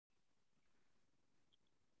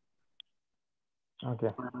ওকে,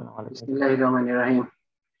 বিসমিল্লাহিররহমানিররহিম।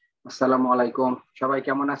 আসসালামু আলাইকুম, সবাই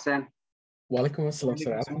কেমন আছেন? ওয়ালাইকুম আসসালাম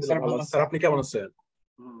স্যার, আলহামদুলিল্লাহ ভালো আছি। স্যার আপনি কেমন আছেন?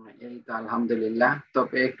 এই তো আলহামদুলিল্লাহ,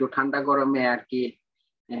 তবে একটু ঠান্ডা গরমে আর কি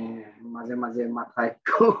মাঝে মাঝে মাথা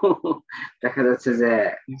একটু দেখা যাচ্ছে যে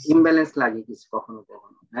ইমব্যালেন্স লাগে কিছু কখনো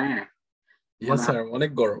কখনো। হ্যাঁ স্যার,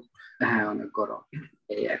 অনেক গরম। হ্যাঁ অনেক গরম,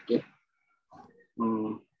 এই আর কি।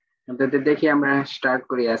 দেখি আমরা স্টার্ট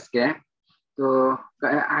করি আজকে। তো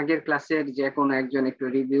আগের ক্লাসের যে কোনো একজন একটু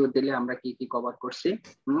রিভিউ দিলে আমরা কি কি কভার করছি।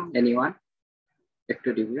 এনিওয়ান একটু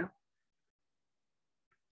রিভিউ।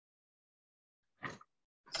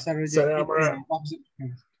 স্যার আমরা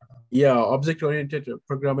অবজেক্ট ওরিয়েন্টেড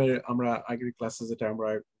প্রোগ্রামের আমরা আগের ক্লাসে যেটা আমরা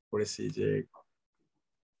করেছি যে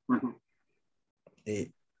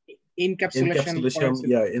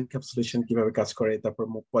এনক্যাপসুলেশন কিভাবে কাজ করে, তারপর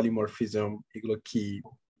পলিমরফিজম এগুলো কি,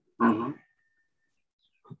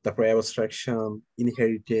 তারপর অ্যাবস্ট্রাকশন,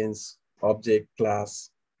 ইনহেরিটেন্স, অবজেক্ট, ক্লাস।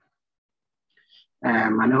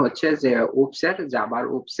 মানে হচ্ছে যে উপসের জাভার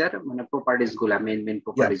উপসের মানে প্রপার্টিজ গুলা মেইন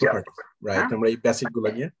প্রপার্টিজ, রাইট, আমরা এই বেসিক গুলা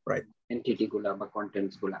নিয়ে রাইট এন্টিটি গুলা বা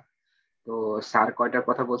কন্টেন্টস গুলা। তো স্যার কয়টার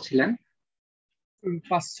কথা বলছিলেন?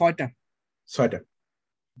 6টা।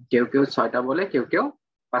 কেউ 6টা বলে, কেউ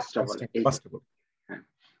 5টা বলে। হ্যাঁ,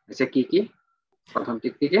 আচ্ছা কি কি প্রথম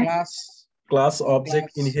দিক থেকে? Class, object,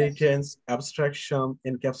 inheritance, abstraction,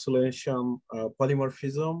 encapsulation,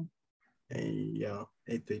 polymorphism,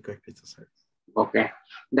 এই তো এই কয়েকটা sir. Okay,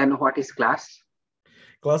 then what is class?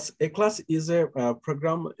 A class is a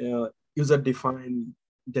program user-defined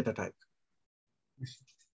data type.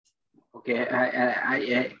 Okay,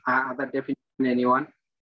 other definition, anyone?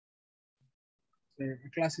 A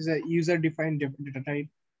class is a user-defined data type.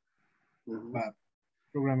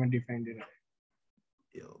 Programmer-defined data type.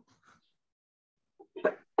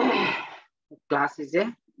 Class is a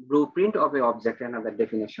blueprint of an object, another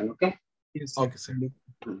definition. Okay. Yes. Okay, sir.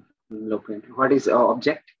 Blueprint. What is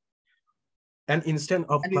object? An instance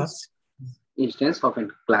of class. Instance of a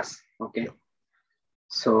class. Okay. Yeah.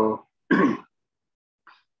 So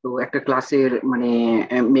তো একটা ক্লাসের মানে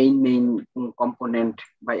main component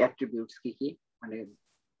বা attributes কি কি? মানে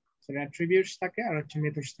sir attributes থাকে আর হচ্ছে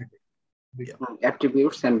মেথডস থাকে।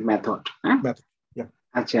 Attributes and method. হ্যাঁ মেথড।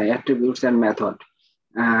 আচ্ছা, অ্যাট্রিবিউটস এন্ড মেথড।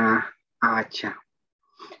 আচ্ছা,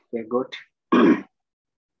 okay, good.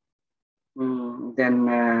 Then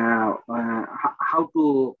how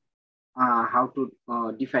to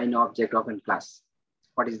define object of a class?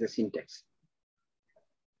 What is the syntax?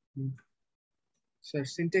 So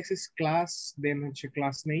syntax is class, then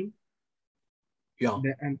class name. Yeah.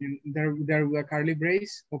 And then there were curly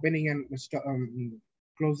brace opening and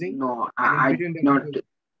closing. No, I did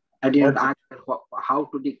not ask how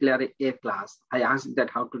to declare a class. I asked that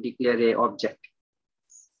how to declare a object.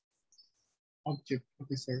 Object,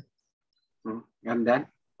 okay, sir. And then?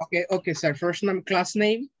 Okay, sir. First name, class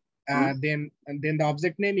name, then the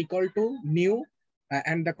object name equal to new,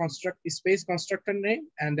 and the space constructor name,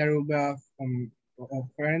 and there will be a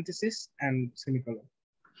parenthesis and semicolon.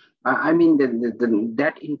 I mean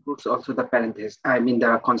that includes also the parenthesis. I mean the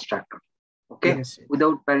constructor. Okay. Yes,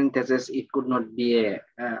 without parenthesis, it could not be a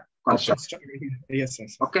constructor. Yes.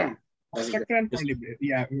 Okay. Constructor and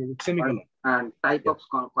semicolon. And type of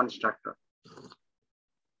constructor.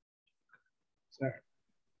 Sir,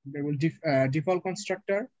 there will default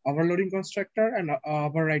constructor, overloading constructor, and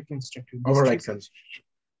override constructor. Override constructor.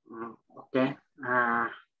 Okay.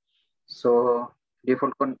 So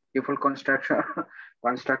default constructor,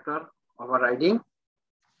 overriding,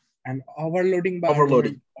 and overloading.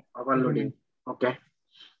 Overloading. Okay.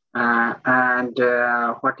 And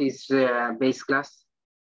what is base class?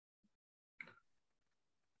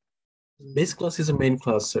 Base class is a main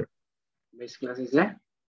class, sir. Base class is a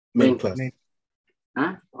main class.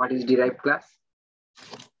 What is derived class?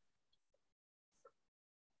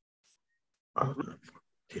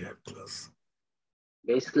 Derived class.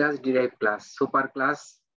 Base class, derived class, super class,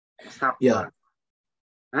 subclass.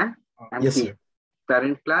 And yes, sir.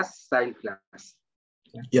 Parent class, child class.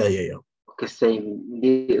 Yeah. Okay, same.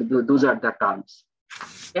 Those are the terms.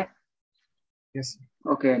 Yeah. Yes.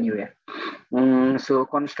 Okay. Anyway, so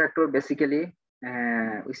constructor basically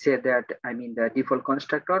we say that the default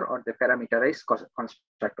constructor or the parameterized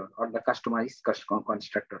constructor or the customized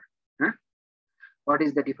constructor. What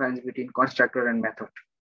is the difference between constructor and method?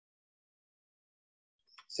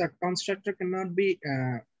 So constructor cannot be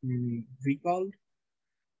recalled.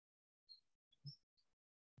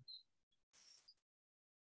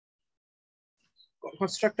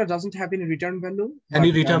 Constructor doesn't have any return value.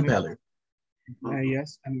 Yes,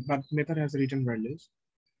 but method has return values.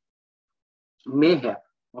 May have.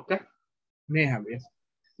 Okay. May have, yes.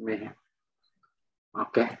 May have.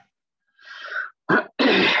 Okay.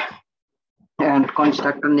 And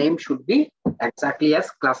constructor name should be exactly as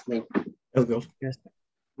class name. As well. Yes.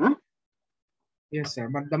 Hmm? Yes, sir.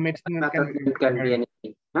 But the method Method can be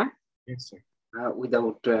anything. Huh? Yes, sir.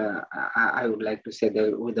 Without, I would like to say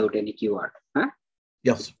that without any keyword. Huh?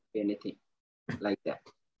 Yes. Anything like that.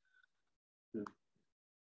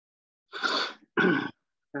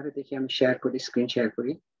 তাহলে দেখি আমি share করি, screen share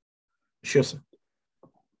করি। Sure, sir.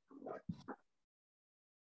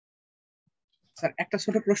 Sir একটা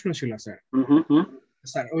ছোট প্রশ্ন ছিল sir.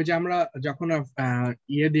 Sir ওই যে আমরা যখন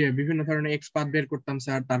ইয়ে দিয়ে বিভিন্ন ধরনের এক্সপাথ বের করতাম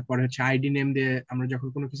স্যার, তারপরে হচ্ছে আইডি নেম দিয়ে আমরা যখন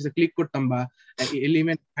কোনো কিছুতে ক্লিক করতাম বা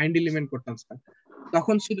এলিমেন্ট ফাইন্ড এলিমেন্ট করতাম স্যার,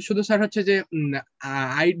 তখন শুধু শুধু স্যার হচ্ছে যে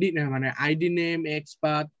আইডি মানে আইডি নেম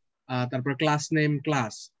এক্সপাথ তারপর ক্লাস নেম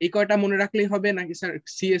ক্লাস এই কয়টা মনে রাখলেই হবে নাকি স্যার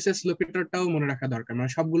সিএসএস লোকেটরটাও মনে রাখা দরকার, মানে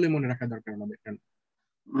সবগুলোই মনে রাখা দরকার আমাদের?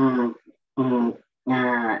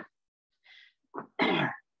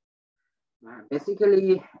 বেসিক্যালি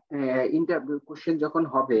ইন্টারভিউ কোশ্চেন যখন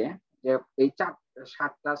হবে যে এই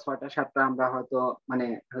 7টা 6টা 7টা আমরা হয়তো মানে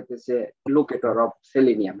হইতেছে লোকেটর অফ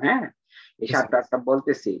সেলেনিয়াম, হ্যাঁ এই 7টা 8টা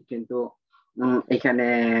বলতেছি, কিন্তু এখানে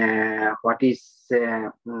what is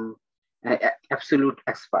absolute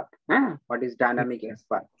expert, what is dynamic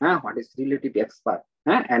expert, what is relative expert,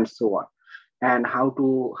 and so on, and how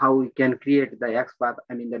we can create the expert,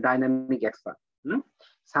 I mean the dynamic expert,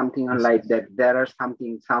 something like that. There are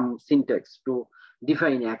some syntax to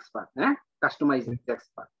define expert, customize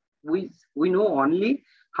expert. We know only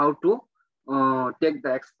how to take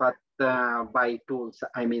the expert by tools,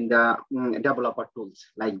 I mean the developer tools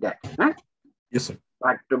like that. Yes, sir.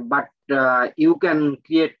 But you can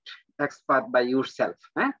create expert by yourself,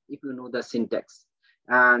 if you know the syntax.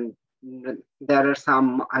 And there are some,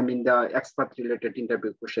 I mean the expert related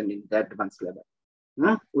interview question in the advanced level.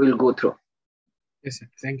 We'll go through. Yes, sir.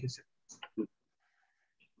 Thank you, sir.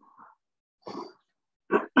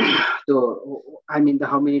 So I mean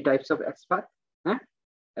how many types of expert?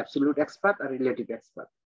 Absolute expert or relative expert?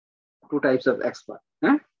 2 types of expert.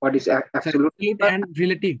 What is absolute and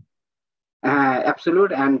relative?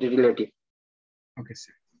 Absolute and relative. Okay,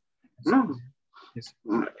 sir.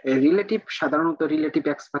 Relative সাধারণত relative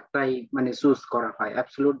এক্সপার্টটাই মানে choose করা হয়,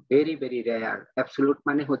 absolute very very rare. Absolute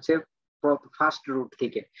মানে হচ্ছে first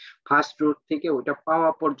root থেকে ওটা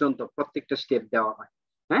পাওয়া পর্যন্ত প্রত্যেকটা স্টেপ দেওয়া হয়,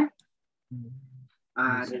 হ্যাঁ।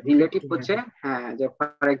 আর রিলেটিভ হচ্ছে যে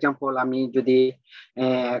ফর এক্সাম্পল আমি যদি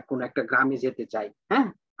কোন একটা গ্রামে যেতে চাই,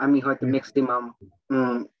 আমি হয়তো ম্যাক্সিমাম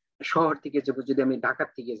শহর থেকে যদি আমি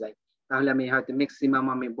ঢাকার থেকে যাই, তাহলে আমি হয়তো ম্যাক্সিমাম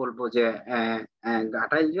আমি বলবো যে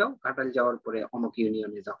ঘাটাইল যাওয়ার পরে অমুক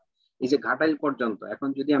ইউনিয়নে যাও। এই যে ঘাটাইল পর্যন্ত, এখন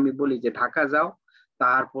যদি আমি বলি যে ঢাকা যাও,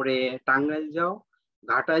 তারপরে টাঙ্গাইল যাও,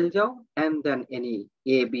 ঘাটাইল যাও, and than any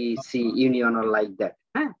ABC union or like that,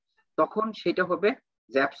 তখন সেটা হবে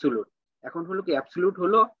যে অ্যাবসলিউট। এখন হলো কি অ্যাবসলিউট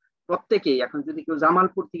হলো প্রত্যেকেই, এখন যদি কেউ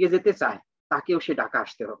জামালপুর থেকে যেতে চায় তাকেও সে ঢাকা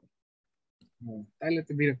আসতে হবে। তাহলে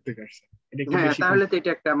তো বিরক্তিকর। হ্যাঁ, তাহলে তো এটা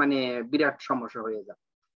একটা মানে বিরাট সমস্যা হয়ে যায়।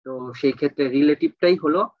 তো সেই ক্ষেত্রে রিলেটিভটাই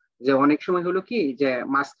হলো যে অনেক সময় হলো কি যে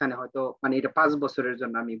মাঝখানে হয়তো মানে এটা 5 বছরের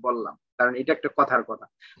জন্য আমি বললাম, কারণ এটা একটা কথার কথা,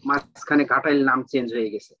 মাঝখানে ঘাটাইল নাম চেঞ্জ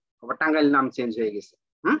হয়ে গেছে, আবার টাঙ্গাইল নাম চেঞ্জ হয়ে গেছে,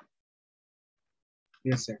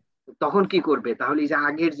 তখন কি করবে? তাহলে এই যে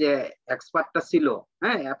আগের যে এক্সপার্টটা ছিল,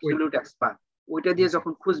 অ্যাবসলিউট এক্সপার্ট, ওইটা দিয়ে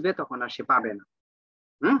যখন খুঁজবে তখন আর সে পাবে না।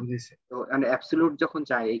 তো অ্যাবসলিউট যখন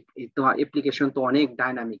চাই, তো অ্যাপ্লিকেশন তো অনেক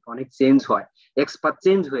ডাইনামিক, অনেক চেঞ্জ হয়, এক্সপার্ট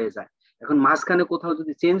চেঞ্জ হয়ে যায়। এখন মাঝখানে কোথাও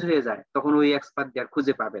যদি চেঞ্জ হয়ে যায় তখন ওই এক্সপার্ট দিয়ে আর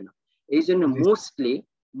খুঁজে পাবে না। এই জন্য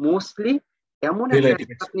মোস্টলি এমন একটা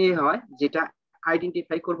এক্সপার্ট নিয়ে হয় যেটা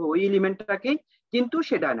আইডেন্টিফাই করবে ওই এলিমেন্টটাকে, কিন্তু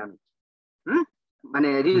সে ডাইনামিক, মানে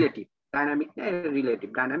রিলেটিভ। ডাইনামিক না রিলেটিভ,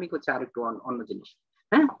 ডাইনামিক হচ্ছে আরেকটু অন্য জিনিস।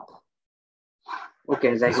 ওকে,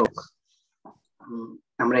 যাই হোক,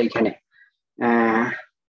 আমরা এখানে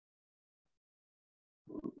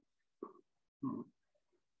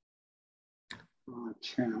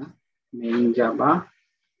আচ্ছা main Java.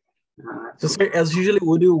 So sir, as usually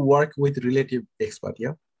would you work with relative expert?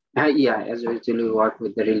 Yeah, as usually work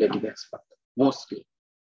with the relative expert mostly.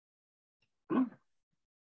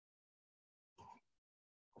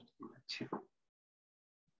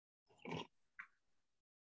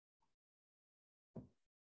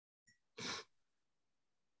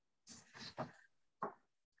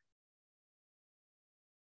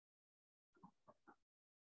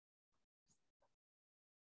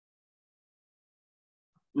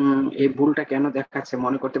 এই ভুলটা কেন দেখাচ্ছে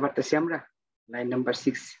মনে করতে পারতেছি আমরা? লাইন নাম্বার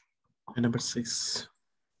 6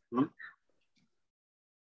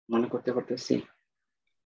 মনে করতে পারতেছি।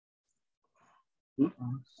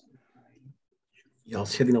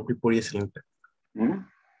 সেদিন আপনি পড়িয়েছিলেন।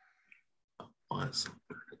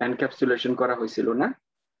 এনক্যাপসুলেশন করা হয়েছিল না?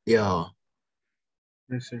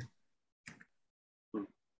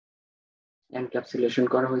 এনক্যাপসুলেশন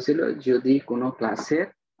করা হয়েছিল যদি কোনো ক্লাসের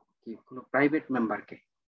কোনো প্রাইভেট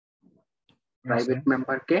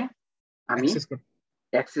মেম্বারকে আমি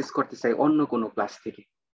অ্যাক্সেস করতে চাই অন্য কোনো ক্লাস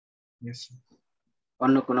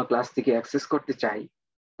থেকে, অ্যাক্সেস করতে চাই,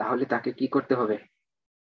 তাহলে তাকে কি করতে হবে?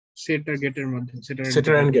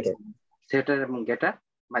 সেটার এবং গেটার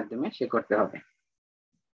মাধ্যমে সে করতে হবে।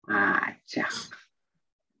 আচ্ছা,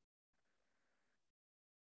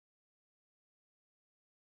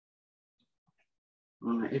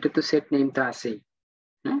 এটা তো সেট নেমটা আছেই।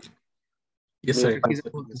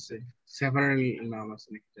 সেভারাল নাম আছে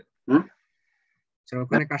নাকি?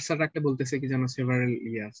 ওখানে কার্সার রাখতে বলতেছে কি যেন সেভারাল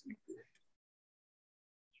ইয়ে আছে নাকি?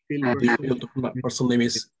 Person name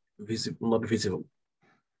is not visible.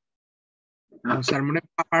 Sir মানে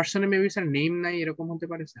পার্সনে মেবি স্যার নেম নাই এরকম হতে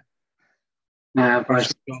পারে স্যার।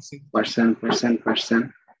 পার্সন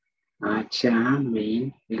আচ্ছা, মেইন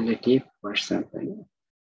রিলেটিভ পার্সন।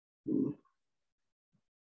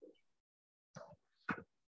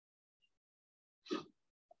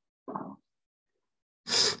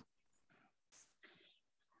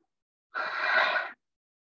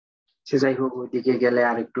 যাই হোক, ওইদিকে গেলে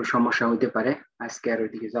আর একটু সমস্যা হতে পারে, আজকে আর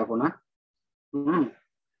ওইদিকে যাব না।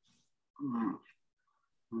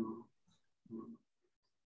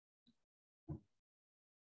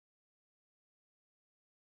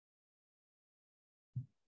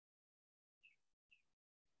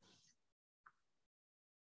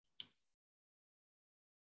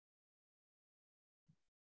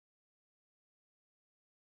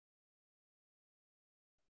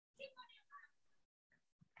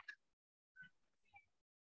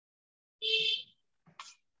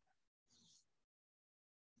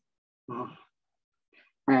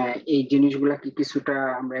 এই জিনিসগুলা কি কিছুটা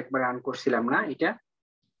আমরা একবার রান করছিলাম না? এটা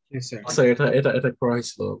এটা করা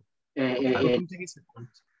হয়েছিল।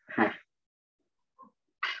 হ্যাঁ,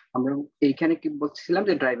 আমরা এইখানে কি বলছিলাম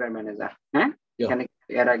যে ড্রাইভার ম্যানেজার। হ্যাঁ, এখানে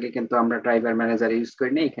এর আগে কিন্তু আমরা ড্রাইভার ম্যানেজার ইউজ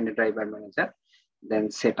করি না, এখানে ড্রাইভার ম্যানেজার দেন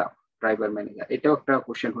সেটআপ ড্রাইভার ম্যানেজার। এটাও একটা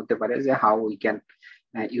কোশ্চেন হতে পারে যে how we can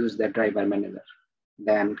use the driver manager.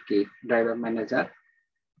 দেন কি driver manager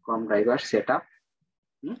com driver setup,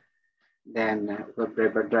 then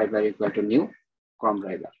driver equal to new com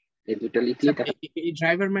driver. এই দুটো লিখলে এই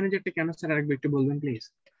ড্রাইভার ম্যানেজারটা কেন স্যার আরেকবার একটু বলবেন প্লিজ?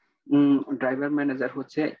 ড্রাইভার ম্যানেজার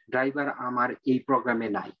হচ্ছে ড্রাইভার আমার এই প্রোগ্রামে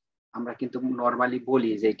নাই, আমরা কিন্তু নরমালি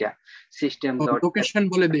বলি যে এটা সিস্টেম লোকেশন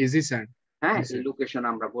বলে দেই। জি স্যার, হ্যাঁ, এই লোকেশন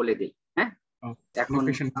আমরা বলে দেই। হ্যাঁ, এখন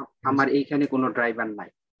আমার এইখানে কোনো ড্রাইভার নাই।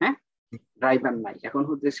 হ্যাঁ, ড্রাইভার নাই, এখন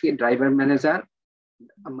হচ্ছে কি ড্রাইভার ম্যানেজার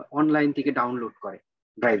অনলাইন থেকে ডাউনলোড করে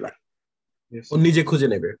ড্রাইভার, ও নিজে খুঁজে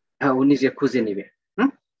নেবে। হ্যাঁ, ও নিজে খুঁজে নেবে।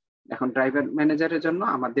 এখন ড্রাইভার ম্যানেজারের জন্য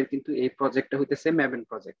আমাদের কিন্তু এই প্রজেক্টটা হইতেছে ম্যাবেন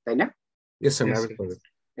প্রজেক্ট, তাই না? Yes sir, ম্যাবেন project.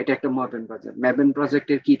 এটা একটা ম্যাবেন প্রজেক্ট। ম্যাবেন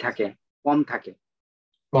প্রজেক্টের কি থাকে? পম থাকে।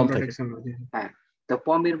 হ্যাঁ, তো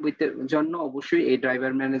পমের জন্য অবশ্যই এই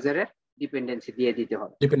ড্রাইভার ম্যানেজারের ডিপেন্ডেন্সি দিয়ে দিতে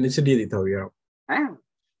হবে। হ্যাঁ,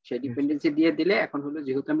 সেই ডিপেন্ডেন্সি দিয়ে দিলে এখন হলো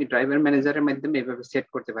যেহেতু আমি ড্রাইভার ম্যানেজারের মাধ্যমে এভাবে সেট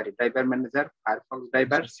করতে পারি, driver manager Firefox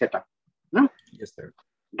driver setup.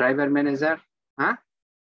 Driver manager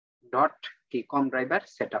dot কি কম ড্রাইভার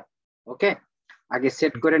সেটআপ। ওকে, আগে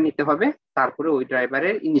সেট করে নিতে হবে, তারপরে ওই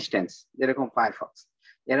ড্রাইভারের ইনস্ট্যান্স, যেরকম ফায়ারফক্স।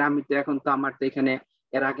 এখন তো আমার তো এখানে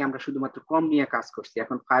এর আগে আমরা শুধুমাত্র কম নিয়ে কাজ করছি,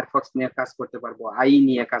 এখন ফায়ারফক্স নিয়ে কাজ করতে পারবো, আই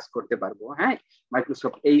নিয়ে কাজ করতে পারবো, হ্যাঁ,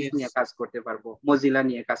 মাইক্রোসফট এইচ নিয়ে কাজ করতে পারবো, মজিলা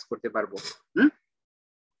নিয়ে কাজ করতে পারবো।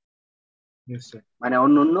 মানে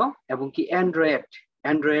অন্য এবং কি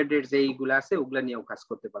অ্যান্ড্রয়েডের যে এইগুলো আছে ওগুলা নিয়েও কাজ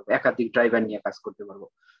করতে পারবো, একাধিক ড্রাইভার নিয়ে কাজ করতে পারবো।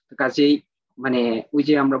 তো কাজেই মানে ওই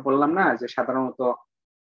যে আমরা বললাম না যে সাধারণত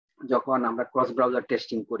যখন আমরা ক্রস ব্রাউজার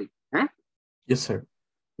টেস্টিং করি, হ্যাঁ,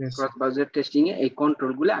 ক্রস ব্রাউজার টেস্টিং এ এই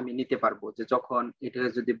কন্ট্রোল গুলো আমি নিতে পারবো, যে যখন এটা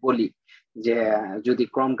যদি বলি যে যদি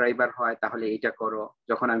ক্রম ড্রাইভার হয় তাহলে এইটা করো,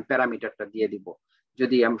 যখন আমি প্যারামিটারটা দিয়ে দিব,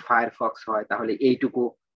 যদি আমি ফায়ারফক্স হয় তাহলে এইটুকু,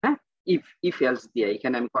 হ্যাঁ, ইফ এলস দিয়ে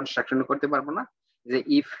এখানে আমি কনস্ট্রাকশন করতে পারবো না যে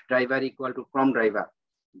ইফ ড্রাইভার ইকুয়াল টু ক্রম ড্রাইভার,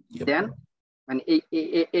 দেন মানে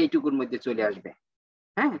এইটুকুর মধ্যে চলে আসবে।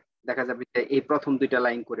 হ্যাঁ, দেখা যাবে যে এই প্রথম দুইটা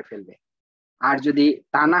লাইন করে ফেলবে। আর যদি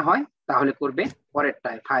তা না হয় তাহলে করবে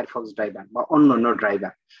পরেরটায় ফায়ারফক্স ড্রাইভার বা অন্য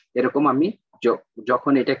ড্রাইভার। এরকম আমি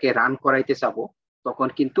যখন এটাকে রান করাইতে চাবো তখন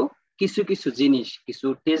কিন্তু কিছু কিছু জিনিস, কিছু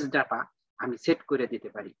টেস্ট ডাটা আমি সেট করে দিতে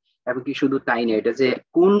পারি। এবং কি শুধু তাই না, এটা যে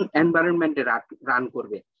কোন এনভায়রনমেন্টে রান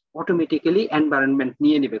করবে অটোমেটিক্যালি এনভায়রনমেন্ট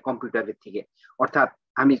নিয়ে নেবে কম্পিউটারের থেকে। অর্থাৎ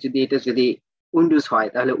আমি যদি এটা যদি উইন্ডোজ হয়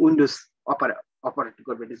তাহলে উইন্ডোজ অপারেট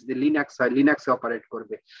করবে, যদি লিনাক্স হয় লিনাক্সে অপারেট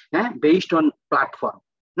করবে, হ্যাঁ, বেসড অন প্ল্যাটফর্ম।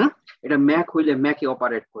 এটা ম্যাক হইলে ম্যাকে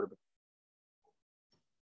অপারেট করবে,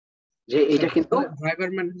 যে এটা কিন্তু ড্রাইভার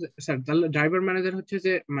ম্যানেজার স্যার, তাহলে ড্রাইভার ম্যানেজার হচ্ছে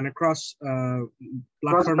যে মানে ক্রস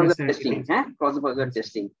প্ল্যাটফর্ম টেস্টিং, হ্যাঁ cross browser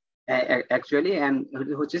testing actually. And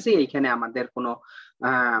হচ্ছে যে এইখানে আমাদের কোনো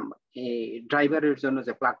ড্রাইভারের জন্য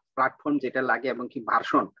যে প্ল্যাটফর্ম যেটা লাগে এবং কি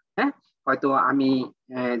ভার্সন, হ্যাঁ হয়তো আমি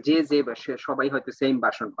যে সবাই হয়তো সেম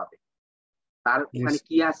ভার্সন পাবে, তার ওখানে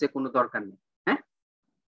কি আছে কোনো দরকার নেই। হ্যাঁ,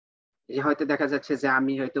 এই হয়তো দেখা যাচ্ছে যে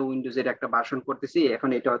আমি হয়তো উইন্ডোজের একটা ভার্সন করতেছি, এখন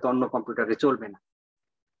এটা হয়তো অন্য কম্পিউটারে চলবে না,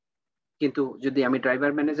 কিন্তু যদি আমি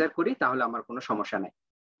ড্রাইভার ম্যানেজার করি তাহলে আমার কোনো সমস্যা নাই।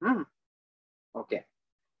 ওকে,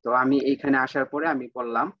 তো আমি এইখানে আসার পরে আমি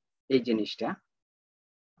বললাম এই জিনিসটা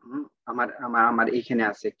আমার আমার আমার এইখানে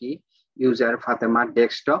আছে কি ইউজার ফাতেমা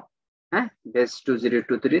ডেস্কটপ, হ্যাঁ বেস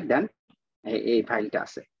 2023, দেন এই ফাইলটা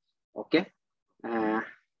আছে। ওকে,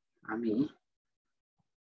 আমি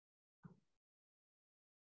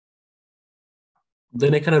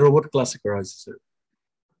দেন এখানে রোবট ক্লাসে করা হয়েছে স্যার।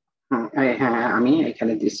 হ্যাঁ আমি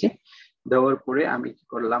এখানে দিছি, দেওয়ার পরে আমি কি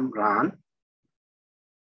করলাম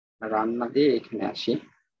রান না দিয়ে এখানে আসি,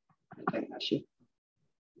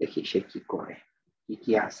 দেখি সে কি করে, কি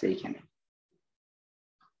কি আছে এখানে।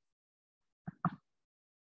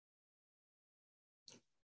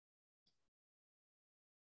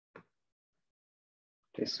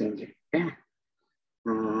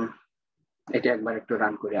 এটা একবার একটু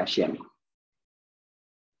রান করে আসি আমি।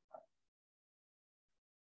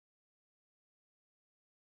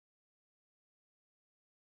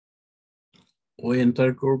 ও এন্টার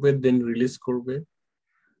করবে, দেন রিলিজ করবে।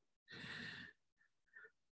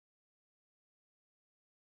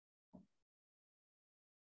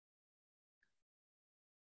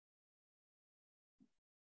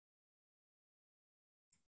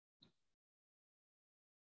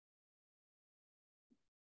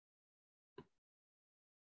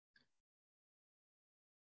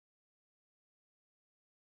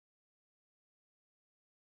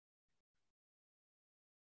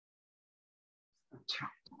 আচ্ছা,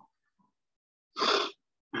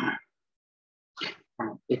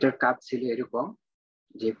 এটার কাজ ছিল এরকম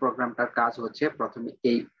যে প্রোগ্রামটার কাজ হচ্ছে প্রথমে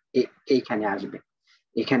এইখানে আসবে,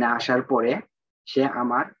 এখানে আসার পরে সে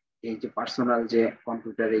আমার এই যে পার্সোনাল যে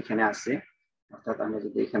কম্পিউটার এখানে আছে, অর্থাৎ আমি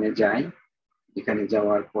যদি এখানে যাই, এখানে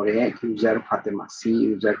যাওয়ার পরে user Fatema, C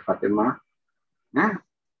user Fatema, হ্যাঁ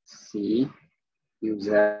C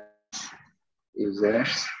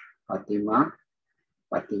users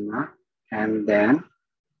Fatima and then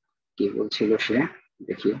কি বলছিল সে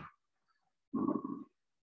দেখি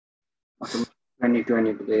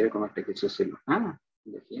 2020 এরকম একটা কিছু ছিল। হ্যাঁ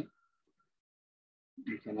দেখি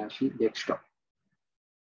এখানে আসি ডেস্কটপ,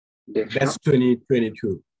 ব্যাচ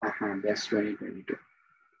 2022। হ্যাঁ ব্যাচ 2022।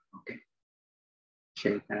 ওকে,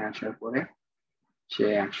 সেইখানে আসার পরে সে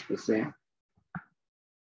আসতেছে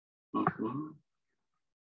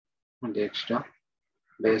ডেস্কটপ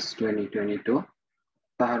ব্যাচ 2022,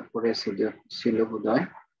 তারপরে ছিল বোধহয়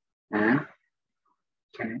হ্যাঁ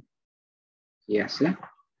এখানে কি আছে,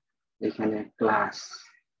 এখানে class,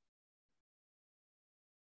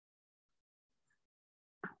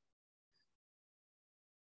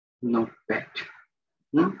 notepad,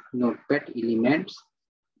 notepad elements,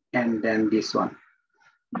 and then this one,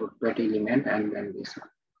 notepad element and then this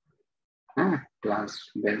one, হ্যাঁ ক্লাস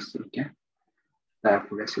বেস এটা,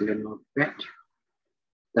 তারপরে ছিল নোটপ্যাড,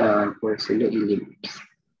 তারপরে ছিল এলিমেন্টস,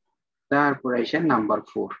 তারপরে এসে নাম্বার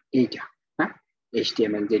 4 এইটা, হ্যাঁ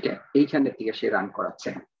HTML যেটা এইখান থেকে সে রান করাচ্ছে।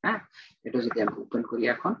 হ্যাঁ, এটা যদি আমি ওপেন করি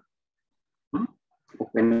এখন,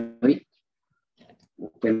 ওপেন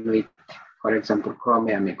উইথ ফর এক্সাম্পল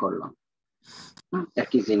ক্রমে আমি করলাম,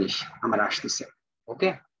 একই জিনিস আমার আসতেছে। ওকে,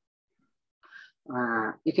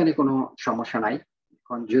 এখানে কোনো সমস্যা নাই।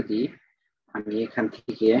 এখন যদি আমি এখান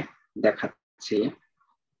থেকে দেখাচ্ছি,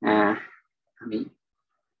 আমি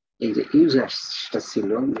এই যে ইউজার্সটা ছিল,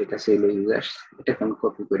 যেটা ছিল ইউজার্স, এটা এখন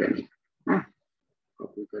কপি করে নিই। হ্যাঁ,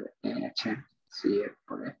 কপি করে আচ্ছা সি এর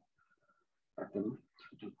পরে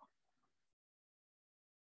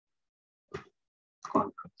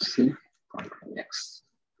control C control x,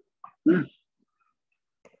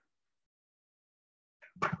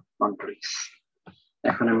 control x.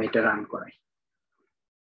 এখন আমি এটা রান করাই।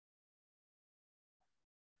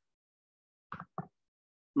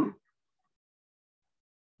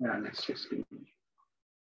 Run access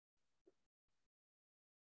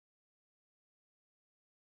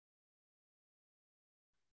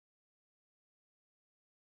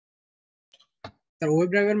sir web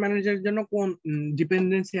driver ম্যানেজারের জন্য কোন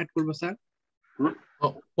ডিপেন্ডেন্সি অ্যাড করব স্যার?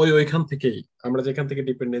 ওইখান থেকেই আমরা যেখান থেকে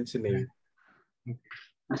ডিপেন্ডেন্সি নেই।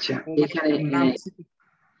 আচ্ছা,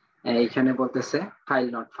 এইখানে বলতেছে ফাইল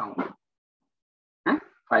নট ফাউন্ড। হ্যাঁ,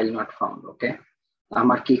 ফাইল নট ফাউন্ড। ওকে,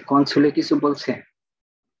 আমার কি কনসোলে কিছু বলছে?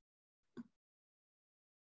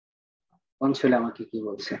 কোন ছেলে আমাকে কি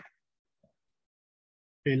বলছে?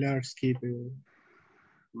 Failure skip.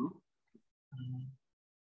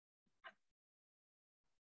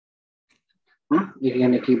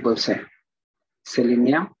 এখানে কি বলছে?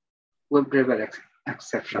 Selenium web driver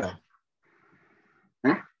exception.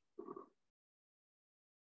 হ্যাঁ,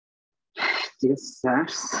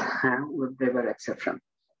 ওয়েব ড্রাইভার এক্সেপশন।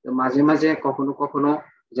 তো মাঝে মাঝে কখনো কখনো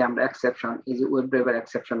যে আমরা এক্সেপশন, এই যে ওয়েব ড্রাইভার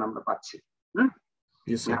এক্সেপশন আমরা পাচ্ছি।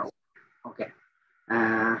 ওকে,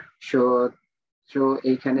 সো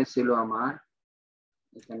এইখানে ছিল আমার,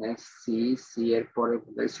 এখানে সি এর পরে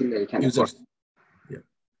ছিল এখানে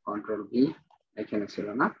কন্ট্রোল ভি, এখানে ছিল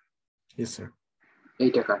না?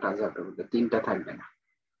 এইটা কাটা যাবে, তিনটা থাকবে না।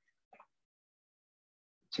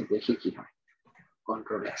 দেখি কি হয়।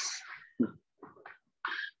 কন্ট্রোল এস,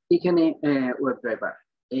 এখানে ওয়েব ড্রাইভার।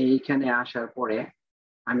 এইখানে আসার পরে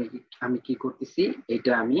আমি কি করতেছি,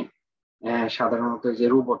 এটা আমি সাধারণত যে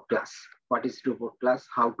robot class, what is robot class,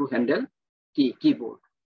 how to handle keyboard,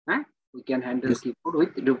 হ্যাঁ, we can handle keyboard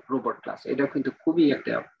with robot class. এটা কিন্তু খুবই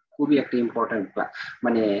একটা ইম্পর্টেন্ট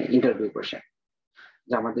মানে ইন্টারভিউ কোশ্চেন,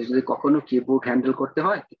 যে আমাদের যদি কখনো কিবোর্ড হ্যান্ডেল করতে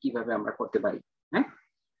হয় কিভাবে আমরা করতে পারি। হ্যাঁ,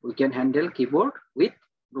 we can handle keyboard with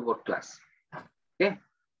robot class. ওকে,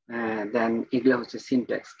 দেন এগুলো হচ্ছে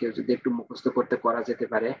সিনট্যাক্স। কেউ যদি একটু মুখস্থ করা যেতে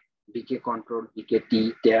পারে, বিকে কন্ট্রোল, বিকে টি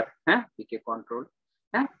ট্যাব, হ্যাঁ, বিকে কন্ট্রোল,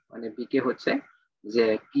 হ্যাঁ, মানে বিকে হচ্ছে যে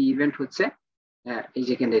কি ইভেন্ট হচ্ছে, এই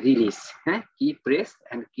যেখানে রিলিজ, হ্যাঁ, কি প্রেস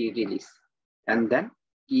এন্ড কি রিলিজ, এন্ড দেন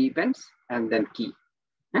কি ইভেন্টস এন্ড দেন কি,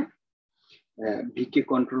 হ্যাঁ। বিকে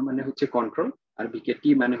কন্ট্রোল মানে হচ্ছে কন্ট্রোল, আর বিকে টি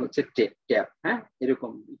মানে হচ্ছে ট্যাব, হ্যাঁ,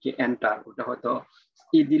 এরকম। বিকে এন্টার, ওটা হয়তো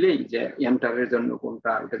কি দিলেই যে এন্টারের জন্য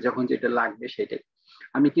কোনটা, ওটা যখন যেটা লাগবে সেটাই।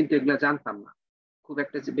 আমি কিন্তু এগুলা জানতাম না, খুব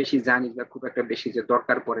একটা যে বেশি জানি বা খুব একটা বেশি যে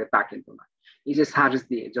দরকার পড়ে তা কিন্তু না। এই যে সার্চ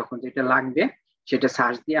দিয়ে যখন যেটা লাগবে সেটা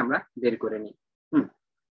সার্চ দিয়ে আমরা বের করে নিই।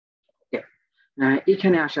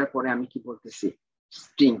 এখানে আসার পরে আমি কি বলতেছি,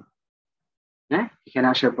 স্ট্রিং। হ্যাঁ, এখানে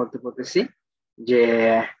আসার পর বলতেছি যে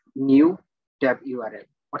নিউ ট্যাব ইউআরএল,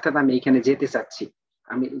 অর্থাৎ আমি এখানে যেতে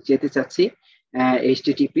চাচ্ছি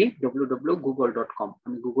http://google.com,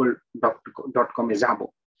 আমি google.com এ যাব।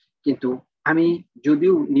 কিন্তু আমি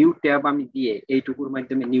যদিও নিউ ট্যাব আমি দিয়ে এইটুকুর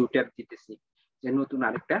মাধ্যমে নিউ ট্যাব দিতেছি যে নতুন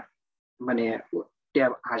আরেকটা মানে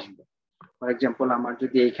ট্যাব আসবে। ফর এক্সাম্পল, আমার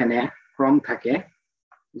যদি এখানে ক্রম থাকে,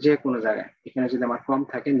 যে কোনো জায়গায় এখানে যদি আমার ক্রম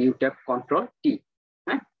থাকে নিউ ট্যাব কন্ট্রোল টি,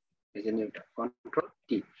 হ্যাঁ, এই যে নিউ ট্যাব কন্ট্রোল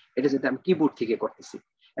টি, এটা যদি আমি কিবোর্ড থেকে করতেছি।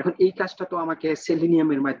 এখন এই কাজটা তো আমাকে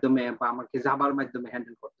সেলিনিয়ামের মাধ্যমে বা আমাকে জাভার মাধ্যমে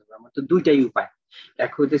হ্যান্ডেল করতে হবে। আমার তো দুইটাই উপায়,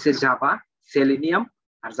 এক হইতেছে জাভা, সেলিনিয়াম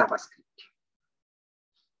আর জাভাস্ক্রিপ্ট।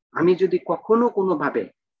 আমি যদি কখনো কোনোভাবে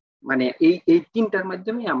মানে এই তিনটার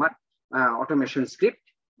মাধ্যমে আমার অটোমেশন স্ক্রিপ্ট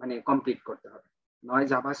মানে কমপ্লিট করতে হবে, নয়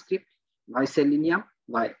জাভাস্ক্রিপ্ট, নয় সেলিনিয়াম,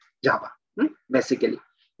 নয় জাভা। বেসিক্যালি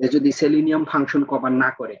যদি সেলিনিয়াম ফাংশন কভার না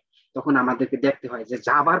করে, তখন আমাদেরকে দেখতে হয় যে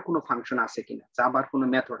জাভার কোনো ফাংশন আছে কিনা, জাভার কোনো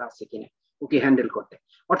মেথড আছে কিনা ওকে হ্যান্ডেল করতে।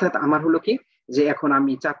 অর্থাৎ আমার হলো কি, যে এখন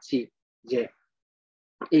আমি চাচ্ছি যে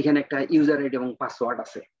এইখানে একটা ইউজার আইডি এবং পাসওয়ার্ড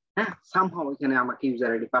আছে, হ্যাঁ, সামহাও এখানে আমাকে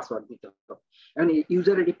ইউজার আইডি পাসওয়ার্ড দিতে হবে। এখন এই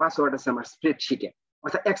ইউজার আইডি পাসওয়ার্ড আছে আমার স্প্রেডশিটে,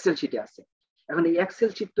 অর্থাৎ এক্সেল শিটে আছে। এখন এই এক্সেল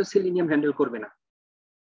শিট তো সেলিনিয়াম হ্যান্ডেল করবে না,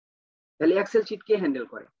 তাহলে এক্সেল শিট কে হ্যান্ডেল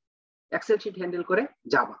করে? এক্সেল শিট হ্যান্ডেল করে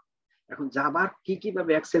জাভা। এখন জাভার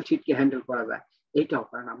কিভাবে এক্সেল শিটকে হ্যান্ডেল করা যায় এইটাও,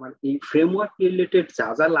 কারণ আমার এই ফ্রেমওয়ার্ক রিলেটেড যা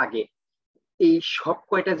যা লাগে এই সব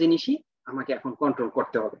কয়টা জিনিসই আমাকে এখন কন্ট্রোল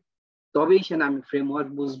করতে হবে, তবেই সেনা আমি ফ্রেমওয়ার্ক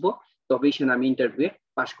বুঝবো, তবেই সেনা আমি ইন্টারভিউ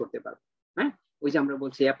পাস করতে পারবো। হ্যাঁ, ওই যে আমরা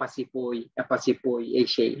বলছি অ্যাপাসি পই এই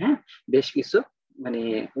সেই, হ্যাঁ, বেশ কিছু মানে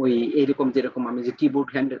ওই এইরকম, যেরকম আমি যে কিবোর্ড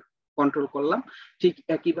হ্যান্ডেল কন্ট্রোল করলাম, ঠিক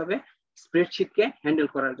একইভাবে স্প্রেডশিটকে হ্যান্ডেল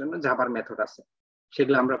করার জন্য জাভার মেথড আছে,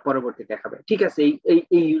 সেগুলো আমরা পরবর্তী দেখাবে। ঠিক আছে,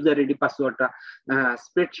 এই ইউজার আইডি পাসওয়ার্ডটা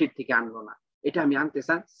স্প্রেডশিট থেকে আনলো না, এটা আমি আনতে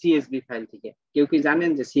চান সিএসভি ফাইল থেকে। কেউ কি জানেন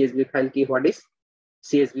যে সিএসভি ফাইল কি? What is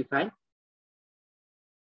CSV file?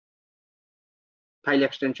 File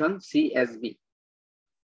extension CSV.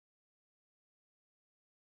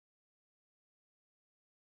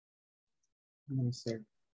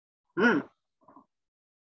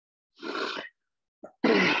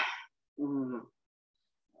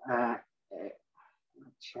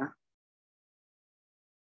 আচ্ছা,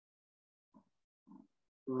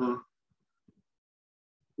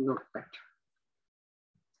 নোটপ্যাড,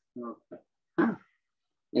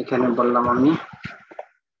 এখানে বললাম আমি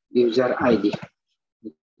user ID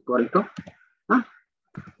equal to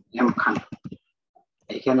M খান,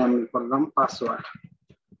 এখানে আমি বললাম password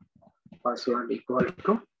equal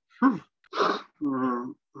to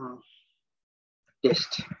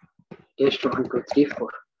test 1 2 3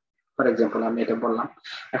 4, for example আমি এটা বললাম।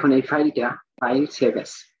 এখন এই ফাইল সেভ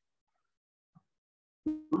এস,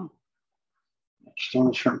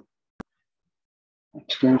 extension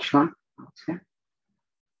আছে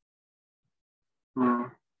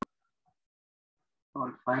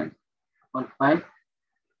all file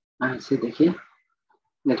আছে দেখি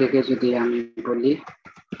এটাকে যদি আমি বলি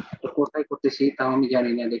তো কোথায় করতেছি তাও আমি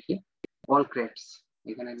জানি না দেখি all creds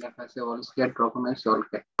এখানে লেখা আছে all state documents all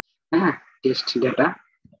creds হ্যাঁ টেস্ট ডেটা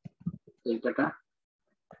এই ডেটা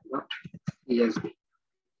ডট csv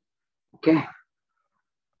ওকে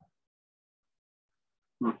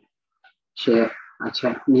সে আচ্ছা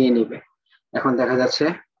নিয়ে নিবে এখন দেখা যাচ্ছে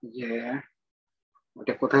যে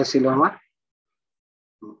ওটা কোথায় ছিল আমার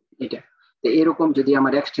এটা তো এরকম যদি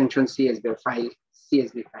আমার এক্সটেনশন csv ফাইল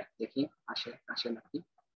দেখি আসে নাকি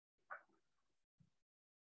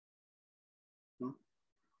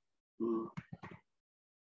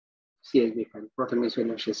csv ফাইল প্রথমে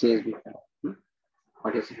চলে আসে csv file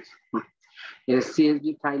what is this a csv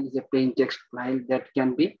file is a plain text file that can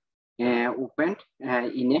be opened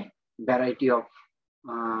in a variety of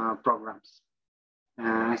programs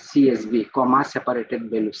csv comma separated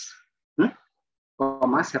values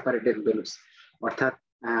অর্থাৎ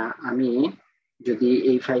আমি যদি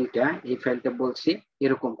এই ফাইলটা বলছি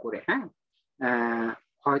এরকম করে হ্যাঁ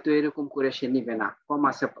হয়তো এরকম করে সে নিবে না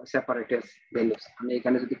কমা সেপারেটেড ভ্যালুস আমি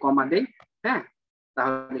এখানে যদি কমা দেই হ্যাঁ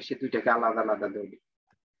তাহলে সে দুইটাকে আলাদা আলাদা দেবে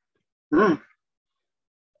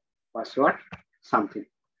পাসওয়ার্ড সামথিং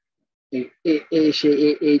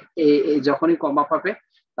যখনই কমা পাবে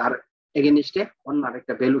তার এগেইনস্টে অন্য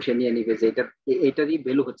আরেকটা ভ্যালু সে নিয়ে নিবে যে এটারই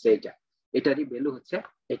ভ্যালু হচ্ছে এটারই ভ্যালু হচ্ছে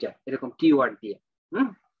এটা এরকম কিওয়ার্ড দিয়ে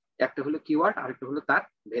একটা হলো কিওয়ার্ড আরেকটা হলো তার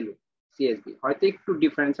ভ্যালু csv হয়তো একটু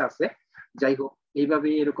ডিফারেন্স আছে যাই হোক এইভাবে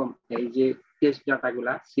এরকম এই যে টেস্ট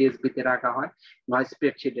ডাটাগুলা csv তে রাখা হয় নয়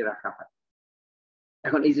স্প্রেডশিটে রাখা হয়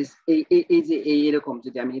এখন এই যে এরকম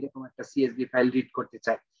যদি আমি এরকম একটা csv ফাইল রিড করতে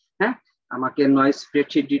চাই হ্যাঁ আমাকে নয়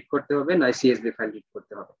স্প্রেডশিট রিড করতে হবে নয় csv ফাইল রিড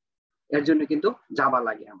করতে হবে এর জন্য কিন্তু জাভা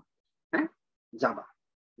লাগে আমার হ্যাঁ জাভা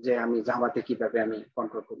যে আমি জাভাতে কিভাবে আমি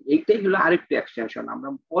কন্ট্রোল করি এইটাই হলো আরেকটা এক্সটেনশন আমরা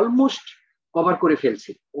অলমোস্ট কভার করে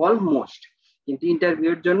ফেলছি অলমোস্ট কিন্তু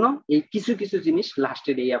ইন্টারভিউর জন্য এই কিছু কিছু জিনিস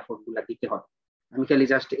লাস্টের এই এফোর্ট গুলা দিতে হবে আমি খালি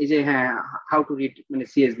জাস্ট এই যে হ্যাঁ হাউ টু রিড মানে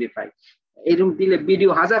csv ফাইল এরকম দিলে ভিডিও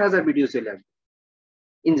হাজার ভিডিও চলে আসবে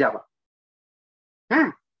ইন জাভা হ্যাঁ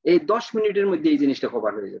এই 10 মিনিটের মধ্যে এই জিনিসটা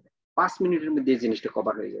কভার হয়ে যাবে 5 মিনিটের মধ্যে এই জিনিসটা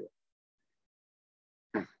কভার হয়ে যাবে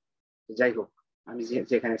হ্যাঁ যাই হোক আমি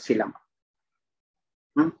যেখানে ছিলাম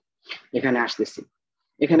এখানে আসতেছি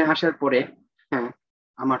এখানে আসার পরে হ্যাঁ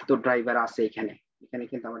আমার তো ড্রাইভার আছে এখানে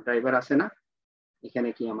কিন্তু আমার ড্রাইভার আছে না এখানে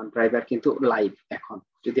কি আমার ড্রাইভার কিন্তু লাইভ এখন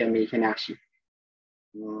যদি আমি এখানে আসি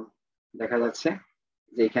দেখা যাচ্ছে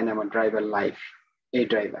যে এখানে আমার ড্রাইভার লাইভ এই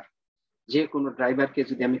ড্রাইভার যে কোনো ড্রাইভারকে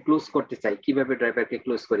যদি আমি ক্লোজ করতে চাই কিভাবে ড্রাইভারকে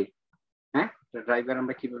ক্লোজ করি হ্যাঁ ড্রাইভার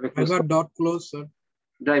আমরা কিভাবে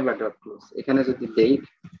ড্রাইভার ডট ক্লোজ এখানে যদি দেই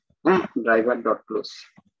হ্যাঁ ড্রাইভার ডট ক্লোজ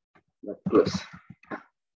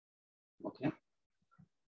ওকে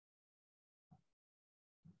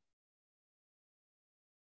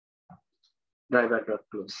ড্রাইভার ডট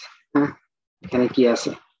ক্লোজ হ্যাঁ এখানে কি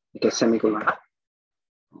আছে এটা সেমিকোলন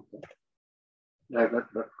ড্রাইভার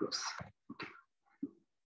ডট ক্লোজ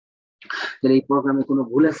তাহলে এই প্রোগ্রামে কোনো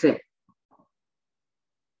ভুল আছে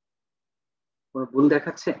কোনো ভুল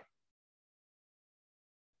দেখাচ্ছে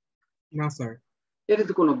না স্যার এটা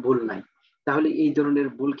তো কোনো ভুল নাই তাহলে এই ধরনের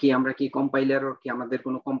ভুল কি আমরা কি কম্পাইলারর কি আমাদের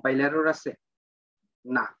কোনো কম্পাইলারর আছে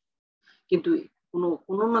না কিন্তু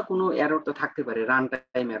কোনো না কোনো এরর তো থাকতে পারে রান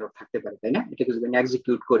টাইম এরর থাকতে পারে তাই না এটাকে যদি আমি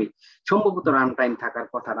এক্সিকিউট করি সম্ভবত রান টাইম থাকার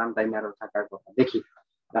কথা রান টাইম এরর থাকার কথা দেখি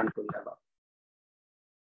রান করি আবার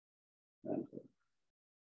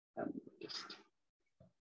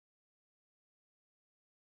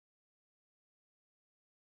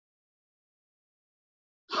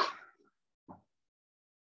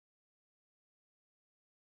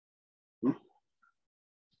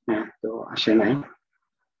হ্যাঁ তো আসে নাই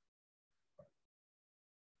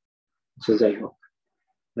যাই হোক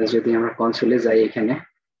যদি আমরা কনসোলে যাই এখানে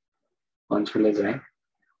কনসোলে যাই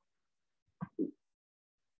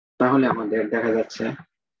তাহলে আমাদের দেখা যাচ্ছে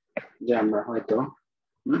যে আমরা হয়তো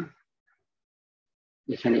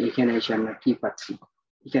এখানে এসে আমরা কি পাচ্ছি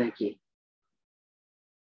এখানে কি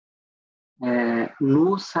নো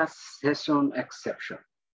সাকসেশন এক্সেপশন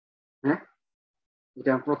হ্যাঁ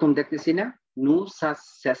এটা প্রথম দেখতেছি না no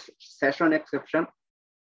succession exception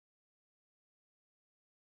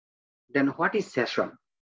then what is session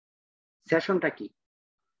সেশনটা কি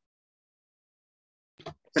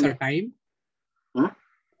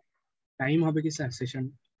টাইম হবে কি স্যার সেশন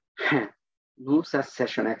হ্যাঁ নো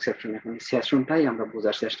সাকসেশন এক্সেপশন এখন সেশনটাই আমরা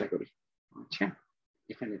বোঝার চেষ্টা করি আচ্ছা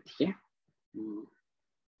এখানে থেকে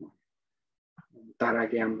তার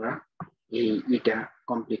আগে আমরা এটা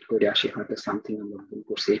কমপ্লিট করে আসি, হয়তো সামথিং আমরা ভুল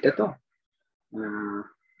করছি। এটা তো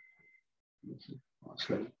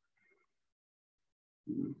সরি,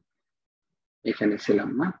 এখানে ছিলাম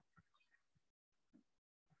না,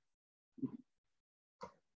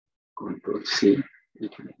 কন্ট্রোল সি,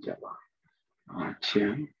 এখানে যাবা। আচ্ছা,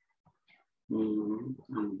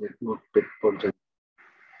 আমাদের নোটপ্যাড পর্যন্ত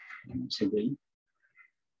মুছে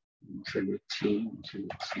দিচ্ছি।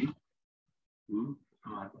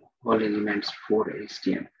 আর অল এলিমেন্টস ফর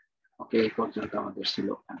HTML, ওকে, এই পর্যন্ত আমাদের ছিল।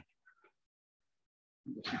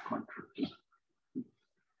 কন্ট্রোল পি,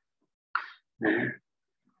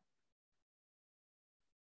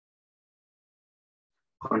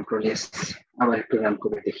 কন্ট্রোল এস, আবার একটু রান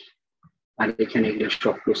করে দেখি। আর এখানে এগুলো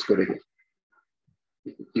সব ক্লোজ করে দিই,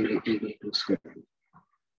 এগুলো ক্লোজ করে দিই।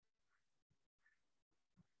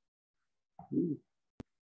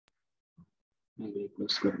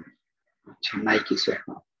 আচ্ছা, নাই কিছু।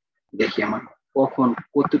 এখন দেখি আমার কখন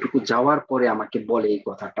কতটুকু যাওয়ার পরে আমাকে বলে এই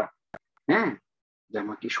কথাটা, হ্যাঁ, যে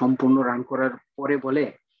আমাকে সম্পূর্ণ রান করার পরে বলে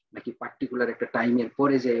নাকি পার্টিকুলার একটা টাইমের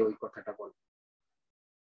পরে যে ওই কথাটা বলে।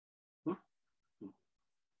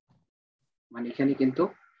 মানে এখানে কিন্তু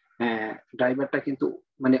ড্রাইভারটা কিন্তু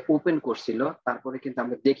মানে ওপেন করছিল, তারপরে কিন্তু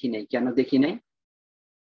আমরা দেখি নাই। কেন দেখি নাই?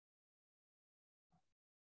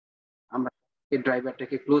 আমরা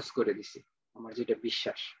ড্রাইভারটাকে ক্লোজ করে দিছি। আমার যেটা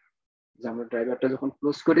বিশ্বাস যে আমরা ড্রাইভারটা যখন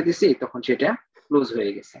ক্লোজ করে দিছি তখন সেটা ক্লোজ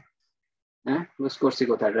হয়ে গেছে। হ্যাঁ, ক্লোজ করছি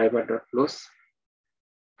কোথায়? Driver dot close.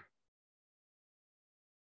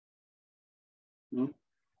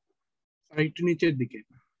 একটু নিচের দিকে,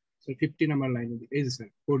 50 নাম্বার লাইনে, এই যে স্যার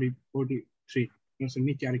 43 স্যার,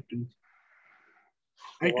 নিচে আরেকটু নিচে,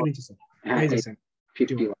 আরেকটু নিচে স্যার, এই যে স্যার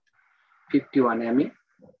 51 এ আমি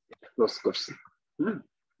ক্লোজ করছি।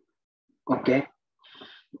 ওকে,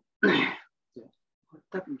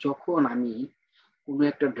 অর্থাৎ যখন আমি কোনো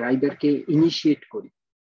একটা ড্রাইভারকে ইনিশিয়েট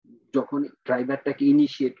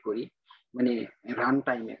করি, মানে রান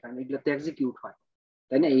টাইমে, কারণ এগুলো তো এক্সিকিউট হয়,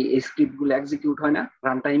 তাই না? এই স্ক্রিপ্ট গুলো এক্সিকিউট হয় না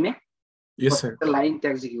রান টাইমে? লাইনটা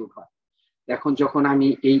এক্সিকিউট হয়। এখন যখন আমি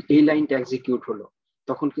এই লাইনটা এক্সিকিউট হলো,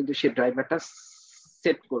 তখন কিন্তু সে ড্রাইভারটা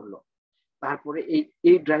সেট করলো, তারপরে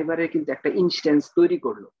এই ড্রাইভারের কিন্তু একটা ইনস্ট্যান্স তৈরি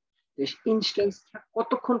করলো। ইনস্ট্যান্স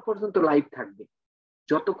কতক্ষণ পর্যন্ত লাইভ থাকবে?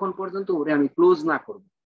 যতক্ষণ পর্যন্ত ওরে আমি ক্লোজ না করব।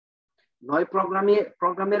 নয়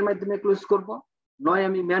প্রোগ্রামের মাধ্যমে ক্লোজ করব, নয়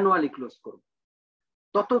আমি ম্যানুয়ালি ক্লোজ করব।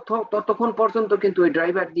 ততক্ষণ পর্যন্ত কিন্তু ওই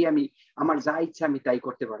ড্রাইভার দিয়ে আমি আমার যা ইচ্ছা আমি তাই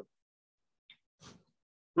করতে পারবো।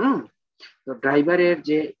 তো ড্রাইভারের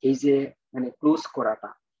যে এই যে মানে ক্লোজ করাটা,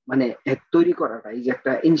 মানে তৈরি করাটা, এই যে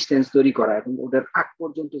একটা ইনস্ট্যান্স তৈরি করা এবং ওদের আগ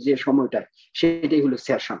পর্যন্ত যে সময়টা, সেটাই হলো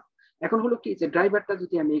সেশন। এখন হলো কি, যে ড্রাইভারটা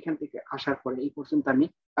যদি আমি এখান থেকে আসার পরে এই পর্যন্ত আমি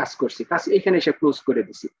কাজ করছি, কাজ এখানে এসে ক্লোজ করে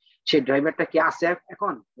দিছি, সেই ড্রাইভারটা কি আছে?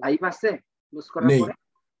 এখন লাইভ আছে? ক্লোজ করার পরে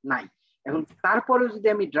নাই। এখন তারপরে যদি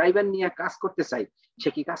আমি ড্রাইভার নিয়ে কাজ করতে চাই, সে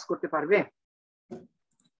কি কাজ করতে পারবে?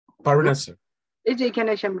 পারবে না স্যার। এই যে এখানে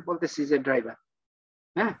এসে আমি বলতেছি যে ড্রাইভার,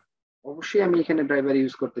 হ্যাঁ, অবশ্যই আমি এখানে ড্রাইভার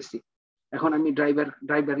ইউজ করতেছি। এখন আমি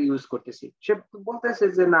ড্রাইভার ইউজ করতেছি, সে বলতেছে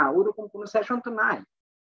যে না, ওরকম কোন সেশন তো নাই,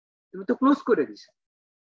 তুমি তো ক্লোজ করে দিছো।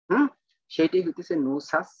 সেইটাই হইতেছে নো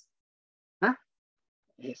সাস, হ্যাঁ,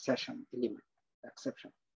 সেশন এলিমেন্ট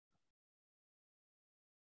এক্সেপশন।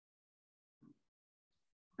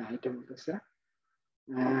 এটা বলতেছে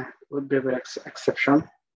ওয়েব ড্রাইভার এক্সেপশন।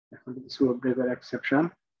 এখন দিচ্ছি ওয়েব ড্রাইভার এক্সেপশন।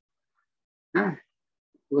 হ্যাঁ,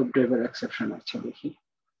 ওয়েব ড্রাইভার এক্সেপশন। আচ্ছা, দেখি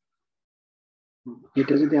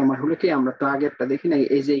এটা যদি আমার হলো কি, আমরা তো আগেরটা দেখি না,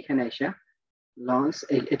 এই যে এখানে এসে লঞ্চ,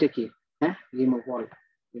 এটা কি? হ্যাঁ, রিমুভ অল,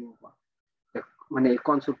 মানে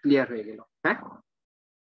কনসোল ক্লিয়ার হয়ে গেল। হ্যাঁ,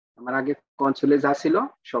 আমার আগে কনসোলে যা ছিল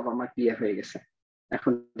সব আমার ক্লিয়ার হয়ে গেছে।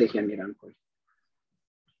 এখন দেখি আমি রান করি।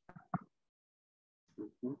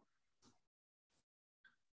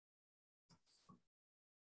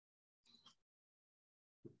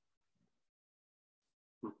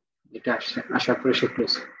 এটা আসছে, আসার পরে সে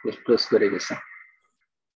ক্লোজ করে গেছে।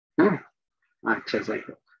 হ্যাঁ, আচ্ছা, যাই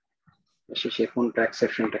হোক, সে কোনটা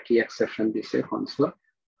এক্সেপশনটা, কি এক্সেপশন দিছে console.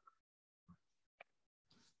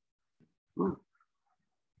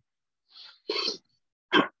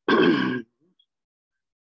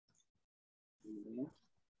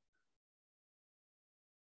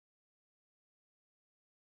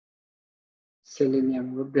 Selenium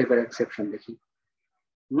web driver exception দেখি।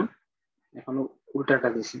 এখনো উল্টাটা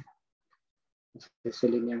দিছি,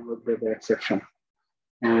 সেলেনিয়াম ওয়েব ড্রাইভার এক্সেপশন।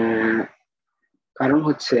 কারণ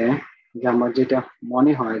হচ্ছে যে আমার যেটা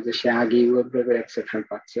মনে হয় যে সে আগে ওয়েব ড্রাইভার এক্সেপশন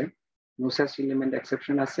পাচ্ছে। নুসাস এলিমেন্ট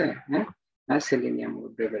এক্সেপশন আছে, হ্যাঁ, সেলেনিয়াম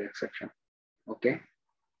ওয়েব ড্রাইভার এক্সেপশন। ওকে,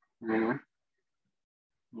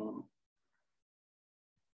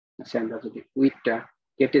 আচ্ছা, আমরা যদি কুইকটা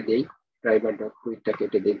কেটে দেই, ড্রাইভার ডট কুইটটা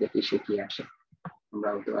কেটে দিয়ে দেখি সে কি আসে, আমরা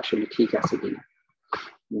তো আসলে ঠিক আছে কিনা।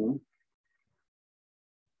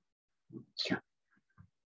 আচ্ছা,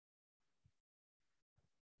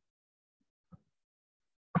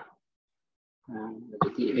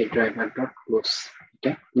 যদি এই ড্রাইভার ডট ক্লোজ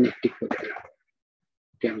এটা ইনঅ্যাক্টিভ করে দিলাম,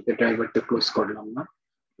 আমি তো ড্রাইভারটা ক্লোজ করলাম না,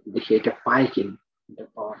 দেখি এটা পাই কিনা। এটা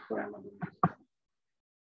পাওয়ার পরে আমাদের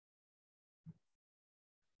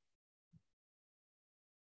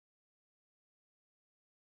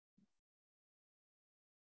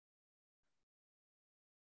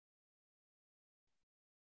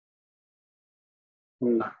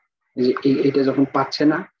না, এটা যখন পাচ্ছে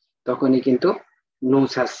না তখনই কিন্তু নো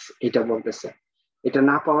সাস এটা বলতেছে। এটা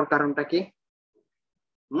না পাওয়ার কারণটা কি?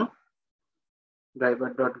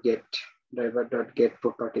 ড্রাইভার ডট গেট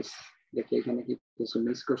প্রপার্টিস, দেখি এখানে কি কিছু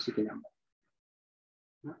মিস করছি কিনা আমরা।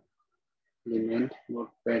 এলিমেন্ট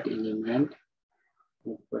নোটপ্যাড এলিমেন্ট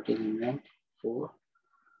 4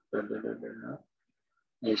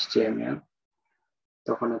 HTML,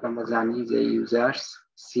 তখন আমরা জানি যে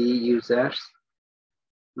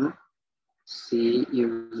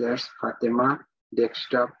users Fatema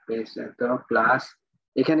desktop page class,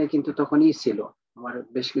 এখানে কিন্তু তখনই ছিল আমার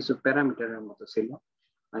বেশ কিছু প্যারামিটারের মতো ছিল।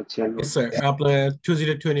 আচ্ছা স্যার আপনার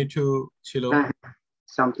 2022 ছিল,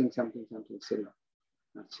 সামথিং ছিল।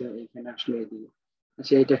 আচ্ছা এখানে আসলে এদিকে,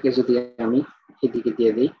 আচ্ছা এটাকে যদি আমি এদিকে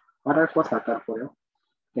দিয়ে দিই, করার কথা তারপরেও,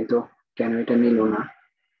 কিন্তু কেন এটা নিল না?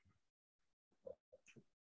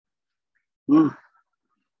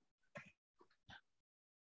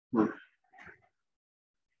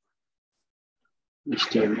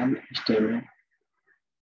 HTML,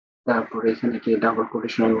 তারপরে এখানে কি ডাবল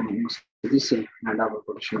কোটেশন দিছে না? ডাবল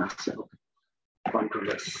কোটেশন আছে, ওকে, কন্ট্রোল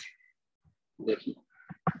এস, দেখি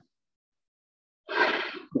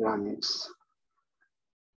রানিংস।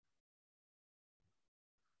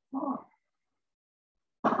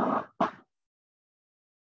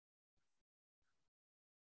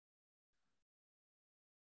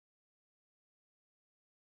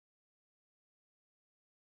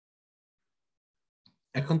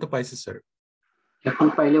 এখন তো পাইছি স্যার। এখন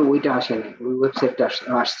পাইলে ওইটা আসে না, ওই ওয়েবসাইটটা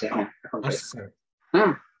আসছে। হ্যাঁ এখন আসছে স্যার,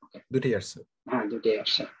 হ্যাঁ দুটোই আসছে। হ্যাঁ দুটোই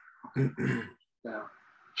আসছে।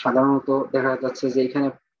 সাধারণত দেখা যাচ্ছে যে এখানে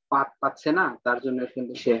পাচ্ছে না, তার জন্য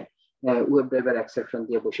কিন্তু সে ওয়েব ড্রাইভার এক্সেপশন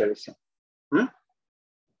দিয়ে বসে রয়েছে।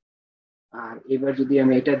 আর এবার যদি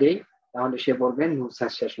আমি এটা দেই তাহলে সে বলবে নো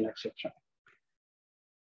সাসপেনশন এক্সেপশন।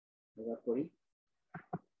 এবার করি,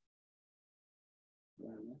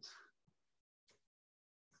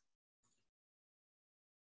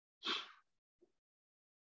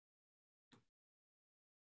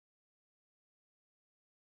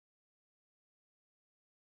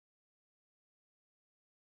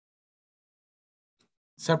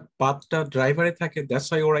 স্যার পাথটা ড্রাইভারে থাকে, দ্যাটস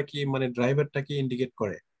হোয়াই ওরা কি মানে ড্রাইভারটাকে ইন্ডিকেট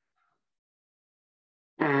করে।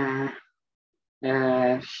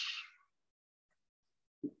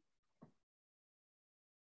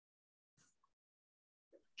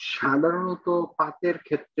 সাধারণত পাতের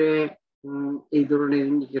ক্ষেত্রে এই ধরনের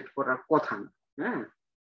ইন্ডিকেট করার কথা না। হ্যাঁ,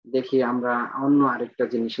 দেখি আমরা অন্য আরেকটা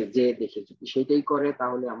জিনিসে যে দেখি, যদি সেটাই করে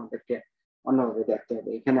তাহলে আমাদেরকে অন্যভাবে দেখতে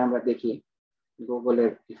হবে। এখানে আমরা দেখি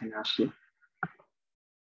গুগলের এখানে আসি,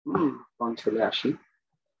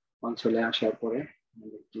 কনসোলে আসার পরে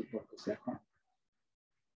আমাদের কি করতেছে এখন,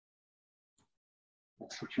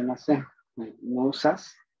 এক্সেপশন আছে, নো সাস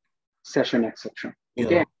সেশন এক্সেপশন,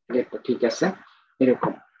 ওকে ঠিক আছে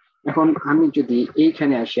এরকম। এখন আমি যদি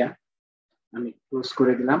এইখানে আসিয়া আমি ক্লোজ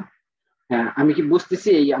করে দিলাম, হ্যাঁ আমি কি বুঝতেছি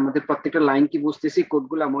এই আমাদের প্রত্যেকটা লাইন কি বুঝতেছি,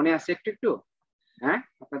 কোডগুলা মনে আছে একটু একটু? হ্যাঁ,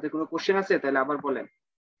 আপনাদের কোনো কোশ্চেন আছে তাহলে আবার বলেন,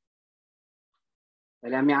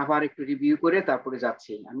 তাহলে আমি আবার একটু রিভিউ করে তারপরে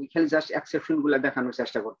যাচ্ছি। আমি খালি জাস্ট এক্সেপশন গুলা দেখানোর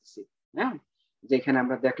চেষ্টা করতেছি। হ্যাঁ, যেখানে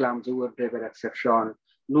আমরা দেখলাম যে web driver exception,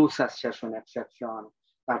 no suspension exception,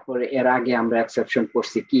 তারপরে এর আগে আমরা এক্সেপশন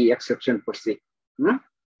পড়ছি, কি এক্সেপশন পড়ছি?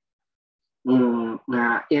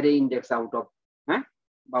 এরে ইন্ডেক্স আউট অফ, হ্যাঁ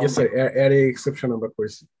ইয়েস স্যার, অ্যারে এক্সেপশন আমরা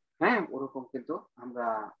করেছি। হ্যাঁ ওরকম কিন্তু আমরা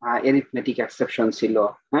এরিথমেটিক এক্সেপশন ছিল,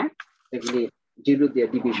 হ্যাঁ এগুলি জিরো দিয়ে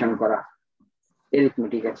ডিভিশন করা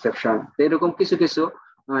এরিথমেটিক এক্সেপশন, এরকম কিছু কিছু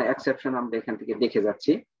এক্সেপশন আমরা এখান থেকে দেখে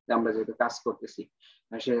যাচ্ছি যে আমরা যেহেতু কাজ করতেছি।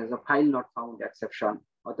 ফাইল নট ফাউন্ড এক্সেপশন,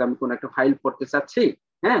 হয়তো আমি কোনো একটা ফাইল পড়তে চাচ্ছি,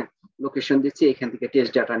 হ্যাঁ লোকেশন দিচ্ছি, এখান থেকে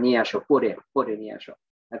টেস্ট ডাটা নিয়ে আসো, পরে নিয়ে আসো,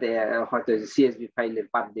 হয়তো সিএসভি ফাইলের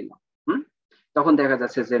পাথ দিলাম, তখন দেখা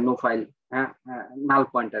যাচ্ছে যে নো ফাইল, হ্যাঁ নাল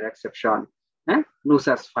পয়েন্টার এক্সেপশন, হ্যাঁ no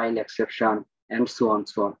সাস file exception and so on,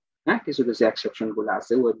 হ্যাঁ কিছু কিছু এক্সেপশন গুলো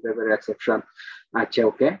আছে, ওয়েব ড্রাইভার এক্সেপশন। আচ্ছা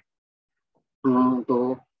ওকে, তো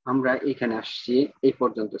আমরা এখানে আসছি, এই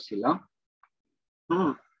পর্যন্ত ছিল।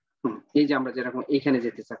 এই যে আমরা যেরকম এখানে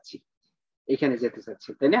যেতে চাচ্ছি, এখানে যেতে চাচ্ছি,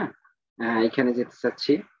 তাই না? এখানে যেতে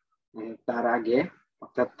চাচ্ছি, তার আগে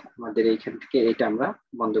অর্থাৎ আমাদের এইখান থেকে এটা আমরা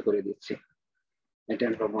বন্ধ করে দিচ্ছি, এটা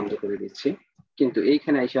আমরা বন্ধ করে দিচ্ছি। কিন্তু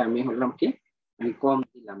এইখানে এসে আমি হলাম কি, আমি কম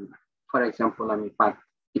দিলাম না, ফর এক্সাম্পল আমি 5,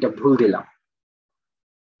 এটা ভুল দিলাম,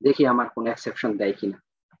 দেখি আমার কোন এক্সেপশন দেয় কিনা।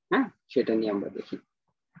 হ্যাঁ, সেটা নিয়ে আমরা দেখি।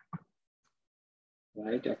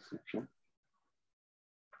 রাইট এক্সেপশন,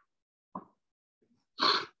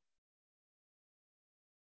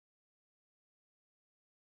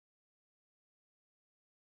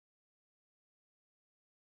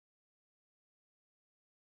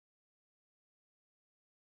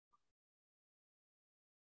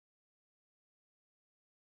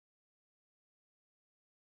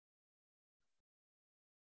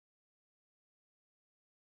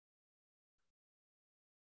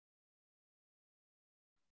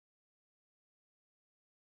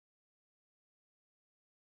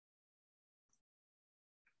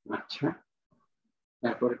 আচ্ছা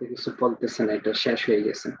তারপরে তো কিছু বলতেছে না, এটা শেষ হয়ে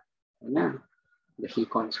গেছে, তাই না? দেখি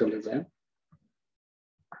কনসোলে যায়।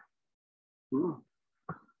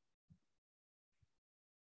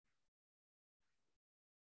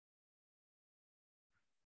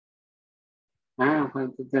 হ্যাঁ, ওখানে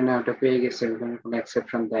তো না, ওটা পেয়ে গেছে, ওখানে কোনো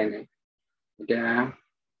এক্সেপশন দেয় নাই। এটা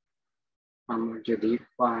আমরা যদি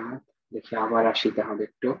দেখি, আবার আসি তাহলে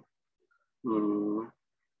একটু।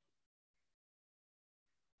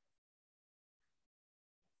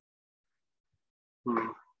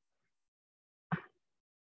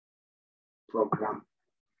 প্রোগ্রাম,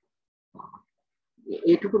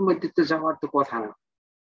 এইটুকুর মধ্যে তো যাওয়ার তো কথা না।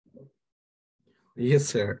 Yes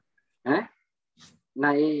sir. হ্যাঁ, না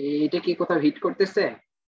এটা কি কোথাও হিট করতেছে?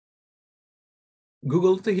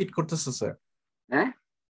 গুগল তো হিট করতেছে স্যার। হ্যাঁ,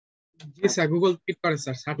 জি স্যার, গুগল হিট করে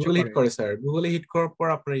স্যার, সার্চ গুগল হিট করে। করে স্যার, গুগলে হিট করার পর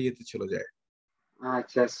আপনার ইয়েতে চলে যায়।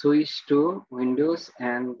 আচ্ছা, switch to Windows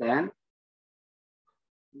and then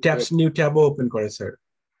tabs, new ট্যাবও open করে sir.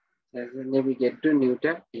 Navigate two new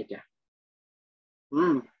tab, এটা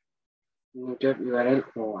নিউ ট্যাব ইউআরএল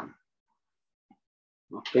 1।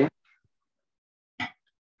 ওকে,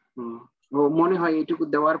 ও মনে হয় এইটুকু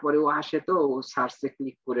দেওয়ার পরে ও আসে, তো ও সার্চে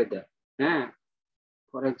ক্লিক করে দেয়। হ্যাঁ,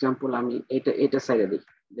 ফর এক্সাম্পল আমি এটা সাইডে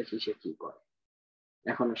দেখি, দেখি সে কি করে,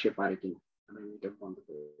 এখনো সে পারে কিনা। আমি এটা বন্ধ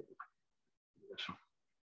করে দিই।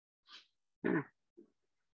 হ্যাঁ,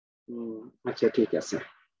 আচ্ছা ঠিক আছে।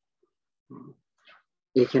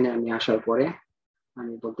 এখানে আমি আসার পরে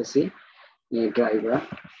আমি বলতেছি ড্রাইভার,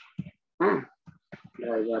 হ্যাঁ,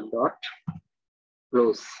 ড্রাইভার ডট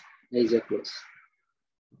ক্লোজ, এই যে ক্লোজ।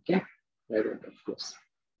 ওকে, ড্রাইভার ডট ক্লোজ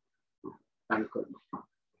রান করব।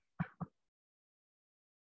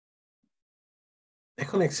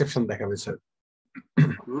 এখন এক্সেপশন দেখাবে স্যার।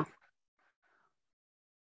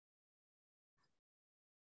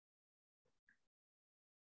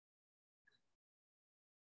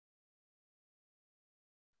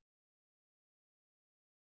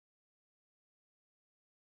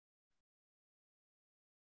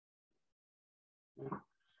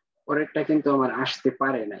 পরেরটা কিন্তু আমার আসতে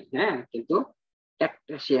পারে নাই। হ্যাঁ, কিন্তু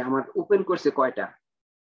একটা সে আমার ওপেন করছে কয়টা,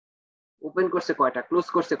 ক্লোজ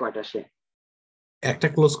করছে কয়টা, সে একটা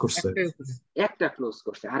ক্লোজ করছে। একটা ক্লোজ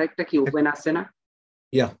করছে, আরেকটা কি ওপেন আছে না?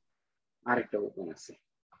 ইয়া, আরেকটা ওপেন আছে।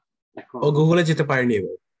 এখন ও গুগলে যেতে পারেনি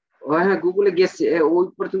এবার। হ্যাঁ, গুগলে গেছে, ওই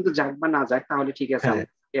পর্যন্ত যাক বা না যাক, তাহলে ঠিক আছে,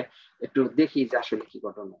 হ্যাঁ, একটু দেখি যে আসলে কি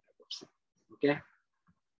ঘটনা ঘটছে। ওকে,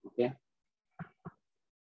 ওকে,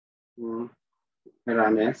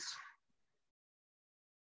 রান এস।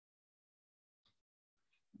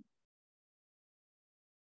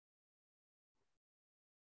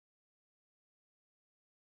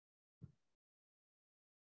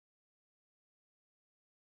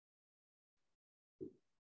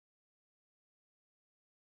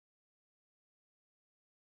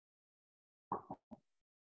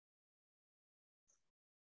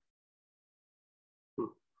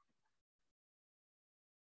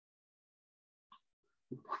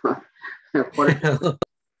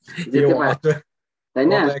 যেতে পারে, তাই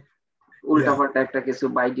না? উল্টাপাল্টা একটা কিছু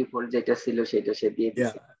বাই ডিফল্ট যেটা ছিল সেটা সে দিয়ে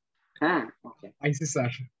দিছে। হ্যাঁ, ওকে, আইসি স্যার,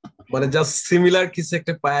 মানে জাস্ট সিমিলার কিছু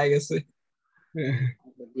একটা পাওয়া গেছে,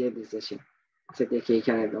 দিয়ে দিছে সে। সে দেখি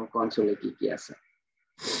এখানে কনসোলে কি কি আছে।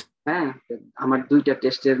 হ্যাঁ, আমার দুইটা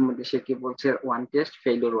টেস্টের মধ্যে সে কি বলছে, one test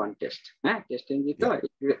failure, one test. হ্যাঁ, টেস্ট ইঞ্জিন তো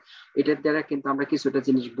এটার দ্বারা কিন্তু আমরা কিছুটা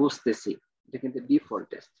জিনিস বুঝতেছি, এটা কিন্তু ডিফল্ট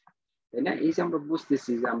টেস্ট, তাই না? এই যে আমরা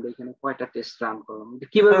বুঝতেছি যে আমরা এখানে কয়টা টেস্ট রান করলাম,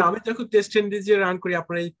 কিভাবে। আমি যখন টেস্ট এনডিজি রান করি,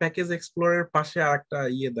 আপনার এই প্যাকেজ এক্সপ্লোরের পাশে আরেকটা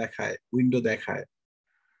ইয়ে দেখায়, উইন্ডো দেখায়,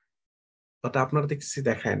 ওটা আপনার দেখছি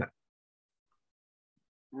দেখায় না।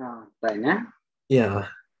 তাই না? ইয়া,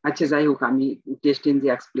 আচ্ছা যাই হোক, আমি টেস্ট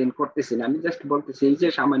ইঞ্জিন এক্সপ্লেন করতেছি না, আমি জাস্ট বলতেছি এই যে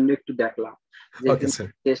সামান্য একটু দেখলাম যে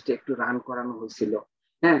টেস্ট একটু রান করানো হয়েছিল।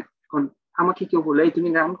 হ্যাঁ, এখন আমাকে কেউ বলে এই তুমি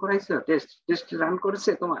রান করাইছো, টেস্ট রান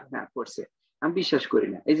করেছে তোমার? হ্যাঁ করছে। আমি বিশ্বাস করি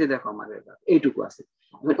না, এই যে দেখো আমার এইটুকু আছে,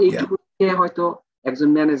 এইটুকু হয়তো একজন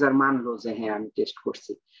ম্যানেজার মানলো যে হ্যাঁ আমি টেস্ট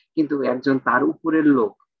করছি, কিন্তু একজন তার উপরের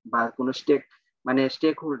লোক বা কোনো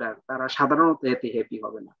স্টেক হোল্ডার তারা সাধারণত এতে হ্যাপি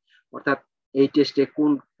হবে না। অর্থাৎ এই টেস্টে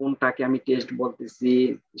কোনটাকে আমি টেস্ট বলতেছি,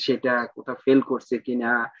 সেটা কোথাও ফেল করছে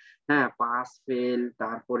কিনা, হ্যাঁ পাস ফেল,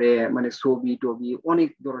 তারপরে মানে ছবি টবি অনেক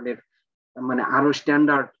ধরনের মানে আরো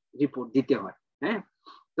স্ট্যান্ডার্ড রিপোর্ট দিতে হয়। হ্যাঁ,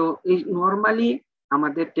 তো এই নর্মালি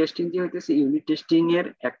আমাদের টেস্টিং যে হইতেছে ইউনিট টেস্টিং এর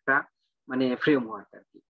একটা মানে ফ্রেমওয়ার্ক আর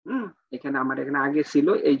কি। এখানে আমার এখানে আগে ছিল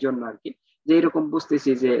এই জন্য আর কি, যে এরকম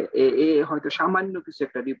বুঝতেছি যে এ হয়তো সামান্য কিছু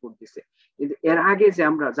একটা রিপোর্ট দিছে, কিন্তু এর আগে যে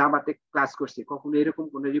আমরা জাভাতে ক্লাস করছি কখনো এরকম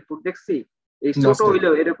কোন রিপোর্ট দেখছি? এই ছোট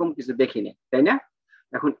হইলেও এরকম কিছু দেখিনি, তাই না?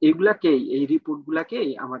 এখন এই রিপোর্ট গুলাকেই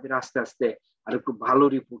আমাদের আস্তে আস্তে আর একটু ভালো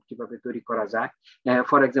রিপোর্ট কিভাবে তৈরি করা যায়।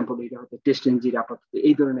 ফর এক্সাম্পল এটা হয়তো টেস্ট ইঞ্জিন আপাতত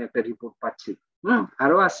এই ধরনের একটা রিপোর্ট পাচ্ছি।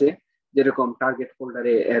 আরো আছে যেরকম টার্গেট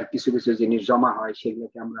ফোল্ডারে এর কিছু কিছু জিনিস জমা হয়,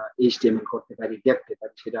 সেগুলোকে আমরা এইচটিএমএল করতে পারি, দেখতে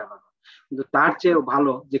পারি, সেটা আলাদা। কিন্তু তার চেয়েও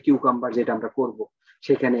ভালো যে কিউকাম্বার যেটা আমরা করব,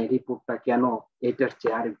 সেখানে রিপোর্টটা কেন এটার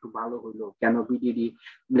চেয়ে আর একটু ভালো হলো, কেন বিডিডি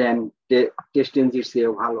প্ল্যান টেস্ট ইঞ্জিন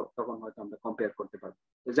চেয়েও ভালো, তখন হয়তো আমরা কম্পেয়ার করতে পারবো।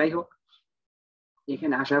 যাই হোক,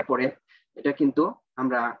 এখানে আসার পরে এটা কিন্তু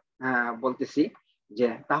আমরা বলতেছি যে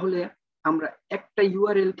তাহলে আমরা একটা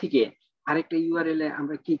ইউআরএল থেকে আরেকটা ইউআরএল এ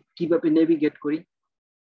আমরা কিভাবে নেভিগেট করি।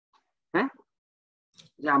 হ্যাঁ,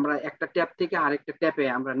 যে আমরা একটা ট্যাব থেকে আরেকটা ট্যাবে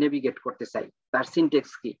আমরা নেভিগেট করতে চাই, তার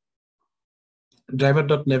সিনট্যাক্স কি?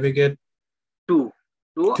 driver.navigate to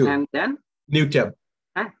and then new tab।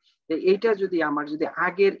 হ্যাঁ, এইটা যদি আমার যদি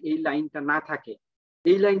আগের এই লাইনটা না থাকে,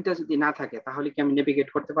 এই লাইনটা যদি না থাকে, তাহলে কি আমি নেভিগেট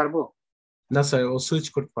করতে পারবো? না স্যার, ও সুইচ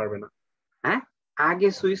করতে পারবে না। হ্যাঁ, আগে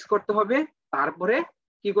সুইচ করতে হবে, তারপরে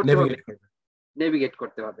কি করতে হবে? নেভিগেট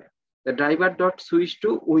করতে হবে। Driver dot switch to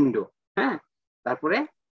window. হ্যাঁ, তারপরে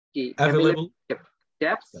কি available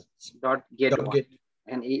tabs dot get one.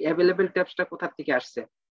 And এই অ্যাভেলেবল ট্যাবসটা কোথা থেকে আসছে?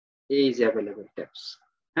 এই যে অ্যাভেলেবল ট্যাবস।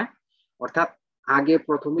 হ্যাঁ, অর্থাৎ আগে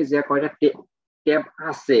প্রথমে যে কয়টা ট্যাব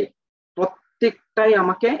আছে প্রত্যেকটাই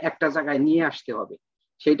আমাকে একটা জায়গায় নিয়ে আসতে হবে।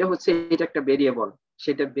 সেটা হচ্ছে এটা একটা ভেরিয়েবল,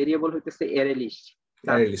 সেটা ভেরিয়েবল হইতেছে অ্যারে লিস্ট,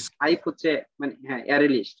 টাইপ হচ্ছে মানে হ্যাঁ অ্যারে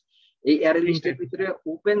লিস্ট। এই অ্যারে লিস্টের ভিতরে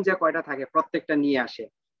ওপেন যে কয়টা থাকে প্রত্যেকটা নিয়ে আসে,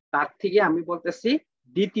 তার থেকে আমি বলতেছি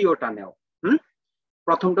দ্বিতীয়টা নাও।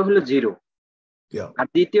 প্রথমটা হলো 0 আর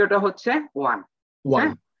দ্বিতীয়টা হচ্ছে 1।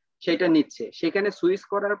 হ্যাঁ, সেটা নিচ্ছে, সেখানে সুইচ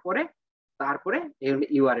করার পরে তারপরে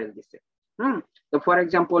ইউআরএল দিছে। তো ফর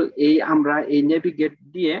এক্সাম্পল এই আমরা এই নেভিগেট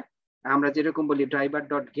দিয়ে আমরা যেরকম বলি ড্রাইভার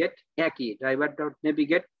ডট গেট, একই ড্রাইভার ডট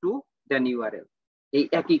নেভিগেট টু দেন ইউআরএল, এই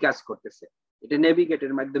একই কাজ করতেছে। এটা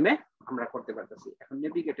নেভিগেটের মাধ্যমে আমরা করতে পারতেছি। এখন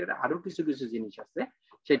নেভিগেটের আরো কিছু কিছু জিনিস আছে,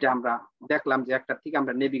 সেটা আমরা দেখলাম যে একটা থেকে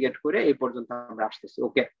আমরা নেভিগেট করে এই পর্যন্ত আমরা আসতেছি।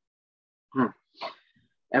 ওকে,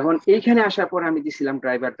 এখন এইখানে আসার পর আমি দিছিলাম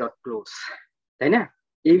ড্রাইভার ডট ক্লোজ, তাই না?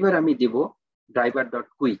 এইবার আমি দিব ড্রাইভার ডট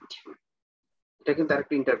কুইট। এটা কিন্তু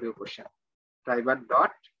আরেকটা interview question, driver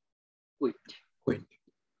dot quit.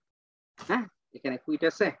 হ্যাঁ, এখানে কুইট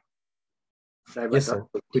আছে, ড্রাইভার ডট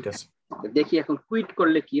কুইট আছে। দেখি এখন কুইট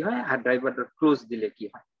করলে কি হয় আর ড্রাইভার ডট ক্লোজ দিলে কি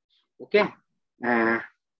হয়। ওকে,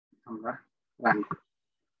 আমরা রান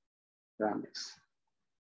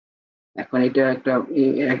এখন এটা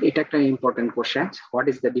একটা important question, what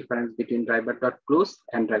is the difference between driver dot close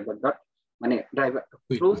and driver dot মানে ড্রাইভার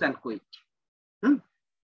ক্লোজ এন্ড কুইট।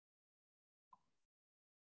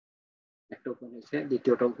 একটা ওপেন হয়েছে,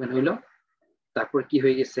 দ্বিতীয়টা ওপেন হইলো, তারপর কি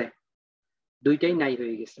হয়ে গেছে? দুইটাই নাই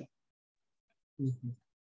হয়ে গেছে।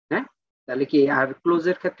 হ্যাঁ, তাহলে কি আর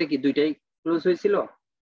ক্লোজের ক্ষেত্রে কি দুইটাই ক্লোজ হয়েছিল?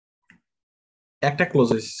 একটা ক্লোজ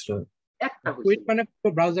হয়েছিল, একটা কুইট মানে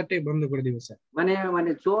ব্রাউজারটাই বন্ধ করে দিবে স্যার। মানে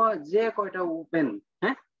মানে যে কয়টা ওপেন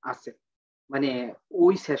হ্যাঁ আছে মানে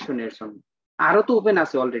ওই সেশনের জন্য, আরো তো ওপেন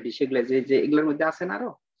আছে অলরেডি, সেগুলো যে এগুলোর মধ্যে আছে না, আরো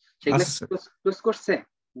সেগুলো ক্লোজ করছে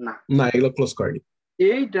না? না, এগুলো ক্লোজ করেনি।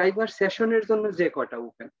 এই ড্রাইভার সেশনের জন্য যে কয়টা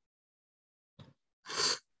ওপেন,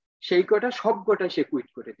 সেই কয়টা সব কয়টা সে কুইট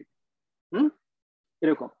করে দিবে।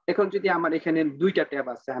 এরকম। এখন যদি আমার এখানে দুইটা ট্যাব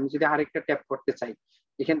আছে, আমি যদি আরেকটা ট্যাব করতে চাই,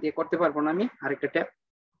 এখান থেকে করতে পারবো না আমি আরেকটা ট্যাব?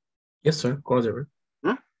 ইয়েস স্যার, করা যাবে।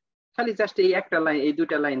 খালি জাস্ট এই একটা লাইন, এই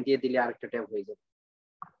দুইটা লাইন দিয়ে দিলে আরেকটা ট্যাব হয়ে যাবে।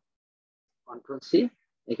 কন্ট্রোল সি,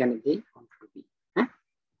 এখানে দিই কন্ট্রোল বি। হ্যাঁ,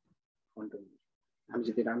 কন্ট্রোল বি। আমি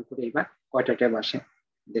যদি রান করি এবার কয়টা ট্যাব আসে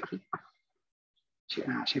দেখি,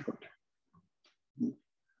 আসে কয়টা।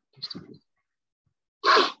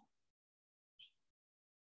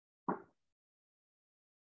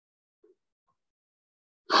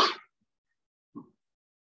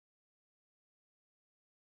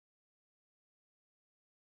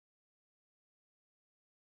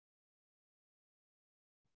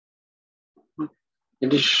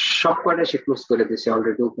 এটি সব কয়টা সে ক্লোজ করে দিয়েছে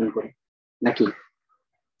অলরেডি ওপেন করে নাকি?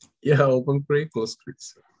 ওপেন করে ক্লোজ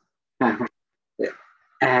করেছে। হ্যাঁ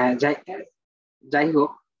হ্যাঁ যাই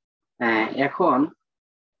হোক, এখন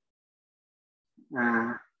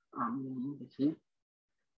আমি দেখি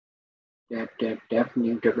ট্যাব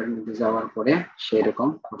নিউ ট্যাবের মধ্যে যাওয়ার পরে সেরকম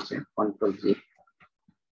হচ্ছে কন্ট্রোল জি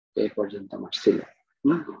এই পর্যন্ত আমার ছিল।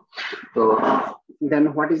 তো then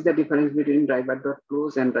what is the difference between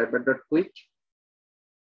driver.close and driver.quit?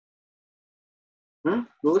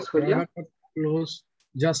 Close হইলে close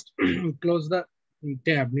just close the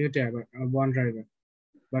tab, new tab, one driver.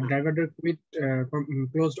 But driver.quit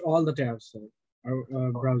closed all the tabs,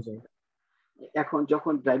 browser. এখন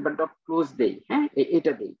যখন driver.close দেই, হ্যাঁ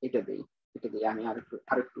এটা দেই আমি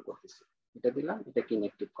আরেকটু করতেছি। এটা দিলাম, এটাকে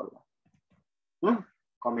ইনঅ্যাক্টিভ করলাম,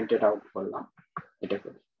 কমেন্টেড আউট করলাম, এটা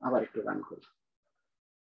করি, আবার একটু রান করি।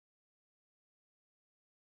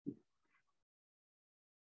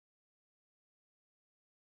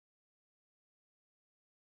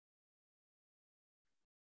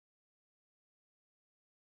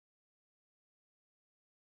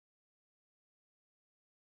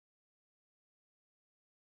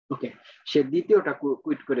 ওকে, সে দ্বিতীয়টা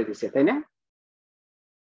কুইট করে দিছে, তাই না?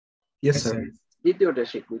 Yes sir. দ্বিতীয়টা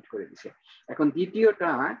সে কুইট করে দিছে। এখন দ্বিতীয়টা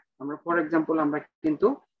আমরা ফর এক্সাম্পল আমরা কিন্তু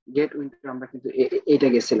গেট উইন্ডো আমরা কিন্তু এটা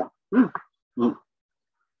গেছিলাম,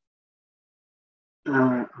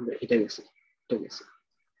 আমরা এটা গেছি।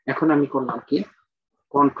 এখন আমি করলাম কি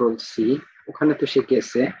কন্ট্রোল সি, ওখানে তো সে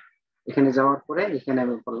গেছে, এখানে যাওয়ার পরে এখানে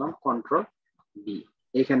আমি করলাম কন্ট্রোল বি,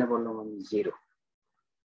 এখানে বললাম আমি 0।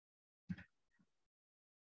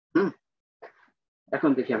 এখন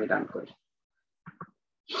দেখি আমি রান করি।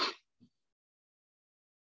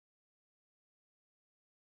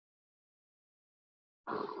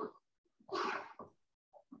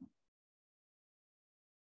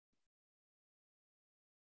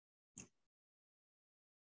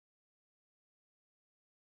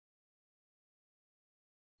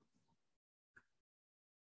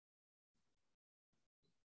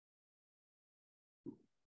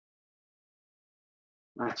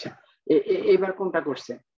 আচ্ছা, এবার কোনটা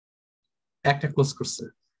করছে? একটা ক্লোজ করছে।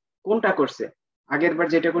 কোনটা করছে? আগের বার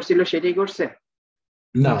যেটা করছিল সেটাই করছে?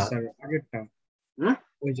 না স্যার, আগেরটা।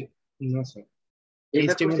 ওই যে না স্যার,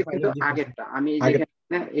 এটা করছে কিন্তু আগেরটা। আমি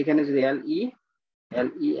এখানে যদি এলই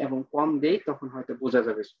এবং কম দেই তখন হয়তো বোঝা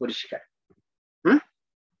যাবে পরিষ্কার।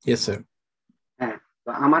 Yes sir. হ্যাঁ, তো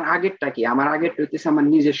আমার আগেরটা কি? আমার আগেরটা হচ্ছে আমার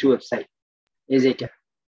নিজস্ব ওয়েবসাইট, এই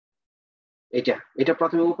যে এটা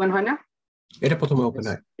প্রথমে ওপেন হয় না? এটা প্রথমে ওপেন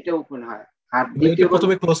হয়, এটা ওপেন হয়। আর দ্বিতীয়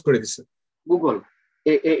প্রথমে ক্লোজ করে দিছে গুগল,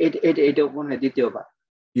 এটা ওপেন হয় দ্বিতীয়বার।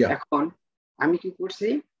 এখন আমি কি করছি,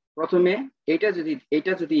 প্রথমে এটা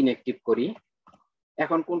যদি ইনঅ্যাক্টিভ করি,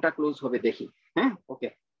 এখন কোনটা ক্লোজ হবে দেখি। হ্যাঁ, ওকে,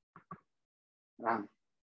 রান।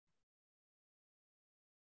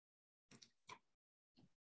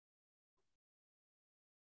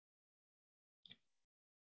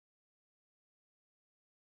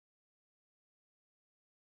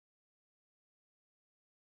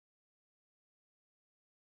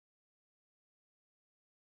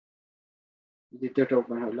 দ্বিতীয়টা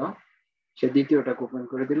ওপেন হলো, সে দ্বিতীয়টাকে ওপেন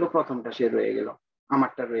করে দিল, প্রথমটা সে রয়ে গেল,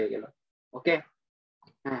 আমারটা রয়ে গেল। ওকে,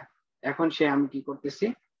 হ্যাঁ, এখন আমি কি করতেছি,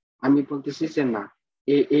 আমি বলতেছি যে না,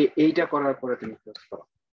 এইটা করার পরে তুমি ক্লোজ করো।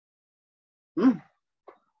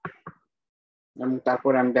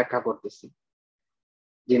 তারপরে আমি ব্যাখ্যা করতেছি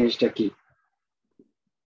জিনিসটা কি।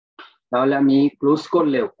 তাহলে আমি ক্লোজ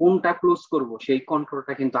করলেও কোনটা ক্লোজ করব সেই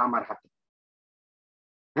কন্ট্রোলটা কিন্তু আমার হাতে,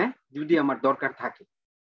 হ্যাঁ, যদি আমার দরকার থাকে।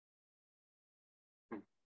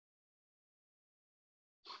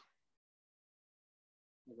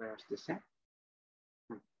 এবার আসতেছে,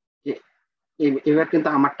 এবার কিন্তু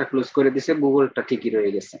আমারটা ক্লোজ করে দিছে, গুগলটা ঠিকই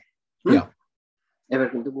রয়ে গেছে। এবার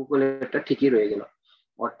কিন্তু গুগলেরটা ঠিকই রয়ে গেল।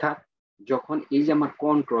 অর্থাৎ যখন এই যে আমার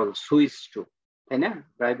কন্ট্রোল সুইচ টু, তাই না,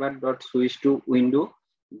 driver dot switch to window,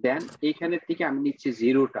 দেন এইখানে থেকে আমি নিচ্ছি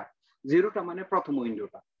জিরোটা মানে প্রথম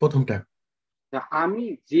উইন্ডোটা। আমি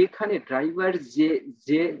যেখানে ড্রাইভার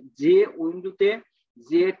যে উইন্ডোতে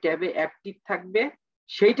যে ট্যাবে অ্যাক্টিভ থাকবে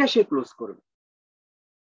সেইটা সে ক্লোজ করবে।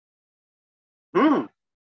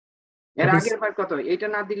 এর আগের বার কত, এটা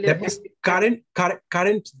না দিলে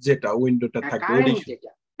কারেন্ট যেটা উইন্ডোটা থাকবে,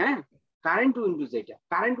 হ্যাঁ, কারেন্ট উইন্ডো যেটা,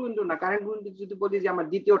 কারেন্ট উইন্ডো না, কারেন্ট উইন্ডো যদি বলি যে আমার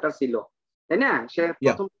দ্বিতীয়টা ছিল, তাই না, সে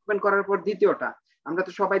প্রথম ওপেন করার পর দ্বিতীয়টা, আমরা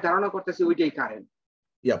তো সবাই ধারণা করতেছি ওইটাই কারেন্ট।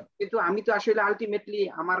 কিন্তু আমি তো আসলে আলটিমেটলি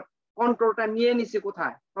আমার কন্ট্রোলটা নিয়ে নিছি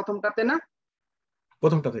কোথায়? প্রথমটাতে না,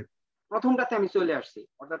 প্রথমটাতে আমি চলে আসছি।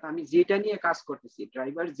 অর্থাৎ আমি যেটা নিয়ে কাজ করতেছি,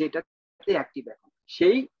 ড্রাইভার যেটাতে অ্যাক্টিভ এখন,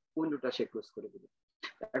 সেই উইন্ডোটা সে ক্লোজ করে দিবে।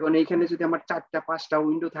 এখন এইখানে যদি আমার 4টা 5টা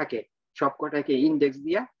উইন্ডো থাকে, সবকটাকে ইন্ডেক্স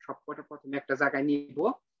দিয়া সবকটা প্রথমে একটা জায়গায় নিব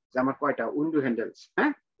যে আমার কয়টা উইন্ডো হ্যান্ডেলস।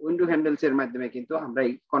 হ্যাঁ, উইন্ডো হ্যান্ডেলস এর মাধ্যমে কিন্তু আমরা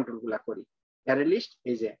এই কন্ট্রোল গুলা করি। অ্যারে লিস্ট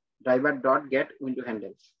এই যে driver dot gate window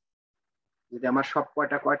handles, যদি আমার সব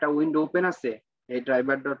কয়টা উইন্ডো ওপেন আছে এই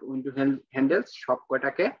ড্রাইভার ডট উইন্ডো হ্যান্ডেলস সব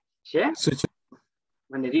কয়টাকে সে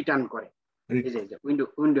মানে রিটার্ন করে। এই যে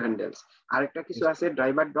উইন্ডো হ্যান্ডেলস। আরেকটা কিছু আছে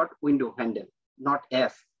driver dot window handle not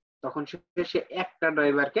S, তখন সে একটা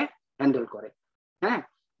ড্রাইভারকে হ্যান্ডেল করে। হ্যাঁ,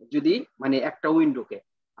 যদি মানে একটা উইন্ডোকে।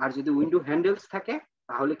 আর যদি উইন্ডো হ্যান্ডেলস থাকে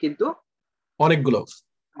তাহলে কিন্তু অনেকগুলো।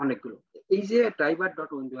 এই যে ড্রাইভার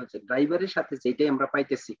ডট উইন্ডো আছে, ড্রাইভারের সাথে যেটাই আমরা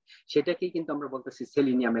পাইতেছি সেটাকেই কিন্তু আমরা বলতেছি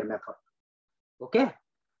সেলিনিয়ামের মেথড। ওকে,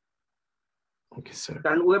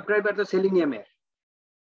 কারণ ওয়েব ড্রাইভার তো সেলিনিয়ামের।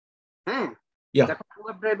 হ্যাঁ,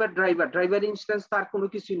 ওয়েব ড্রাইভার ইনস্ট্যান্স তার কোনো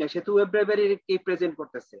কিছুই না, সে তো ওয়েব ড্রাইভারের কে প্রেজেন্ট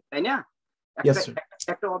করতেছে, তাই না?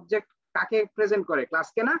 একটা অবজেক্ট কাকে প্রেজেন্ট করে?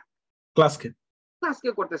 ক্লাসকে না? ক্লাসকে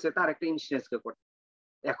করতেছে, তার একটা ইনস্ট্যান্সকে করতেছে।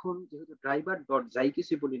 এখন যেহেতু ড্রাইভার ডট যাই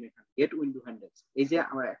কিছু বলি না কেন গেট উইন্ডো হ্যান্ডেলস, এই যে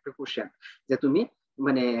আমার একটা কোশ্চেন যে তুমি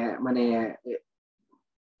মানে মানে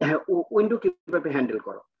উইন্ডো কিভাবে হ্যান্ডেল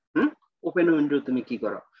করো? ওপেন উইন্ডো তুমি কি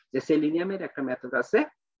করো? যে সেলিনিয়ামের একটা মেথড আছে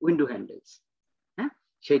উইন্ডো হ্যান্ডেলস। হ্যাঁ,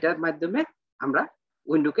 সেটার মাধ্যমে আমরা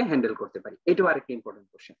উইন্ডোকে হ্যান্ডেল করতে পারি। এটাও আরেকটা ইম্পর্টেন্ট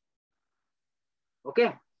কোশ্চেন। ওকে,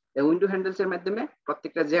 উইন্ডো হ্যান্ডেলস এর মাধ্যমে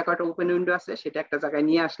প্রত্যেকটা যে কয়টা ওপেন উইন্ডো আছে সেটা একটা জায়গায়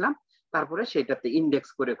নিয়ে আসলাম, তারপরে সেটাতে ইন্ডেক্স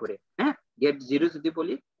করে করে হ্যাঁ গেট জিরো যদি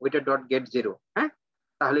বলি ওইটা ডট গেট জিরো, হ্যাঁ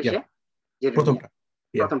তাহলে সে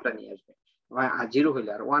প্রথমটা নিয়ে আসবে, আর জিরো হইলে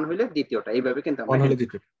আর ওয়ান হইলে দ্বিতীয়টা, এইভাবে কিন্তু আমরা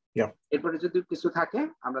এরপরে যদি কিছু থাকে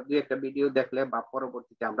আমরা দুই একটা ভিডিও দেখলে বা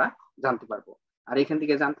পরবর্তীতে আমরা জানতে পারবো। আর এখান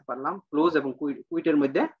থেকে জানতে পারলাম ক্লোজ এবং কুইটের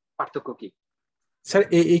মধ্যে পার্থক্য কি। স্যার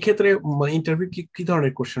এই ক্ষেত্রে ইন্টারভিউ কি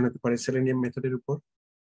ধরনের কোশ্চেন হতে পারে সেলেনিয়াম মেথডের উপর?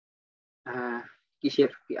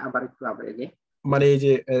 কিসের আবার আগে মানে এই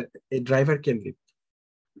যে ড্রাইভার কেন্দ্রিক।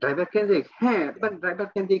 হ্যাঁ, ড্রাইভার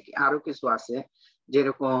কেন্দ্রিক আরো কিছু আছে,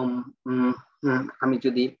 যেরকম আমি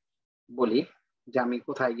যদি বলি যে আমি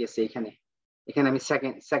কোথায় গেছি, এখানে আমি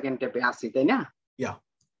সেকেন্ড ট্যাপে আছি, তাই না?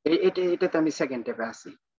 এটাতে আমি সেকেন্ড ট্যাপে আছি।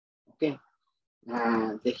 ওকে,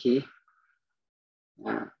 দেখি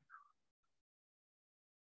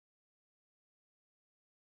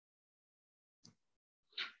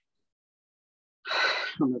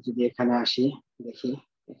আমরা যদি এখানে আসি, দেখি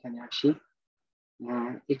এখানে আসি,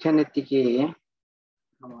 এখানের থেকে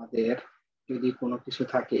আমাদের যদি কোনো কিছু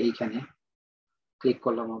থাকে এইখানে ক্লিক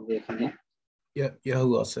করলাম, আমরা এখানে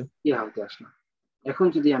ইয়াহু আসলাম। এখন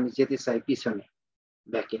যদি আমি যেতে চাই পিছনে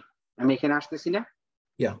ব্যাকে, আমি এখানে আসতেছি না?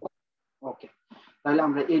 ওকে, তাহলে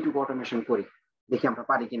আমরা এইটুকু অটোমেশন করি, দেখি আমরা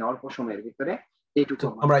পারি কিনা অল্প সময়ের ভিতরে এইটুকু।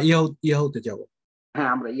 আমরা ইয়াহুতে যাব। হ্যাঁ,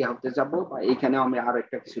 আমরা ইয়াহুতে যাব, বা এখানে আমি আরো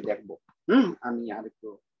একটা কিছু দেখবো। আমি আরেকটু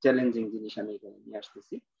চ্যালেঞ্জিং জিনিস আমি এখানে নিয়ে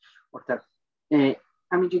আসতেছি। অর্থাৎ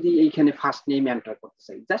আমি যদি এইখানে ফার্স্ট নেম এন্টার করতে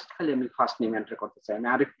চাই, জাস্ট খালি আমি ফার্স্ট নেম এন্টার করতে চাই, আমি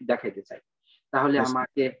আরেকটু দেখাইতে চাই, তাহলে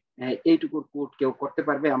আমাকে এইটুকুর কোড কেউ করতে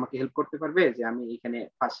পারবে? আমাকে হেল্প করতে পারবে যে আমি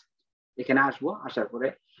এখানে আসবো, আসার পরে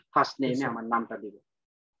ফার্স্ট নেমে আমার নামটা দিব?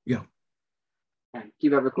 হ্যাঁ,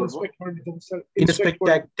 কিভাবে করবো? Inspect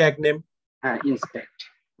tag name. হ্যাঁ, ইন্সপেক্ট।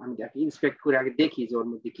 আমি দেখি ইন্সপেক্ট করে আগে দেখি যে ওর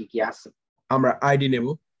মধ্যে কি কি আছে। আমরা আইডি নেব।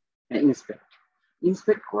 হ্যাঁ,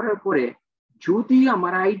 ইন্সপেক্ট করার পরে যদি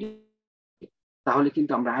আমার আইডি, তাহলে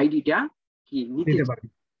কিন্তু আমরা আইডিটা কি নিতে পারি?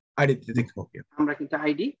 আমরা কিন্তু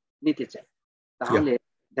আইডি নিতে চাই। তাহলে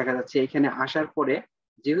দেখা যাচ্ছে এখানে আসার পরে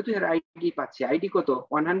যেহেতু এর আইডি পাচ্ছি, আইডি কত?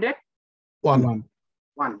 101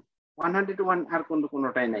 আর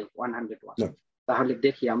কোনটাই নাই 101। তাহলে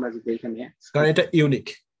দেখি আমরা যদি এখানে, কারণ এটা ইউনিক,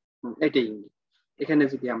 এটাই ইউনিক। এখানে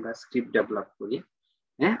যদি আমরা স্ক্রিপ্ট ডেভেলপ করি,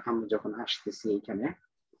 হ্যাঁ আমরা যখন আসতেছি এইখানে,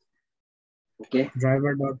 ওকে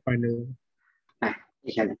ড্রাইভার ডট ফাইন্ড, হ্যাঁ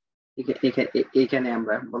এখানে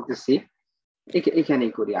আমরা বলতেছি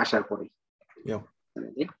এখানেই করি আসার পরে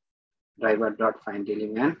driver dot find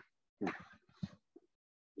element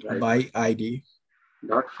by ID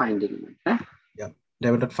dot find element, হ্যাঁ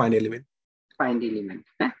ড্রাইভার ডট ফাইন্ড এলিমেন্ট,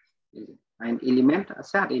 হ্যাঁ ফাইন্ড এলিমেন্ট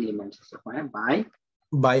আছে আর এলিমেন্ট আছে, হ্যাঁ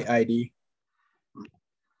বাই আইডি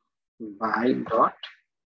বাই ডট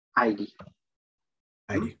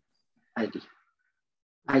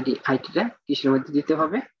আইডিটা কিসের মধ্যে দিতে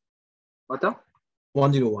হবে? কত?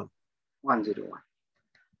 101।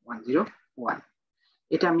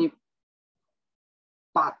 এটা আমি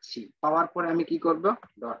পাচ্ছি, পাওয়ার পরে আমি কি করব?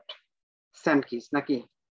 ডট সেন্ড কিস নাকি?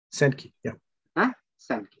 হ্যাঁ,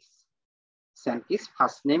 সেন্ড কিস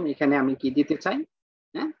ফার্স্ট নেম, এখানে আমি কি দিতে চাই?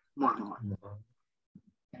 হ্যাঁ, মোহাম্মদ।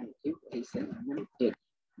 Thank you.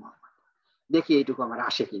 দেখি এইটুকু আমার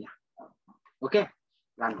আসে কিনা। ওকে,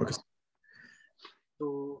 রান করাচ্ছি। তো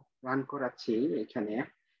রান করাচ্ছি এখানে,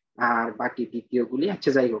 আর বাকি দ্বিতীয়গুলি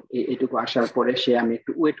আচ্ছা যাই হোক এইটুকু আসার পরে সে আমি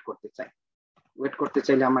একটু ওয়েট করতে চাই। ওয়েট করতে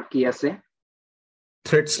চাইলে আমার কি আছে?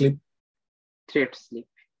 Thread slip. Thread slip.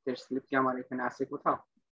 Thread slip কি আমার এখানে আছে কোথাও?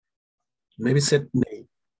 মেবি সেট নেই।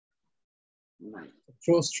 নাই।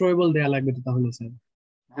 থ্রোয়েবল দেয়া লাগবে তো তাহলে স্যার।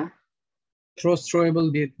 হ্যাঁ থ্রোয়েবল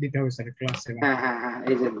দিতে হবে স্যার ক্লাসে। হ্যাঁ হ্যাঁ হ্যাঁ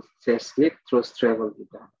এই যে থ্রেড স্লিপ থ্রোয়েবল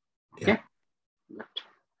দিতে হবে। ওকে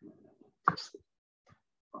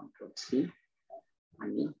কন্ট্রোল সি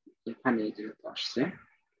আমি এখানে যেহেতু আসছে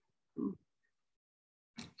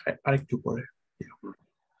আরেকটু পরে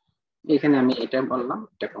এখানে আমি এটা বললাম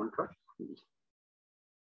এটা কন্ট্রোল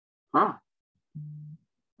হ্যাঁ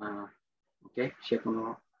ওকে সে কোনো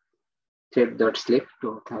থ্রেড ডট স্লিপ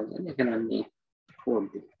 2000 এখানে আমি 4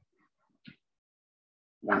 দিই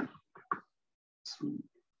রান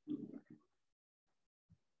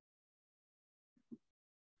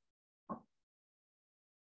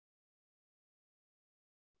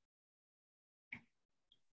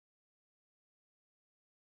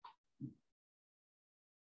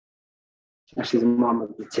মোহাম্মদ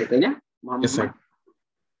দিচ্ছে তাই না? মোহাম্মদ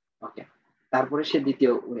ওকে তারপরে সে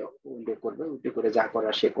দ্বিতীয় উইন্ডো করবে, উইন্ডো করে যা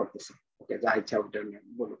করার সে করতেছে। ওকে যা ইচ্ছা ওটা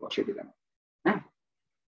বলুক, অসুবিধা নেই। হ্যাঁ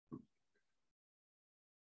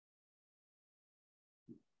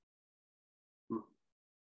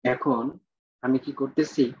এখন আমি কি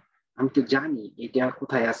করতেছি, আমি তো জানি এটা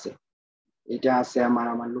কোথায় আছে। এটা আছে আমার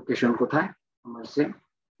লোকেশন কোথায়, আমার যে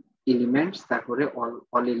এলিমেন্টস, তারপরে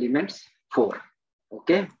অল এলিমেন্টস 4।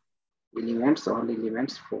 ওকে এলিমেন্টস অল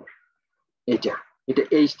এলিমেন্টস 4 এটা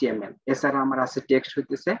HTML। এছাড়া আমার আছে টেক্সট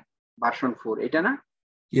হইতেছে ভার্সন 4 এটা না?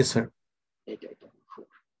 Yes sir. এটা 4।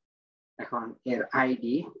 এখন এর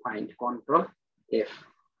ID find control F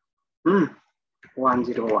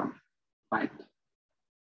 101 find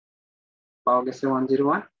পাওয়া গেছে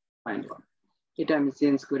 101 ফাইন্ড 1। এটা আমি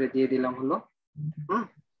চেঞ্জ করে দিয়ে দিলাম হলো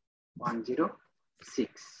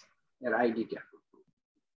 106 এর আইডিটা।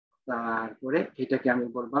 তারপরে এটাকে আমি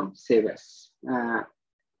বললাম সেভ অ্যাজ।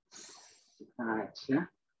 আচ্ছা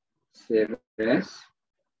সেভ অ্যাজ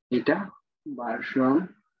এটা ভার্সন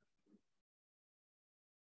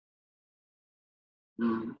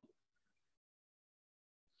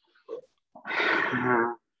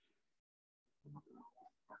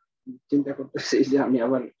চিন্তা করতেছি যে আমি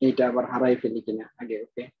আবার এইটা আবার হারাই ফেলি কিনা আগে।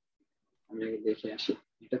 ওকে আমি আগে দেখে আসি।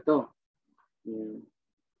 এটা তো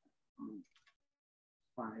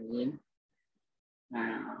ফাইল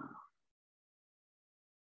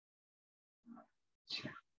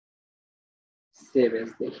সেভ এস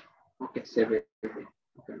দেই। ওকে সেভ এস দেই।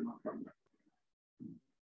 Okay no problem.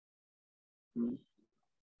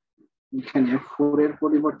 এখানে 4 এর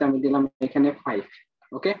পরিবর্তে আমি দিলাম এখানে 5।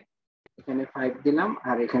 ওকে এখানে 5 দিলাম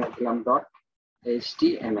আর এখানে দিলাম ডট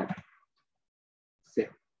html সেভ।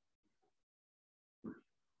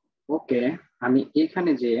 ওকে আমি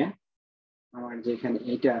এখানে যে আমার যেখানে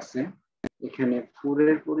এইটা আছে এখানে 4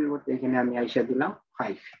 এর পরিবর্তে এখানে আমি আইসা দিলাম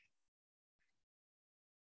 5।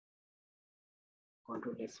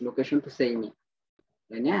 কন্ট্রোল এস লোকেশন তো সেইমই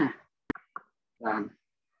তাই না? Run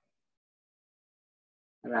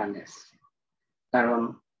run S. কারণ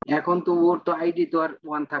এখন তো ওর তো আইডি তো আর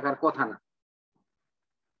 1 থাকার কথা না,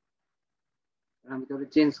 আমি তো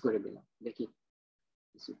চেঞ্জ করে দিলাম। দেখি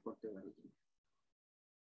কিছু করতে পারি কিনা।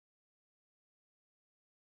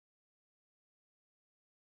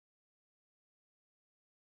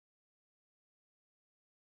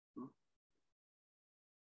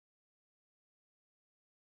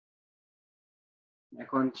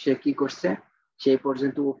 এখন সে কি করছে, সেই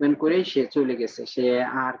পর্যন্ত ওপেন করেই সে চলে গেছে, সে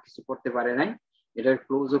আর কিছু করতে পারে নাই, এটা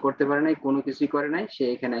ক্লোজও করতে পারে নাই, কোনো কিছুই করে নাই। সে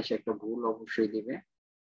এখানে এসে একটা ভুল অবশ্যই দিবে,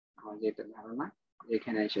 আমার যেটা ধারণা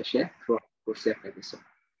এখানে এসে সে থ্রো আউট করছে একটা কিছু,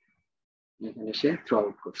 এখানে সে থ্রো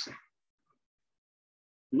আউট করছে।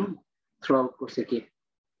 থ্রো আউট করছে কি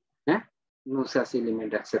হ্যাঁ নো সাচ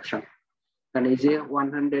এলিমেন্ট এক্সেপশন। কারণ এই যে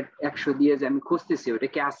 100 দিয়ে যে আমি খুঁজতেছি ওটা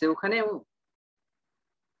কি আছে ওখানে,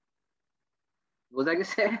 বোঝা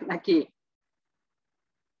গেছে নাকি?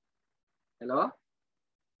 হ্যালো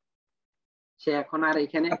সে এখন আর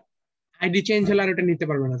এখানে আইডি চেঞ্জ হলে আর ওটা নিতে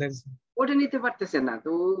পারবে না, তাই ওটা নিতে পারতেছে না।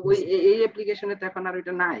 তো ওই এই অ্যাপ্লিকেশনে তো এখন আর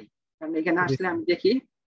ওইটা নাই। কারণ এখানে আসলে আমি দেখি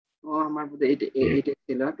ও আমার মধ্যে এটা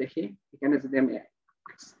ছিল, দেখি এখানে যদি আমি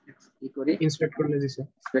কি করি ইন্সপেক্ট করলে দিছে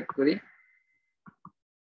ইন্সপেক্ট করি,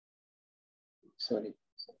 সরি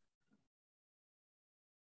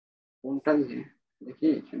কোনটা দেখি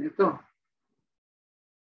এখানে তো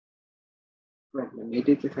প্রবলেম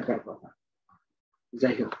এটাতে থাকার কথা।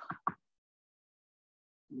 যাই হোক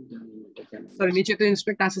স্যার নিচে তো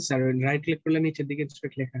ইন্সপেক্ট আছে স্যার, রাইট ক্লিক করলে নিচের দিকে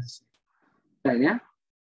ইন্সপেক্ট লেখা আছে তাই না?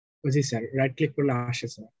 জি স্যার রাইট ক্লিক করলে আসে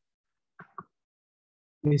sir.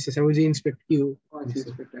 Yes, sir. We inspect Q.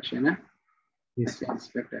 Inspect আসে না? Yes.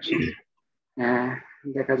 ইন্সপেক্ট আসে।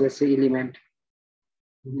 দেখা যাচ্ছে এলিমেন্ট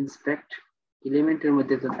ইন্সপেক্ট, এলিমেন্টের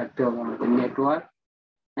মধ্যে তো থাকতে হবে আমাদের নেটওয়ার্ক।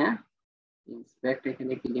 হ্যাঁ, ইন্সপেক্ট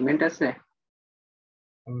এখানে কি এলিমেন্ট আছে?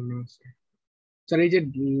 Oh no, sir. Sir, এই যে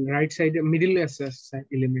রাইট সাইডে মিডল আছে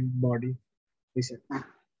এলিমেন্ট বডি। Yes, sir.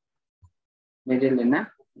 মিডলে না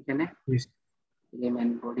এখানে Yes.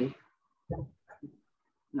 এলিমেন্ট বডি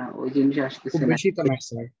না, ওই জিনিস খুব আসতেছে না। বেশি তো না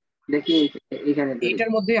স্যার। দেখি এখানে ধরি,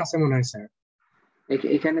 এটার মধ্যেই আছে মনে হয় স্যার।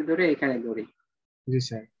 এখানে ধরে এখানে ধরি। জি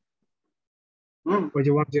স্যার। হুম, ওই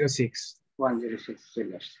যে 106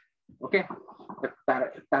 চলে আসছে। ওকে,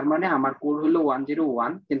 তার মানে আমার কোড হলো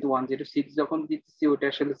 101, কিন্তু 106 যখন দিচ্ছি ওটা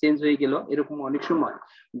আসলে চেঞ্জ হয়ে গেল। এরকম অনেক সময়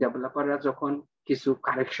ডেভেলপাররা যখন কিছু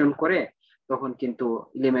কারেকশন করে তখন কিন্তু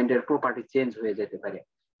এলিমেন্টের প্রপার্টি চেঞ্জ হয়ে যেতে পারে।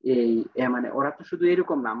 এই মানে ওরা তো শুধু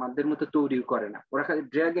এরকম না, আমাদের মতো তৈরিও করে না, ওরা খালি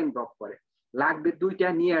ড্র্যাগ এন্ড ড্রপ করে। লাগবে দুইটা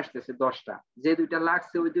নিয়ে আসতেছে 10টা, যে দুইটা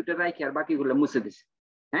লাগছে ওই দুইটা রাখি আর বাকিগুলো মুছে দিছে।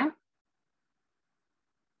 হ্যাঁ,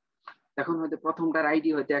 এখন হয়তো প্রথমটার আইডি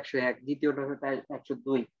হয়তো 101, দ্বিতীয়টা হয়তো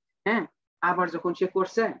 102। হ্যাঁ, আবার যখন সে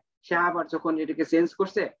করছে, সে আবার যখন এটাকে চেঞ্জ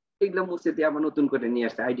করছে, এগুলো মুছে দিয়ে আবার নতুন করে নিয়ে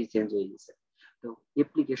আসছে, আইডি চেঞ্জ হয়ে গেছে। তো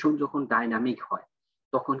অ্যাপ্লিকেশন যখন ডাইনামিক হয়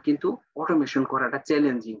তখন কিন্তু অটোমেশন করাটা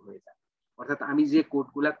চ্যালেঞ্জিং হয়ে যায়। অর্থাৎ আমি যে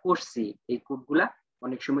কোডগুলা করছি এই কোডগুলা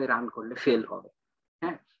অনেক সময় রান করলে ফেল হবে।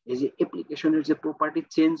 হ্যাঁ, এই যে অ্যাপ্লিকেশনের যে প্রপার্টি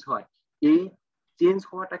চেঞ্জ হয়, এই চেঞ্জ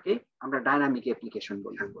হওয়াটাকে আমরা ডাইনামিক অ্যাপ্লিকেশন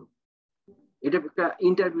বলবো। এটা একটা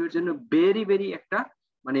ইন্টারভিউর জন্য ভেরি ভেরি একটা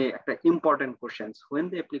মানে একটা important question, when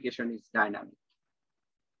the application is dynamic.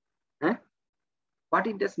 হ্যাঁ, what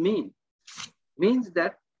it does means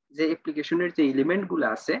that যে অ্যাপ্লিকেশনের যে এলিমেন্ট গুলো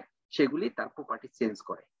আছে সেগুলি তার প্রপার্টি চেঞ্জ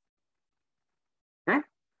করে। হ্যাঁ,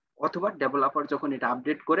 অথবা ডেভেলপার যখন এটা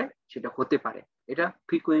আপডেট করে সেটা হতে পারে। এটা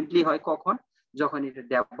ফ্রিকুয়েন্টলি হয় কখন? যখন এটা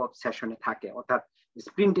ডেভঅপস সেশনে থাকে, অর্থাৎ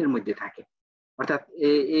স্প্রিন্টের মধ্যে থাকে। অর্থাৎ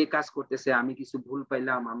এই কাজ করতেছে, আমি কিছু ভুল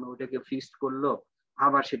পাইলাম, আমি ওটাকে ফিক্সড করলো,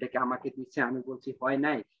 আবার সেটাকে আমাকে দিচ্ছে, আমি বলছি হয়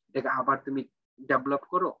নাই, এটাকে আবার তুমি ডেভেলপ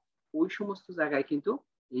করো। ওই সমস্ত জায়গায় কিন্তু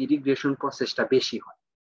এই রিগ্রেশন প্রসেসটা বেশি হয়।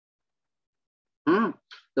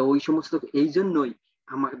 তো ওই সমস্ত, এই জন্যই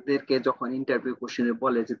আমাদেরকে যখন ইন্টারভিউ কোশ্চেনে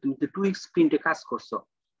বলে যে তুমি তো 2x স্প্রিন্টে কাজ করছো,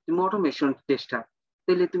 তুমি অটোমেশন টেস্টার,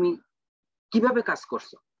 তাহলে তুমি কিভাবে কাজ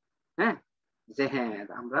করছো? হ্যাঁ, যে হ্যাঁ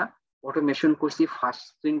আমরা অটোমেশন করছি ফার্স্ট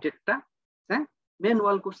স্প্রিন্টেরটা, হ্যাঁ,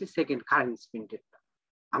 ম্যানুয়াল করছি সেকেন্ড কারেন্ট স্প্রিন্টেরটা।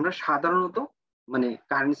 আমরা সাধারণত মানে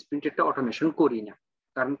কারেন্ট স্প্রিন্টেরটা অটোমেশন করি না,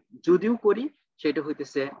 কারণ যদিও করি সেটা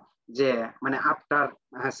হইতেছে যে মানে আফটার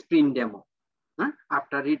স্প্রিন্ট ডেমো, হ্যাঁ,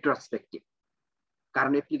 আফটার রিট্রোস্পেক্টিভ,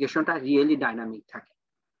 কারণ অ্যাপ্লিকেশনটা রিয়েলি ডাইনামিক থাকে।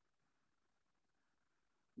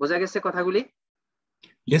 বোঝা গেছে কথাগুলি?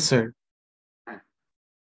 Yes, sir. হ্যাঁ,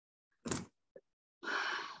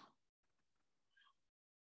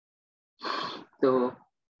 তো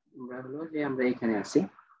আমরা হলো যে আমরা এখানে আছি।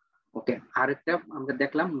 ওকে, আরেকটা আমরা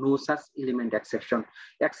দেখলাম no such element exception.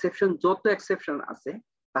 Exception, যত এক্সেপশন আছে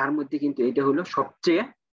তার মধ্যে কিন্তু এটা হলো সবচেয়ে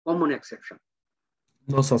কমন এক্সেপশন।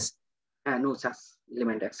 No, sir. হ্যাঁ, no such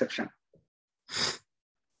element exception.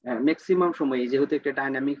 Maximum সময় যেহেতু একটা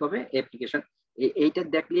ডাইনামিক হবে অ্যাপ্লিকেশন, এইটা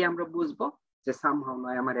দেখলেই আমরা বুঝবো যে সামহাউ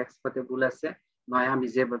নয় আমার এক্সপার্টে ভুল আছে, নয় আমি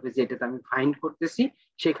যেভাবে যেটাতে আমি ফাইন্ড করতেছি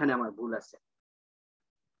সেখানে আমার ভুল আছে।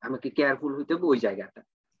 আমাকে কেয়ারফুল হইতে হবে ওই জায়গাটা।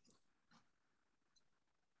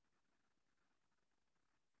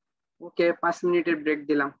 ওকে, 5 মিনিটের ব্রেক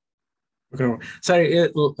দিলাম। Okay. Sir,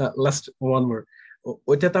 last one more.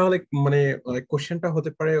 ওইটা তাহলে মানে কোশ্চেনটা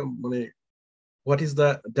হতে পারে মানে what is the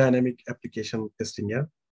dynamic application testing? Yeah.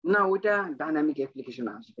 না, ওইটা ডাইনামিক অ্যাপ্লিকেশন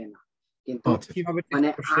আসবে না, কিন্তু কিভাবে মানে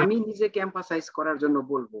আমি নিজেকে এমফাসাইজ করার জন্য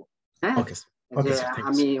বলবো। হ্যাঁ, Okay, sir. Okay, যে sir. Thank you,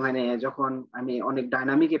 আমি sir. মানে যখন আমি অনেক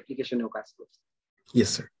ডাইনামিক অ্যাপ্লিকেশনেও কাজ করছি। Yes,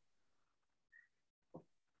 sir.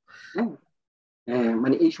 হ্যাঁ,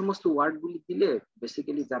 মানে এই সমস্ত ওয়ার্ড গুলি দিলে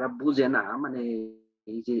বেসিক্যালি যারা বুঝে না, মানে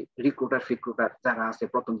এই যে রিক্রুটার যারা আছে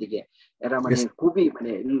প্রথম দিকে, এরা মানে Yes. খুবই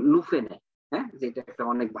মানে লুফে নেয়। হ্যাঁ, যে এটা একটা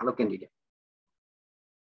অনেক ভালো ক্যান্ডিডেট।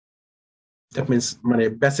 That means মানে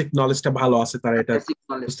বেসিক নলেজটা ভালো আছে তারা এটা বেসিক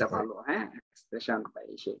নলেজটা বুঝতে পারে। ভালো, হ্যাঁ, এক্সপ্রেশন বা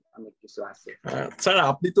এই সেই অনেক কিছু আছে। স্যার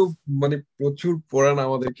আপনি তো মানে প্রচুর পড়ান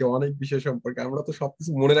আমাদেরকে অনেক বিষয় সম্পর্কে, আমরা তো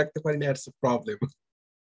সবকিছু মনে রাখতে পারি না, ইটস এ প্রবলেম।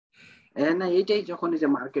 না, এইটাই যখন এই যে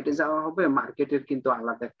মার্কেটে যাওয়া হবে, মার্কেটের কিন্তু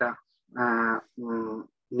আলাদা একটা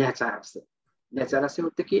নেচার আছে। নেচার আছে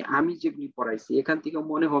হতে কি, আমি যেগুলি পড়াইছি এখান থেকে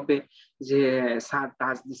মনে হবে যে স্যার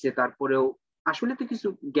টাচ দিছে, তারপরেও আসলে তো কিছু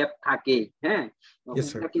গ্যাপ থাকেই। হ্যাঁ, Yes,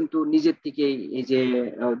 sir. ওটা কিন্তু নিজের থেকেই এই যে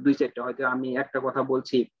 2-4টা হয়তো আমি একটা কথা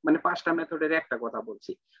বলছি, মানে 5টা মেথডের একটা কথা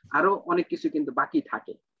বলছি, আরো অনেক কিছু কিন্তু বাকি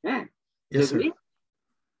থাকে। হ্যাঁ, Yes, sir. যেগুলি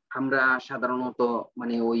আমরা সাধারণত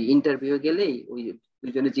মানে ওই ইন্টারভিউ গেলেই ওই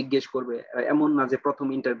দুজনে জিজ্ঞেস করবে, এমন না যে প্রথম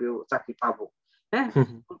ইন্টারভিউ চাকরি পাবো। হ্যাঁ,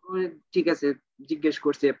 ঠিক আছে, জিজ্ঞেস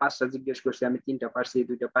করছে 5টা জিজ্ঞেস করছে, আমি 3টা পারছি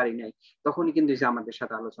 2টা পারি নাই, তখনই কিন্তু যে আমাদের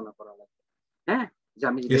সাথে আলোচনা করা লাগবে। হ্যাঁ, যে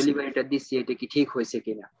আমি ডেলিভারিটা দিচ্ছি এটা কি ঠিক হয়েছে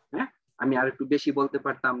কিনা। হ্যাঁ, আমি আর একটু বেশি বলতে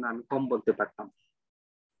পারতাম না, আমি কম বলতে পারতাম।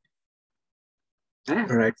 হ্যাঁ,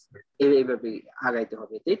 এইভাবে আগাইতে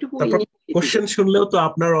হবে। এইটুকু কোশ্চেন শুনলেও তো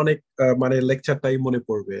আপনার অনেক মানে লেকচারটাই মনে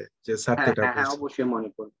পড়বে যে স্যার এটা হ্যাঁ অবশ্যই মনে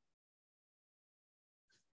পড়বে।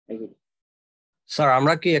 স্যার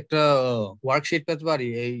আমরা কি একটা ওয়ার্কশিট পেতে পারি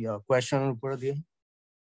এই কোয়েশ্চেনের উপরে দিয়ে,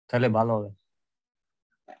 তাহলে ভালো হবে।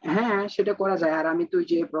 হ্যাঁ, সেটা করা যায়। আর আমি তো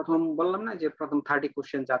যে প্রথম বললাম না যে প্রথম 30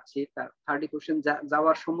 কোশ্চেন যাচ্ছি, তার 30 কোশ্চেন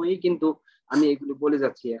যাওয়ার সময়ই কিন্তু আমি এগুলো বলে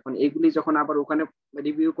যাচ্ছি। এখন এগুলি যখন আবার ওখানে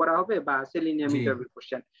রিভিউ করা হবে বা সেলিনিয়াম ইন্টারভিউ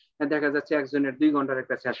কোশ্চেন, দেখা যাচ্ছে একজনের 2 ঘন্টার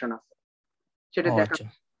একটা সেশন আছে, সেটা দেখা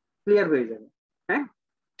ক্লিয়ার হয়ে যাবে। হ্যাঁ,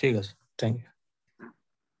 ঠিক আছে, থ্যাংক ইউ।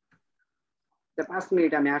 5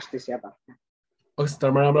 মিনিট আমি আসতেছি আবার।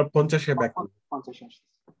 তার মানে আমরা 50-এ ব্যাক করব। 50 আসতেছি।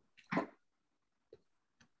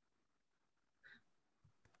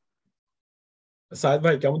 সাইদ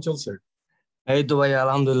ভাই কেমন চলছে? এই তো ভাই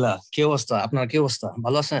আলহামদুলিল্লাহ। কি অবস্থা আপনার? কি অবস্থা,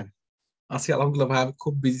 ভালো আছেন? আছি আলহামদুলিল্লাহ ভাই, আমি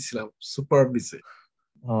খুব বিজি ছিলাম, সুপার বিজি।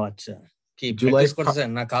 ও আচ্ছা, কি প্র্যাকটিস করতেছেন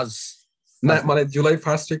না কাজ? না মানে জুলাই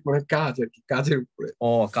ফার্স্ট উইক মানে কাজ আর কি, কাজের উপরে। ও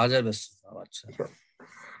কাজের ব্যস্ত। আচ্ছা,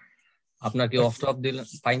 আপনার কি অফ টপ দিলেন?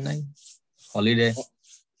 পাই নাই হলিডে?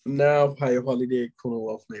 না ভাই, হলিডে কোনো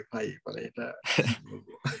অফ নেই ভাই, মানে এটা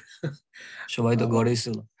সবাই তো ঘরেই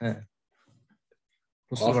ছিল। হ্যাঁ,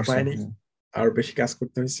 অফ পাইনি, আর বেশি কাজ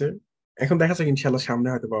করতে হয়েছে। এখন দেখা যাক ইনশাআল্লাহ সামনে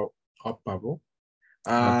হয়তো বা অফ পাবো।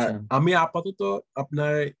 আর আমি আপাতত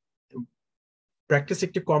আপনার প্র্যাকটিস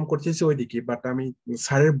একটু কম করতেছি ওইদিকে, বাট আমি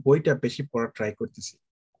স্যারের বইটা বেশি পড়া ট্রাই করতেছি।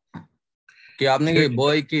 কি আপনি কি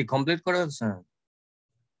বই কি কমপ্লিট করে ফেলছেন?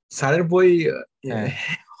 স্যারের বই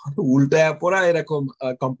উল্টায়া পড়া এরকম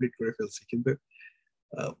কমপ্লিট করে ফেলছি, কিন্তু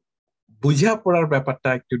বুঝা পড়ার ব্যাপারটা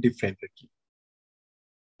একটু ডিফারেন্ট আর কি,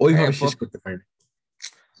 ওইভাবে শেষ করতে পারিনি।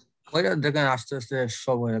 ওইটা দেখেন আস্তে আস্তে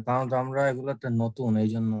সব হয়ে, কারণ তো আমরা এগুলোতে নতুন, এই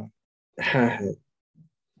জন্য। হ্যাঁ হ্যাঁ,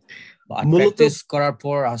 প্র্যাকটিস করার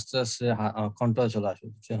পর আস্তে আস্তে কন্ট্রোল চলে আসবে,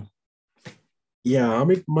 বুঝছেন?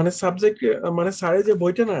 আমি মানে সাবজেক্ট মানে স্যারের যে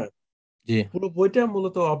বইটা না, জি পুরো বইটা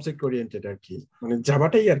মূলত অবজেক্ট ওরিয়েন্টেড আর কি, মানে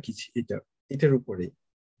জাভাটাই আর কি, এটার উপরে।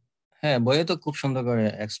 হ্যাঁ, বইয়ে তো খুব সুন্দর করে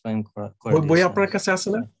এক্সপ্লেইন করে ওই বই আপনার কাছে আছে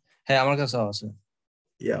না? হ্যাঁ, আমার কাছেও আছে।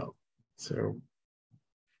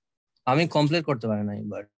 আমি কমপ্লিট করতে পারি নাই,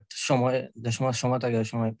 বাট যে সময় থাকে ওই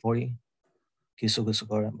সময় পড়ি কিছু কিছু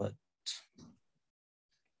করে, বাট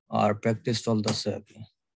আর প্র্যাকটিস চলতেছে আর কি।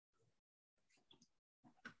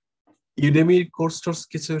 ইউডেমির কোর্স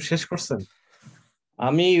কিছু শেষ করছেন?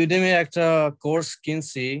 আমি ইউডেমির একটা কোর্স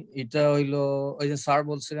কিনছি, এটা হইলো ওই যে স্যার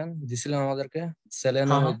বলছিলেন, দিছিলেন আমাদেরকে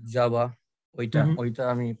সেলেনো জাভা, ওইটা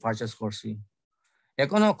আমি পারচেজ করছি।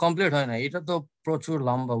 এখনো কমপ্লিট হয় না, এটা তো প্রচুর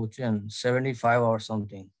লম্বা, বুঝছেন, 75 or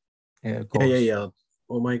something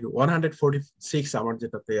O my god, 146 আমার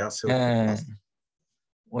যেটাতে আছে। হ্যাঁ,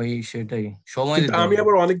 ওই সেটাই সময় দিতে। আমি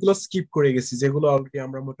আবার অনেকগুলো স্কিপ করে গেছি যেগুলো অলরেডি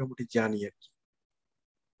আমরা মোটামুটি জানি আর কি।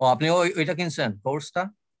 ও আপনি ওইটা কিনছেন কোর্সটা?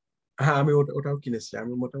 হ্যাঁ, আমি ওটাও কিনেছি,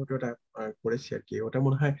 আমি মোটামুটি ওটা করেছি আর কি। ওটা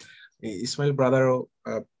মনে হয় ইসমাইল ব্রাদারও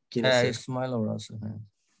কিনেছে। হ্যাঁ, ইসমাইল ওর আছে। হ্যাঁ,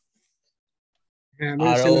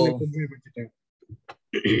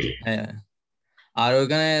 হ্যাঁ, আর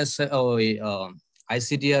ওইখানে ওই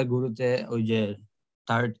ICTER গুরুতে ওই যে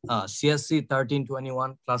CSC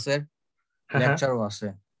 1321 ক্লাসের লেকচারও আছে।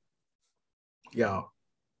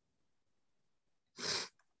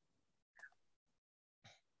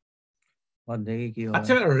 দেখি কি হয়।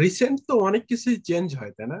 আচ্ছা, রিসেন্ট তো অনেক কিছুই চেঞ্জ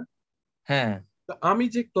হয়, তাই না? হ্যাঁ, তো আমি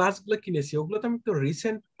যে ক্লাসগুলো কিনেছি ওগুলো তো আমি তো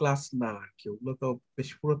রিসেন্ট ক্লাস না আর কি, ওগুলো তো বেশ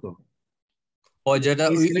পুরাতন। ওই যেটা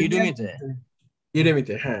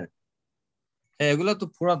ইউডেমিতে, হ্যাঁ এগুলো তো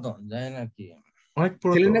পুরাতন, জানি না কি অনেক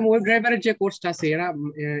পুরাতন। ওয়েব ড্রাইভারের যে কোর্সটা আছে, এরা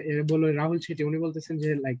বলে রাহুল শেঠি, উনি বলতেছেন যে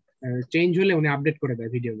লাইক চেঞ্জ হলে উনি আপডেট করে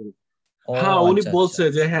দেয় ভিডিওগুলো। হ্যাঁ, উনি বলছে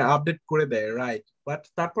যে হ্যাঁ আপডেট করে দেয়, রাইট, বাট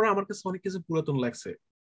তারপরে আমার কাছে অনেক কিছু পুরাতন লাগছে।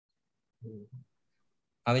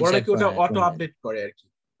 ওরা নাকি ওটা অটো আপডেট করে আর কি।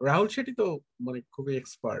 রাহুল শেঠি তো মানে খুবই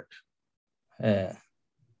এক্সপার্ট। হ্যাঁ,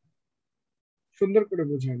 সুন্দর করে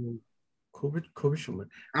বোঝায়, খুবই খুবই সুন্দর।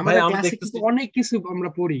 আমাদের ক্লাসে কিন্তু অনেক কিছু আমরা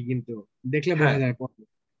পড়ি, কিন্তু দেখলে বোঝা যায় পড়ি,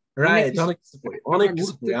 রাইট, অনেক কিছু পড়ি, অনেক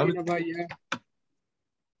কিছু পড়ি।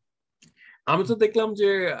 আমি তো দেখলাম যে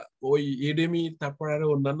ওই ইউডেমি, তারপর আরো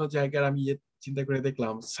অন্যান্য জায়গার আমি চিন্তা করে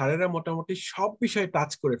দেখলাম স্যারেরা মোটামুটি সব বিষয়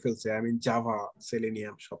টাচ করে ফেলছে। আই মিন জাভা,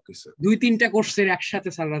 সেলেনিয়াম সবকিছু 2-3টা কোর্সের একসাথে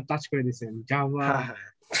স্যাররা টাচ করে দিয়েছেন। জাভা,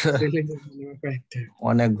 সেলেনিয়াম,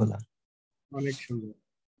 অনেকগুলা, অনেক সুন্দর।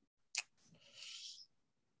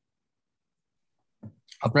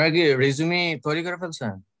 আপনারা কি রেজুমে তৈরি করে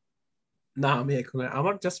ফেলছেন? না, আমি এখন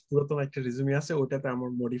আমার জাস্ট পুরাতন একটা রেজুমে আছে, ওটাতে আমার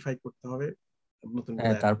মডিফাই করতে হবে নতুন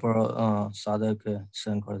করে। তারপর সাদাকে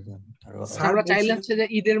সেন্ড করে দেন। আমরা চাইলে হচ্ছে যে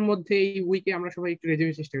ঈদের মধ্যে এই উইকে আমরা সবাই একটু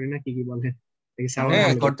রেজুমে চেষ্টা করি, নাকি কি বলেন?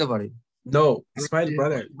 হ্যাঁ, করতে পারি। নো ইসমাইল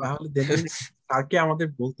ব্রাদার, তাহলে দেন স্যারকে আমাদের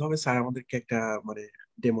বলতে হবে, স্যার আমাদেরকে একটা মানে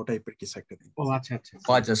ডেমো টাইপের কিছু একটা দিন। ও আচ্ছা আচ্ছা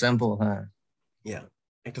আচ্ছা, স্যাম্পল। হ্যাঁ, ইয়া,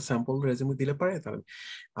 একটা স্যাম্পল রেজুমে দিলে পারে তাহলে।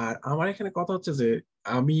 আর আমার এখানে কথা হচ্ছে যে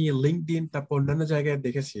আমি লিঙ্কডইন তারপর অন্যান্য জায়গায়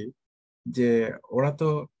দেখেছি যে ওরা তো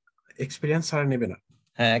এক্সপিরিয়েন্স ছাড়া নেবে না।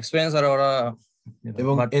 হ্যাঁ, এক্সপেরিয়েন্স আর ওরা,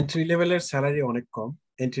 এবং এন্ট্রি লেভেলের স্যালারি অনেক কম,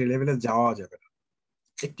 এন্ট্রি লেভেলে যাওয়া যাবে না,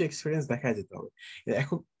 একটু এক্সপিরিয়েন্স দেখা যেতে হবে।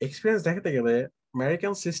 এখন এক্সপিরিয়েন্স দেখাতে গেলে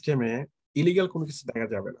আমেরিকান সিস্টেমে ইলিগাল কোনো কিছু দেখা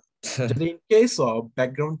যাবে না। যদি in case of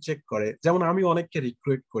background check করে, যেমন আমি অনেককে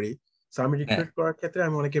রিক্রুট করি, সো আমি রিক্রুট করার ক্ষেত্রে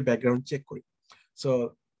আমি অনেকে ব্যাকগ্রাউন্ড চেক করি, সো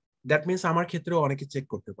দ্যাট মিনস আমার ক্ষেত্রেও অনেকে চেক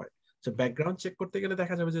করতে পারে। সো ব্যাকগ্রাউন্ড চেক করতে গেলে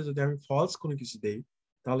দেখা যাবে যে যদি আমি ফলস কোনো কিছু দেই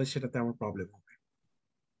তাহলে সেটাতে আমার প্রবলেম হবে।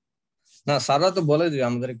 না, স্যাররা তো বলে দিবে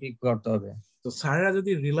আমাদের কি করতে হবে। তো স্যাররা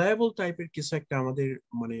যদি রিলায়েবল টাইপের কিছু একটা আমাদের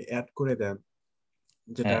মানে অ্যাড করে দেন,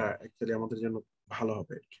 যেটা অ্যাকচুয়ালি আমাদের জন্য ভালো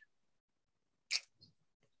হবে আর কি।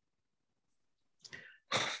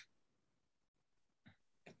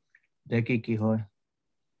 দেখি কি হয়।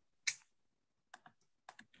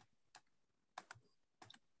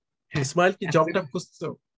 ইসমাইল কি জব টপ করছো?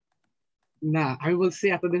 না, আমি বলছি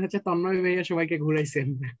এতদিন হচ্ছে তন্ময় ভাইয়া সবাইকে ঘুরাইছেন,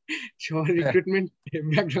 সবার রিক্রুটমেন্ট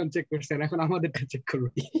ব্যাকগ্রাউন্ড চেক করছেন, এখন আমাদেরটা চেক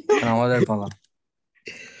করবেন। আমাদের পালা।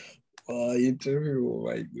 ইন্টারভিউ,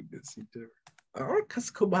 মাই গুডনেস, ইন্টারভিউ আমার কাছে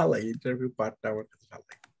খুব ভালো লাগে। ইন্টারভিউ পার্টটা আমার কাছে ভালো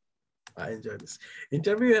লাগে। I enjoy this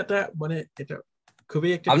interview. এটা মানে এটা খুবই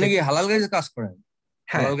একটা, আপনি কি হালাল গাইজে কাজ করেন?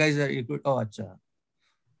 হ্যাঁ, হালাল গাইজে রিক্রুট। ও আচ্ছা।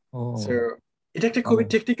 ও, এটা একটা খুবই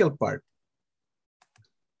টেকনিক্যাল পার্ট।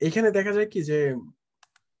 এখানে দেখা যায় কি যে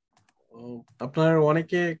আপনার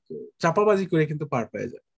অনেকে চাপাবাজি করে কিন্তু পার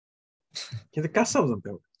পেয়ে যায়, কিন্তু কাজটাও জানতে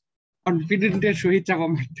হবে। কনফিডেন্টের সহিত চাপা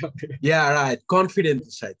মারতে হবে। ইয়া রাইট,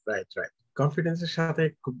 কনফিডেন্সের সাথে, রাইট রাইট, কনফিডেন্সের সাথে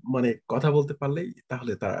মানে কথা বলতে পারলেই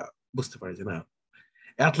তাহলে তারা বুঝতে পারে যে না,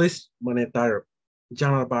 অ্যাট লিস্ট মানে তার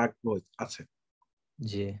জানার বা আগ্রহ আছে।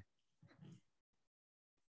 জি।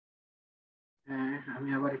 হ্যাঁ, আমি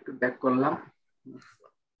আবার একটু ব্যাক করলাম।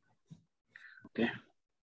 ওকে,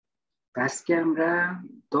 আজকে আমরা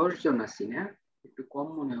 10 জন আছি না? একটু কম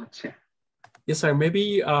মনে হচ্ছে। ইয়েস স্যার, মেবি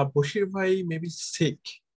বশির ভাই মেবি সিক।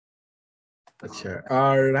 আচ্ছা,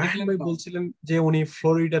 আর রাহান ভাই বলছিলেন যে উনি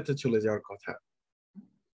ফ্লোরিডাতে চলে যাওয়ার কথা।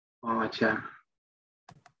 আচ্ছা,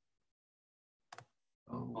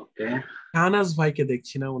 ওকে। শাহনাজ ভাইকে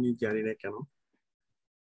দেখছি না, উনি জানি না কেন।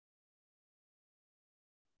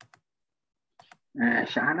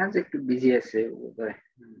 শাহনাজ একটু বিজি আছে বোধহয়।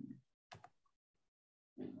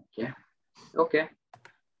 ওকে ওকে,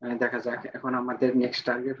 দেখা যাক। এখন আমাদের নেক্সট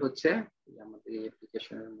টার্গেট হচ্ছে আমাদের এই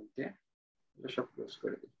অ্যাপ্লিকেশনের মধ্যে সব ক্লোজ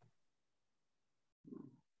করে দিই।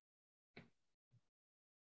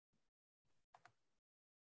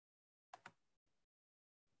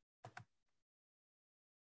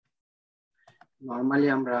 নরমালি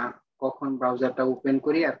আমরা কখন ব্রাউজারটা ওপেন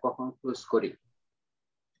করি আর কখন ক্লোজ করি?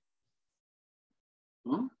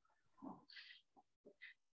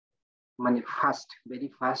 মানে ভেরি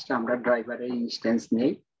ফার্স্ট আমরা ড্রাইভারের ইনস্ট্যান্স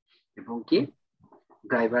নেই এবং কি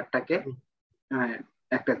ড্রাইভারটাকে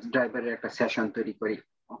একটা ড্রাইভারের একটা সেশন তৈরি করি।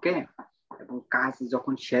 ওকে, এবং কাজ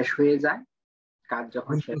যখন শেষ হয়ে যায়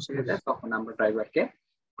তখন আমরা ড্রাইভারকে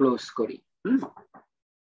ক্লোজ করি।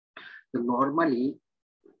 তো নরমালি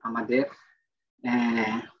আমাদের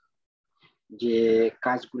যে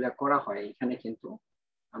কাজগুলা করা হয় এখানে কিন্তু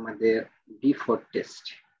আমাদের বিফোর টেস্ট,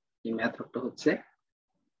 এই মেথডটা হচ্ছে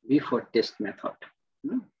বিফোর টেস্ট মেথড।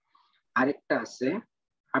 আরেকটা আছে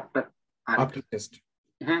আফটার টেস্ট।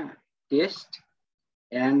 হ্যাঁ, test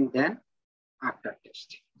and then after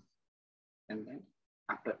test,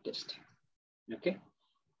 okay,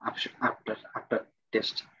 after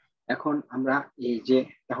test। এখন আমরা এই যে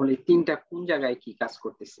তাহলে তিনটা কোন জায়গায় কি কাজ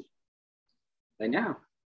করতেছি, তাই না?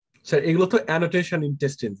 স্যার এগুলো তো অ্যানোটেশন ইন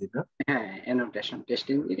টেস্ট ইঞ্জিন না? হ্যাঁ, অ্যানোটেশন, টেস্ট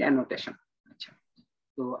ইঞ্জিন অ্যানোটেশন। আচ্ছা,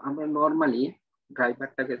 তো আমরা নরমালি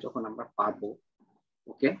ড্রাইভারটাকে যখন আমরা পাবো,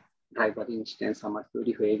 ওকে, ড্রাইভার ইনস্ট্যান্স আমার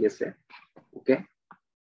তৈরি হয়ে গেছে। ওকে,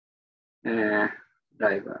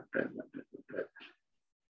 ড্রাইভার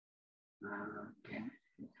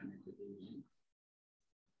এখানে যদি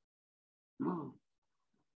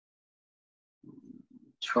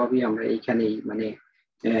সবই আমরা এইখানেই মানে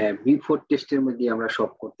বিফোর টেস্টের মধ্যে আমরা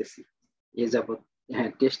সব করতেছি এ যাবত। হ্যাঁ,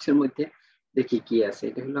 টেস্টের মধ্যে দেখি কি আছে।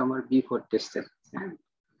 এটা হলো আমার বিফোর টেস্টের। হ্যাঁ,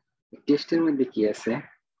 টেস্টের মধ্যে কি আছে?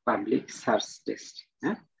 Public search test.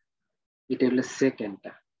 হ্যাঁ, এটা হলো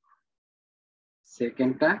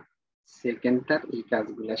সেকেন্ডটার এই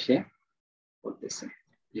কাজগুলা সে করতেছে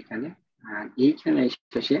এখানে, আর এইখানে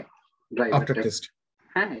সে ড্রাইভারটা,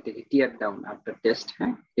 হ্যাঁ এটাকে টিয়ার ডাউন আফটার টেস্ট।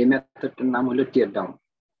 হ্যাঁ, এই মেথডটার নাম হলো টিয়ার ডাউন।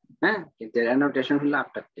 হ্যাঁ, কিন্তু এর অ্যানোটেশন হলো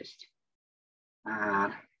আফটার টেস্ট। আর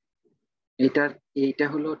এইটা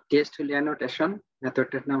হলো টেস্ট হলো অ্যানোটেশন,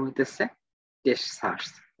 মেথডটার নাম হইতেছে টেস্ট সার্চ।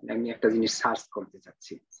 আমি একটা জিনিস সার্চ করতে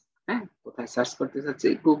চাচ্ছি, হ্যাঁ কোথায় সার্চ করতে চাচ্ছি,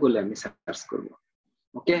 গুগলে আমি সার্চ করব।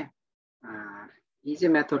 ওকে, আর এই যে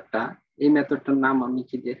মেথডটা, এই মেথডটার নাম আমি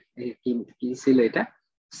কি ছিল, এটা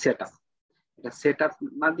সেটআপ। এটা সেটআপ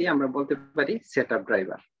না দিয়ে আমরা বলতে পারি সেটআপ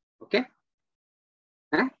ড্রাইভার। ওকে,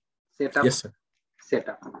 হ্যাঁ সেটআপ।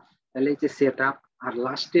 তাহলে এই যে সেটআপ আর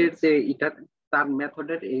লাস্টের যে এটা তার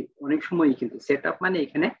মেথডের অনেক সময় কিন্তু সেটআপ মানে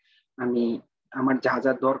এখানে আমি আমার যা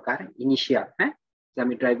যা দরকার ইনিশিয়াল, হ্যাঁ যে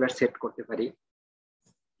আমি ড্রাইভার সেট করতে পারি।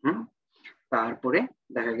 তারপরে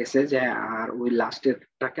দেখা গেছে যে আর ওই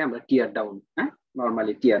লাস্টেরটাকে আমরা টিয়ার ডাউন, হ্যাঁ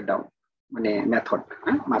নরমালি টিয়ার ডাউন মানে মেথড,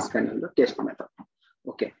 হ্যাঁ মাঝখানে হলো টেস্ট মেথড।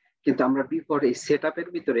 ওকে, কিন্তু আমরা বিফোর এই সেটআপের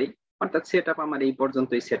ভিতরেই, অর্থাৎ সেটআপ আমার এই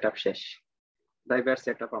পর্যন্তই সেটআপ শেষ, ড্রাইভার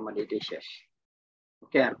সেটআপ আমার এটাই শেষ।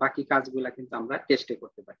 ওকে, আর বাকি কাজগুলা কিন্তু আমরা টেস্টে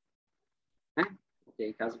করতে পারি। হ্যাঁ, ওকে,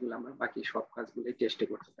 এই কাজগুলো আমরা বাকি সব কাজগুলোই টেস্টে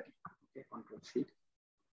করতে পারি। ওকে, control C,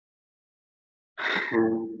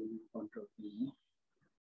 control B,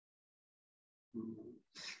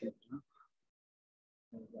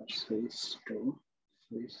 switch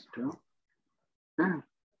to, হ্যাঁ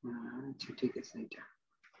আচ্ছা ঠিক আছে, এটা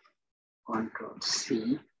কন্ট্রোল সি।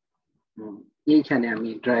 এইখানে আমি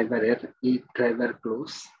ড্রাইভারের এই ড্রাইভার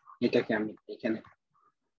ক্লোজ এটাকে আমি এখানে,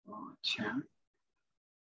 আচ্ছা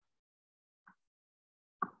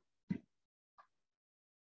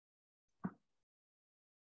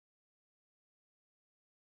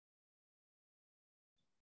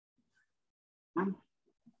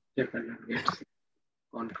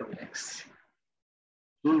কন্ট্রোল এক্স,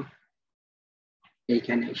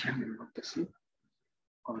 এইখানে সামনে করতেছি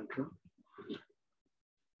কন্ট্রোল,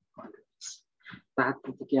 তার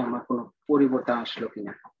থেকে আমার কোনো পরিবর্তন আসলো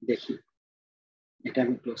কিনা দেখি। এটা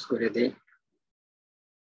আমি ক্লোজ করে দেই,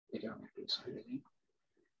 এটা আমি ক্লোজ করে দেই।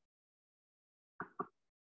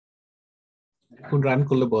 এখন রান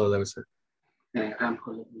করলে বলা যাবে স্যার। হ্যাঁ, রান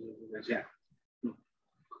করলে বোঝা যায়।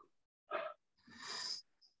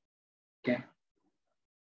 ওকে,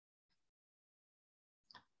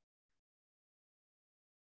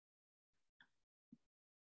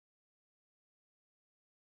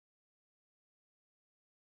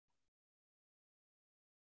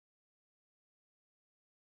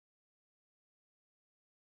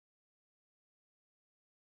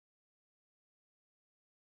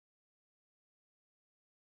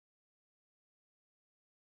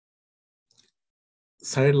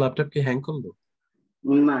 স্যারের ল্যাপটপ কি হ্যাং করলো?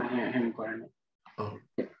 না হ্যাং করে নাই,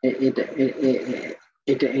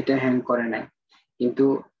 এটা হ্যাং করে নাই, কিন্তু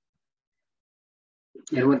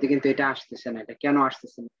এর মধ্যে কিন্তু এটা আসতেছে না। এটা কেন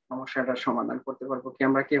আসতেছে না, সমস্যাটার সমাধান করতে পারবো কি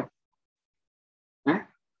আমরা কেউ? হ্যাঁ,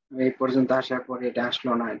 এই পর্যন্ত আসার পরে এটা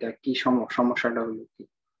আসলো না, এটা কি সমস্যাটা হলো কি?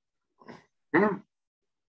 হ্যাঁ,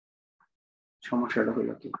 সমস্যাটা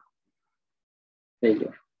হলো কি?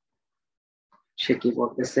 ফেইলিওর। সে কি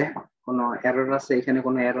বলতেছে, কোনো এরর আছে এখানে?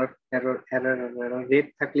 কোনো এরর রেট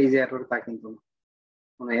থাকলেই যে এরর তা কিন্তু না।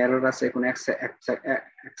 কোনো এরর আছে, কোনো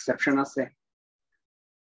এক্সেপশন আছে?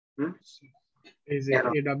 Is a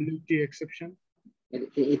AWT exception?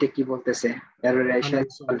 এটা কি বলতেছে? এরর এসে,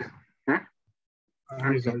 হ্যাঁ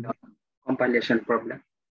কম্পাইলেশন প্রবলেম,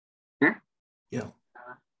 হ্যাঁ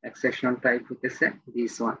এক্সেপশন টাইপ হইতেছে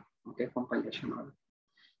দিস ওয়ান। ওকে, কম্পাইলেশন হবে।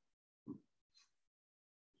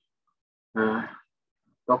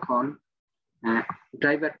 তখন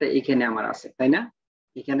ড্রাইভারটা এখানে আমার আছে, তাই না?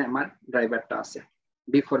 এখানে আমার ড্রাইভারটা আছে,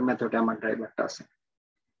 বিফোর মেথডে আমার ড্রাইভারটা আছে।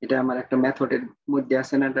 এটা আমার একটা মেথডের মধ্যে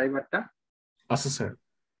আছে না ড্রাইভারটা? আছে স্যার।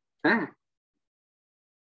 হ্যাঁ,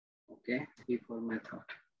 ওকে, বিফোর মেথড,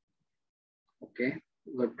 ওকে,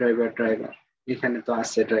 ড্রাইভার এখানে তো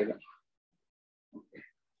আছে ড্রাইভার। ওকে,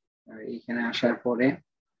 এখানে আসার পরে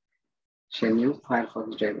সে নিউ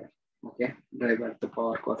ফায়ারফক্স ড্রাইভার। ওকে, ড্রাইভার তো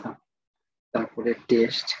পাওয়ার কথা। তারপরে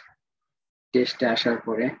টেস্টে আসার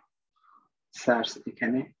পরে সার্চ,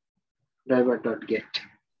 এখানে ড্রাইভার ডট গেট।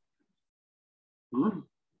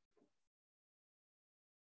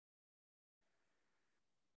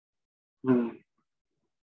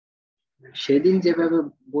 সেদিন যেভাবে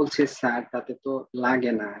বলছে স্যার তাতে তো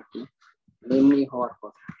লাগে না আর কি, এমনি হওয়ার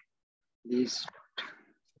কথা।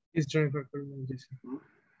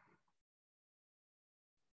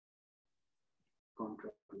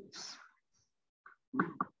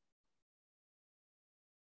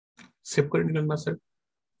 সেভ করে নিলেন না স্যার?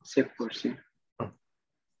 সেভ করছি।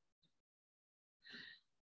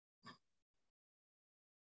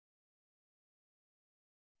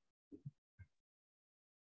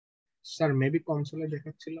 স্যার মেবি কনসোলে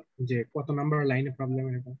দেখাচ্ছিল যে কত নাম্বার লাইনে প্রবলেম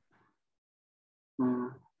এটা।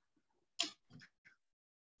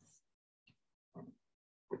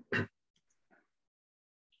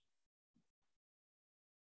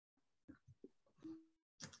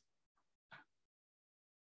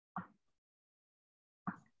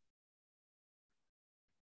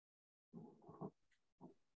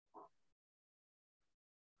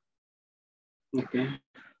 Okay,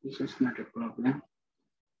 this is not a problem.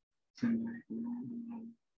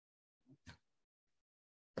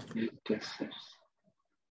 Testers.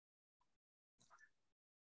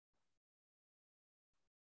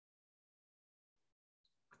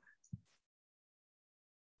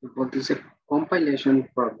 বলতেছে কম্পাইলেশন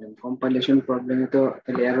প্রবলেম তো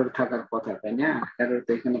তাহলে এরর থাকার কথা, তাই না? এরর তো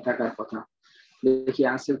এখানে থাকার কথা, দেখি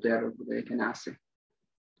আছে তো এরর, এখানে আছে।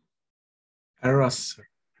 এরর আছে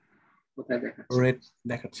কোথায় দেখাচ্ছে? রেড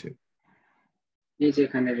দেখাচ্ছে, এই যে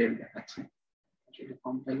এখানে রেড দেখাচ্ছে, আসলে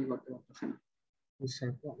কম্পাইল করতে পারতেছে না স্যার।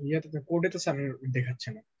 ইয়াতে কোডে তো স্যার দেখাচ্ছে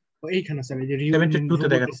না, তো এইখানে স্যার এই যে 72 তে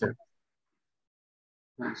দেখাচ্ছে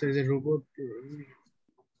স্যার, এই যে রোবট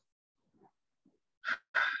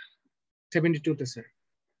 72 তে স্যার।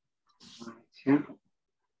 আচ্ছা,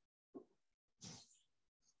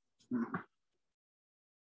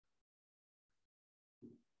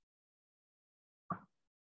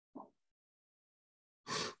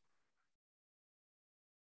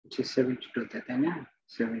 আচ্ছা 72 তে, তাই না?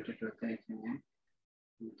 72 তে এখানে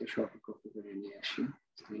তো শর্ট কপি করে নিয়ে আসি,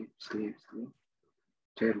 slip slip slip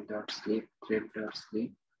thread dot slip thread dot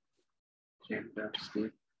slip thread dot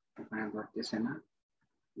slip, এখানে ধরতেছে না,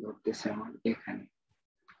 ধরতেছে আমার এখানে,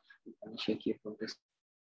 সে কি বলতেছে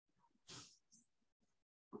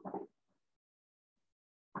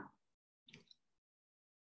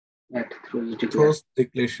at throws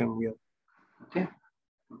declaration, yeah. Okay,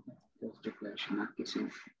 throws declaration আর কিছু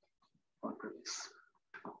control S,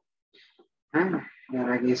 হ্যাঁ, এর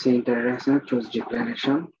আগে সে ইন্টারঅ্যাকশন থ্রোজ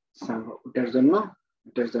ডিক্লারেশন, ওটার জন্য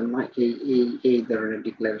এই ধরনের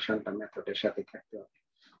ডিক্লারেশনটা মেথডের সাথে থাকতে হবে।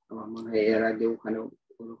 আমার মনে হয় এর আগে ওখানে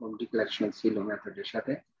ওরকম ডিক্লারেশন ছিল মেথডের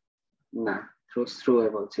সাথে না,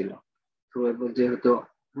 থ্রুয়েবল ছিল। থ্রুয়েবল যেহেতু,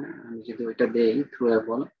 আমি যদি ওইটা দেই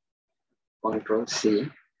থ্রুয়েবল কন্ট্রোল সি,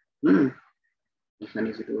 এখানে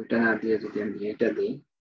যদি ওইটা না দিয়ে যদি আমি এটা দিই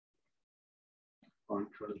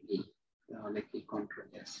কন্ট্রোল ই, তাহলে কি কন্ট্রোল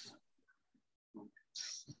এস,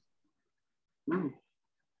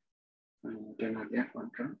 এটা না দিয়ে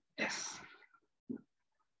কন্ট্রোল এস,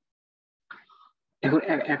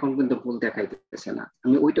 এখন কিন্তু ভুল দেখাইতেছে না,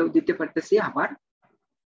 আমি ওইটাও দিতে পারতেছি, আবার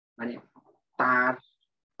মানে তার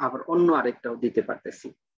আবার অন্য আরেকটাও দিতে পারতেছি।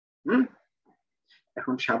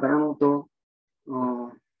 এখন সাধারণত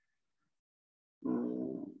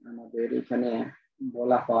আমাদের এখানে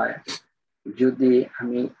বলা হয় যদি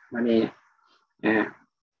আমি মানে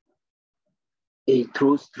এই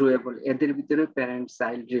থ্রুয়েবল এদের ভিতরে প্যারেন্ট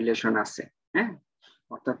চাইল্ড রিলেশন আছে, হ্যাঁ,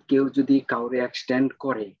 অর্থাৎ কেউ যদি কাউরে এক্সটেন্ড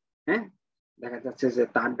করে, হ্যাঁ, দেখা যাচ্ছে যে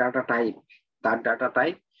তার ডাটা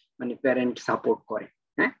টাইপ মানে প্যারেন্ট সাপোর্ট করে,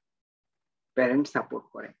 হ্যাঁ, প্যারেন্ট সাপোর্ট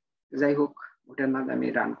করে। যাই হোক, ওটার নাম আমি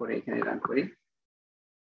রান করে এখানে রান করি,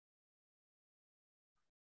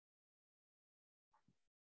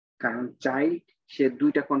 কারণ চাইল্ড সে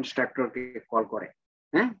দুইটা কনস্ট্রাক্টরকে কল করে,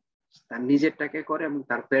 হ্যাঁ, তার নিজেরটাকে করে এবং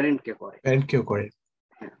তার প্যারেন্টকে করে, হ্যাঁ,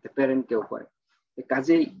 প্যারেন্টকেও করে।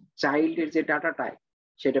 কাজেই চাইল্ডের যে ডাটা টাইপ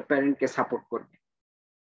সেটা প্যারেন্টকে সাপোর্ট করবে,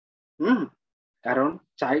 কারণ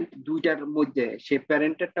চাইল্ড দুইটার মধ্যে সে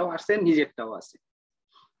প্যারেন্টেরটাও আছে নিজেরটাও আছে।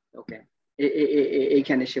 ওকে,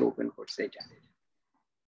 এইখানে সে ওপেন করছে, এটা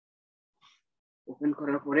ওপেন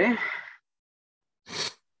করার পরে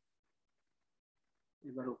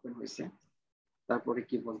এবার ওপেন হয়েছে, তারপরে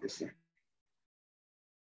কি বলতেছে,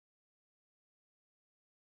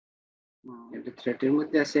 এটা থ্রেটের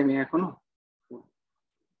মধ্যে আছে, আমি এখনো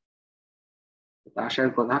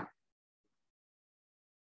আসার কথা,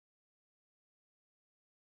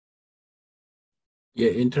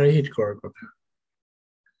 এন্টার হিট করার কথা,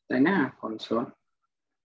 তাই না?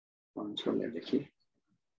 কনসোলে দেখি,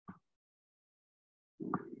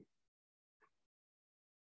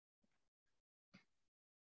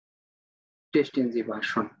 টেস্টিং জি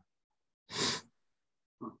ভার্সন,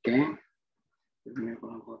 ওকে, এখানে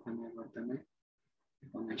কোনো কথা নেই, কথা নেই,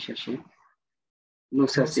 এখন শেষে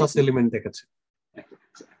নোসাস এলিমেন্ট দেখাচ্ছে,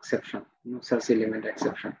 এক্সেপশন, নোসাস এলিমেন্ট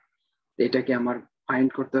এক্সেপশন, এটাকে আমার ফাইন্ড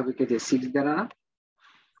করতে হবে কি যে 6 দ্বারা,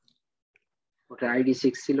 ওটা আইডি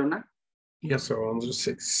 6 ছিল না? ইয়েস স্যার,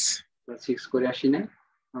 106 6 করে আসি না,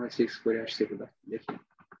 আমরা 6 করে আসছি, কোথা দেখি,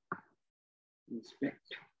 ইন্সপেক্ট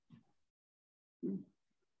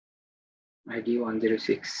আইডি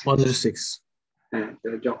 106, হ্যাঁ, তো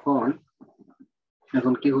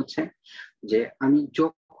এখন কি হচ্ছে যে আমি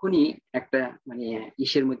যখনই একটা মানে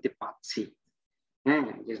ইসের মধ্যে পাচ্ছি, হ্যাঁ,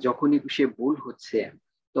 যে যখনই সে ভুল হচ্ছে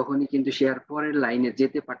তখনই কিন্তু সে আর পরের লাইনে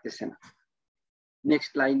যেতে পারতেছে না,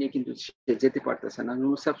 নেক্সট লাইনে কিন্তু সে যেতে পারতেছে না। নো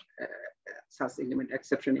সাস এলিমেন্ট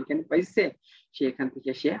এক্সেপশন এখানে পাইছে, সে এখান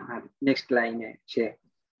থেকে সে আর নেক্সট লাইনে সে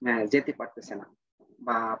যেতে পারতেছে না,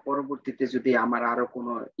 বা পরবর্তীতে যদি আমার আরো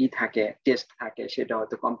কোনো থাকে, টেস্ট থাকে, সেটা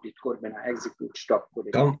হয়তো কমপ্লিট করবে না, এক্সিকিউট স্টপ করে,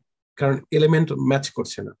 কারণ এলিমেন্ট ম্যাচ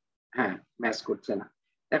করছে না। হ্যাঁ, ম্যাচ করছে না।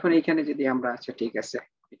 এখন এখানে যদি আমরা আচ্ছা ঠিক আছে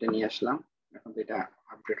এটা নিয়ে আসলাম, এখন তো এটা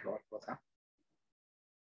আপডেট হওয়ার কথা,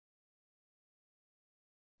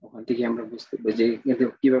 ওখান থেকে আমরা বুঝতে পারি যে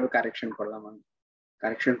কিভাবে কারেকশন করলাম। আমি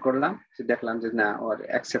কারেকশন করলাম, দেখলাম যে না, ওর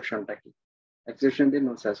এক্সেপশনটা কি, এক্সেপশন দিয়ে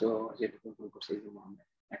নোটস আছে, ও যেটুকু ভুল করছে এই জন্য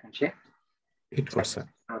এখন সে হিট করছে,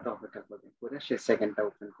 অপেক্ষা করবে, করে সে সেকেন্ডটা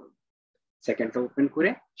ওপেন করবে, সেকেন্ডটা ওপেন করে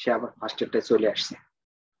সে আবার ফার্স্টেরটা চলে আসছে।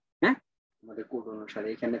 হ্যাঁ, আমাদের কোড অনুসারে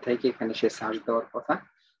এখানে থেকে এখানে সে সার্চ দেওয়ার কথা,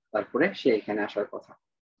 তারপরে সে এখানে আসার কথা,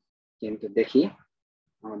 কিন্তু দেখি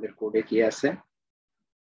আমাদের কোডে কি আছে।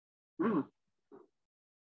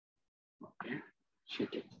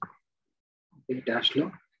 সেটাই, এটা আসলো,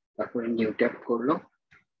 তারপরে নিউ ট্যাব করলো,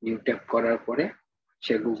 নিউ ট্যাব করার পরে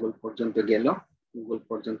সে গুগল পর্যন্ত গেল, গুগল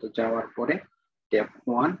পর্যন্ত যাওয়ার পরে ট্যাব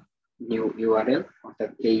 1 নিউ ইউআরএল, অর্থাৎ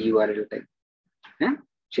এই ইউআরএলটাই, হ্যাঁ,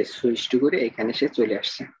 সে সুইচ করে এখানে সে চলে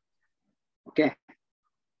আসছে। ওকে,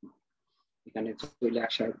 এখানে চলে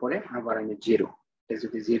আসার পরে আবার আমি জিরো,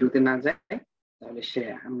 যদি জিরোতে না যায় তাহলে সে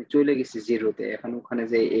আমি চলে গেছি জিরোতে, এখন ওখানে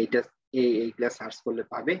যে এইগুলা সার্চ করলে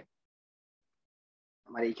পাবে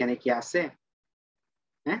আমার এইখানে কি আছে।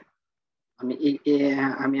 হ্যাঁ, আমি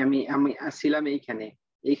আমি আমি আমি ছিলাম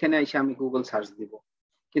এইখানে এসে আমি গুগল সার্চ দিব,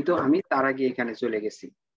 কিন্তু আমি তার আগে এখানে চলে গেছি।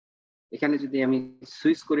 এখানে যদি আমি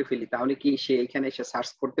সুইচ করে ফেলি তাহলে কি সে এখানে এসে সার্চ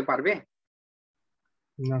করতে পারবে?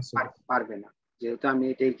 না, পারবে না, যেহেতু আমি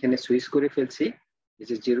এটা এখানে সুইচ করে ফেলছি এই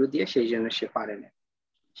যে জিরো দিয়ে, সেই জন্য সে পারে না,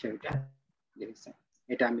 সেটা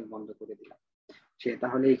এটা আমি বন্ধ করে দিলাম। সে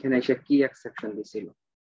তাহলে এখানে এসে কি এক্সেপশন দিছিল,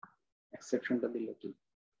 এক্সেপশনটা দিল কি,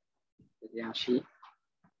 যদি আসি,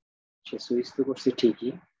 সে সুইচ তো করছে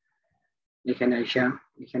ঠিকই, এখানে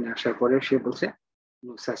আসার পরে সে বলছে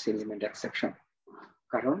নো সাচ এলিমেন্ট এক্সেপশন,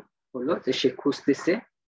 কারণ হলো যে সে খুঁজতেছে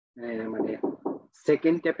মানে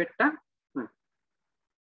second ট্যাপেরটা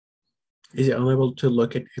is unable to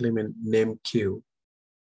locate element name Q.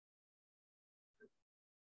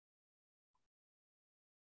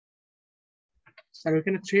 Sir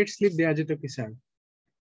ওখানে থ্রেড স্লিপ দেওয়া যেত কি স্যার?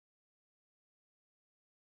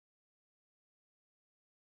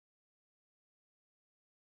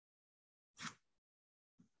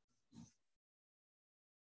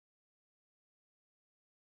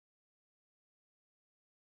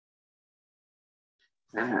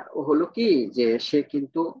 হলো কি যে সে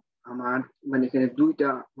কিন্তু আমার মানে এখানে দুইটা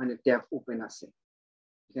মানে ট্যাব ওপেন আছে,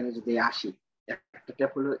 এখানে যদি আসি একটা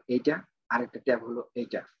ট্যাব হলো এইটা, আরেকটা ট্যাব হলো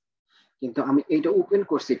এইটা, কিন্তু আমি এইটা ওপেন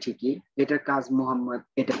করছি ঠিকই, এটার কাজ মোহাম্মদ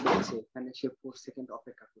এটা করছে, এখানে সে 4 সেকেন্ড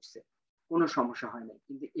অপেক্ষা করছে, কোনো সমস্যা হয় না,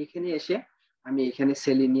 কিন্তু এখানে এসে আমি এখানে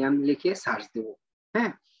সেলিনিয়াম লিখে সার্চ দেব,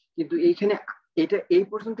 হ্যাঁ, কিন্তু এইখানে এটা এই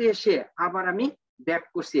পর্যন্ত এসে আবার আমি ব্যাক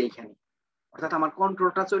করছি এইখানে, অর্থাৎ আমার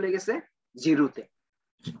কন্ট্রোলটা চলে গেছে জিরোতে।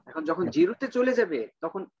 এখন যখন জিরোতে চলে যাবে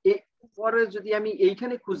তখন পরে যদি আমি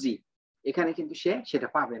এইখানে খুঁজি, এখানে কিন্তু সে সেটা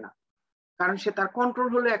পাবে না, কারণ সে তার কন্ট্রোল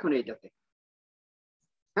হলো এখন এইটাতে।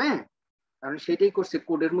 হ্যাঁ, কারণ সেটাই করছে,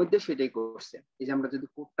 কোডের মধ্যে সেটাই করছে, এই যে আমরা যদি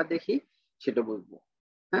কোডটা দেখি সেটা বুঝবো।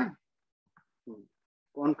 হ্যাঁ,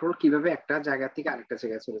 কন্ট্রোল কিভাবে একটা জায়গা থেকে আরেকটা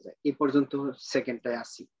জায়গায় চলে যায়, এই পর্যন্ত সেকেন্ডটায়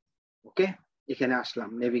আসি। ওকে, এখানে আসলাম,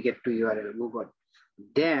 নেভিগেট টু ইউআরএল গুগল,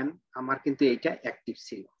 দেন আমার কিন্তু এইটা অ্যাক্টিভ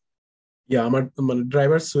ছিল, আমার মানে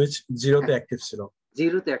ড্রাইভার সুইচ জিরোতে অ্যাক্টিভ ছিল,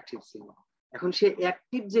 জিরোতে অ্যাক্টিভ ছিল। এখন সে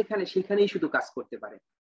অ্যাক্টিভ যেখানে সেখানেই শুধু কাজ করতে পারে,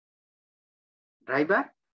 ড্রাইভার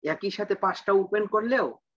একই সাথে 5টা ওপেন করলেও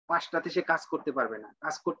 5টাতে সে কাজ করতে পারবে না,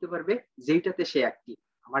 কাজ করতে পারবে যেইটাতে সে অ্যাক্টিভ,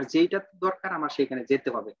 আমার যেইটা দরকার আমার সেখানে যেতে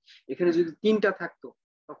হবে। এখানে যদি 3টা থাকতো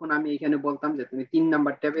তখন আমি এখানে বলতাম যে তুমি 3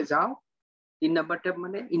 নাম্বার ট্যাবে যাও, 3 নাম্বার ট্যাব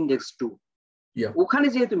মানে ইন্ডেক্স 2, ওখানে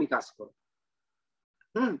যেয়ে তুমি কাজ করো।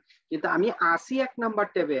 কিন্তু আমি আসি 1 নাম্বার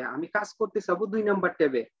ট্যাবে, আমি কাজ করতে চাবো 2 নাম্বার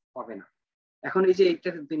ট্যাবে, হবে না। এখন এই যে এইটা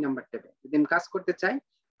 2 নাম্বার ট্যাবে যদি আমি কাজ করতে চাই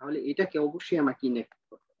তাহলে এটাকে অবশ্যই আমাকে ইনেক্ট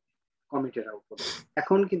করতে হবে কমিটের উপরে,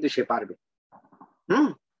 এখন কিন্তু সে পারবে।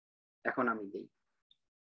 এখন আমি দেই,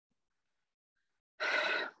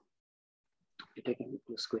 এটাকে আমি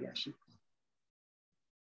ক্লোজ করে আসি।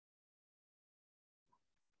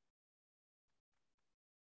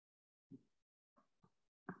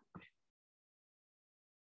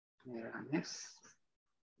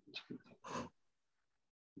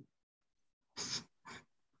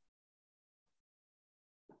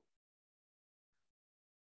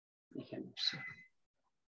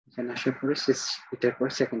 এখানে আসার পরে এটার পর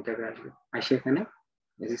সেকেন্ড ট্যাবে আসবে, আসে এখানে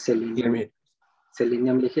এই যে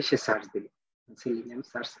সেলিনিয়াম লিখে সে সার্চ দিল, সেলিনিয়াম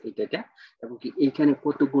সার্চ এইটা, এবং কি এখানে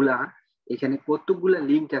কতগুলা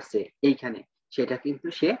লিংক আছে এইখানে, সেটা কিন্তু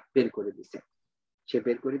সে বের করে দিছে।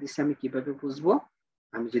 আমি কিভাবে বুঝবো?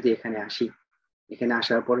 আমি যদি এখানে আসি, এখানে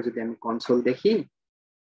আসার পরে যদি আমি কনসোল দেখি,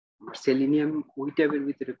 আমার সেলিনিয়াম ওই ট্যাবের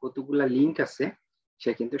ভিতরে কতগুলা লিংক আছে,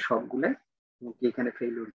 সে কিন্তু সবগুলা এখানে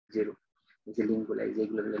ফেইলিউর জিরো। এই যে লিঙ্ক গুলা,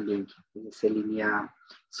 যেগুলো link, selenium,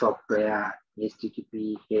 software, HTTP,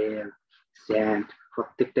 help, sand,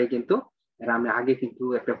 প্রত্যেকটাই কিন্তু আমি আগে কিন্তু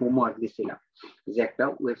একটা হোমওয়ার্ক দিয়েছিলাম যে একটা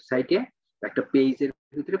ওয়েবসাইটে একটা পেজের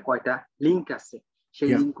ভিতরে কয়টা লিঙ্ক আছে, সেই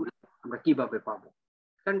লিঙ্কগুলো আমরা কিভাবে পাবো,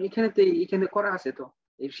 কারণ এখানে করা আছে, তো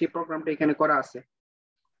সেই প্রোগ্রামটা এখানে করা আছে,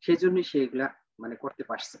 সেই জন্য সেগুলা মানে করতে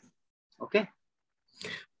পারছে। ওকে,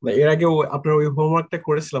 এর আগে আপনার ওই হোমওয়ার্কটা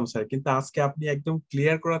করেছিলাম স্যার, কিন্তু আজকে আপনি একদম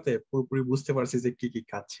ক্লিয়ার করাতে পুরোপুরি বুঝতে পারছি যে কি কি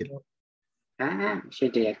কাজ ছিল। হ্যাঁ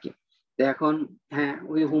সেটাই আর কি। তো এখন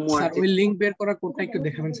ওই হোমওয়ার্ক, স্যার ওই লিংক বের করার কোডটা একটু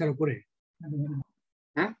দেখাবেন স্যার উপরে।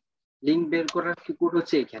 লিংক বের করার কি কোড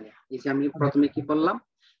হচ্ছে এখানে, এই যে আমি প্রথমে কি বললাম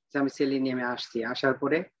যে আমি সেলিনিয়ামে আসছি, আসার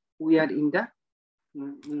পরে we are in the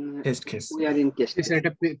test case, sir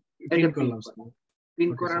এটা প্রিন্ট করলাম,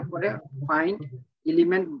 প্রিন্ট করার পরে find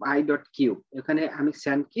element by dot Q, এখানে আমি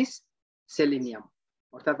স্যান্ড কিস সেলিনিয়াম,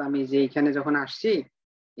 অর্থাৎ আমি যে এখানে যখন আসছি,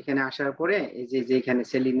 এখানে আসার পরে এই যে এখানে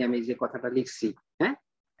সেলিনিয়াম এই যে কথাটা লিখছি,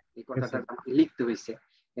 এই কথাটা আমাকে লিখতে হয়েছে,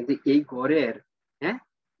 কিন্তু এই ঘরের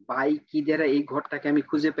বাই কি দ্বারা এই ঘরটাকে আমি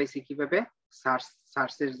খুঁজে পাইছি কিভাবে,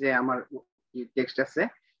 সার্চের যে আমার টেক্সট আছে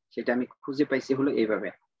সেটা আমি খুঁজে পাইছি হলো এইভাবে,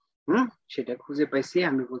 সেটা খুঁজে পাইছি,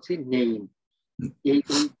 আমি বলছি নেম, এই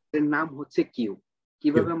ঘরের নাম হচ্ছে কিউ।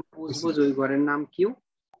 কিভাবে আমরা বুঝবো যে ওই ঘরের নাম কিউ?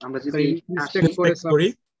 আমরা যদি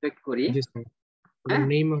করি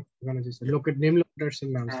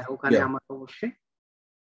ওখানে আমার অবশ্যই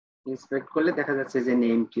ইন্সপেক্ট করলে দেখা যাচ্ছে যে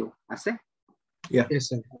নেম কিউ আছে,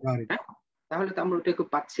 তাহলে তো আমরা ওটাকে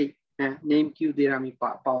পাচ্ছি। নেম কিউ দিয়ে আমি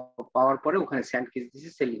পাওয়ার পরে ওখানে স্যান্ড কিস দিয়েছি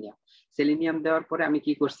সেলিনিয়াম দেওয়ার পরে আমি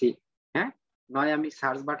কি করছি, নয় আমি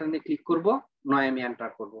সার্চ বাটনে ক্লিক করব, নয় আমি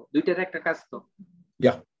এন্টার করব, দুইটার একটা কাজ তো।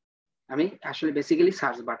 আমি আসলে বেসিক্যালি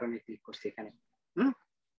সার্চ বাটনে ক্লিক করছি এখানে।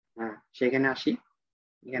 সেখানে আসি,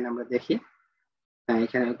 এখানে আমরা দেখি,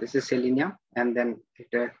 এখানে হচ্ছে সেলিনিয়াম, এন্ড দেন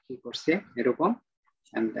এটা কি করছে এরকম,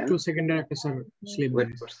 এন্ড দেন 2 সেকেন্ডের একটা স্লিপ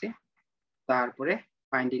ওয়েট করছি, তারপরে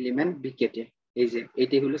ফাইন্ড এলিমেন্ট বিকেটে, এই যে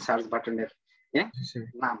এটাই হলো সার্চ বাটনের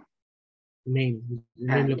নাম,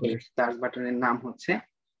 সার্চ বাটনের নাম হচ্ছে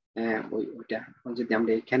ওইটা। যদি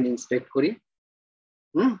আমরা এখানে ইন্সপেক্ট করি,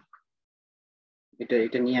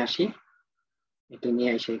 এটা নিয়ে আসি, এটা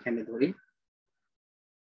নিয়ে এসে এখানে ধরি,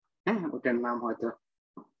 ওটার নাম হয়তো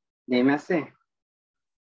নেম আছে,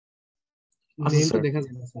 দেখা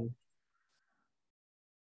যায় না স্যার,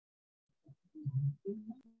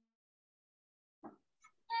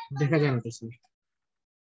 দেখা যায় না তো স্যার,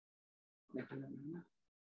 দেখা যাবে না।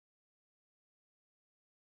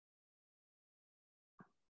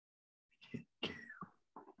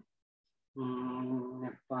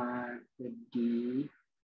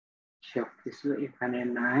 সবকিছু এখানে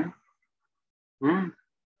নাই,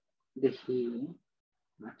 দেখি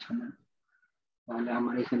আচ্ছা না, তাহলে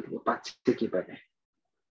আমার এখান থেকে পাচ্ছে কিভাবে,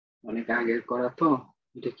 অনেক আগের করা তো।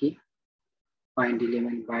 এটা কি find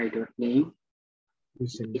element by dot name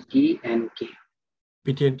পিটিএন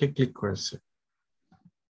K click করেছে,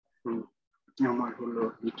 আমার হলো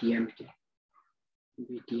বিটিএন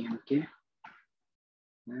কে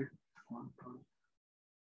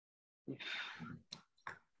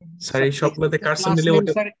স্যার এই সবগুলোতে কার্সর নিলে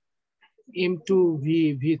ওটা M2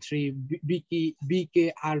 V3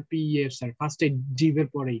 BKRPF স্যার, ফার্স্টে ডিভ এর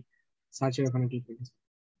পরেই সার্চের ওখানে ক্লিক করুন।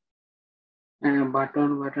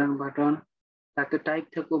 বাটন তাতে টাইপ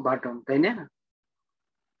থাকবো বাটন, তাই না?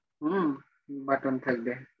 বাটন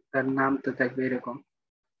থাকবে, তার নাম তো থাকবে এরকম।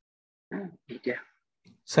 এইটা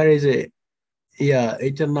স্যার এই যে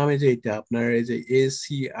এইটার নামে যে এটা আপনার এই যে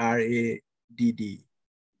ACRADD,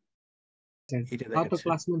 এটা তো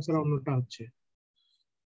ক্লাস নেম স্যার, অন্যটা হচ্ছে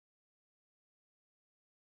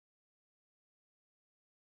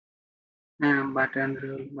button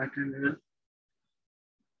role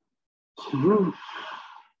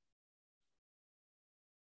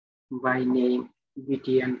by name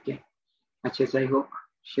BTN কে। আচ্ছা যাই হোক,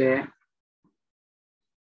 সে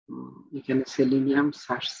এখানে সেলিনিয়াম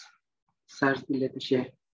সার্চ দিলে তো সে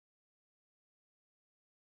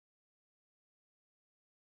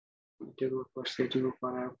এটুকু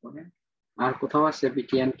করার পরে আর কোথাও আছে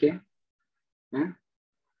বিটিএন কে,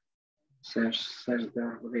 সার্চ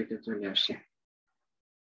দেওয়ার পরে এটা চলে আসে।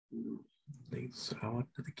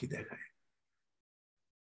 আমারটাতে কি দেখায়?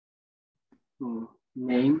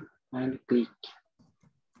 Name and click.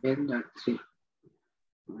 Then that 3.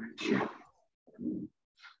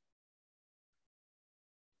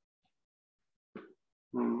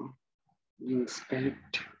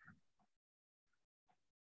 Inspect.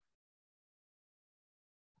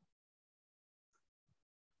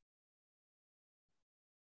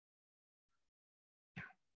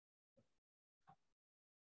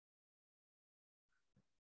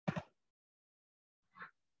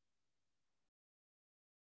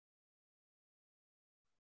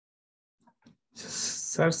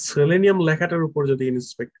 Sir selenium লেখাটার উপর যদি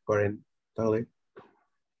ইন্সপেক্ট করেন তাহলে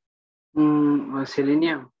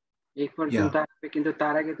সেলেনিয়াম এই পর্যন্ত আসবে, কিন্তু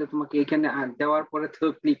তার আগে তো তোমাকে এখানে দেওয়ার পরে তো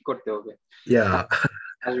ক্লিক করতে হবে,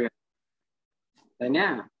 আসবে তাই না?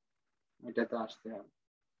 এটা তো আসতে হবে।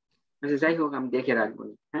 আচ্ছা যাই হোক, আমি দেখে রাখবো।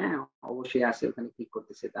 হ্যাঁ অবশ্যই আছে, ওখানে ক্লিক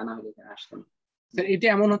করতেছে, তা না হলে এখানে আসতো না। স্যার এটা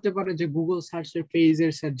এমন হতে পারে যে গুগল সার্চের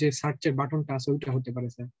পেজের স্যার যে সার্চের বাটনটা আছে ওইটা হতে পারে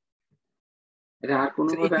স্যার। এটা আর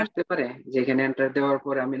কোনো ভাবে আসতে পারে, যেখানে এন্টার দেওয়ার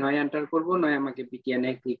পরে আমি নয় এন্টার করব, নয় আমাকে বিটিএন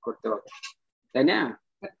এ ক্লিক করতে হবে, তাই না?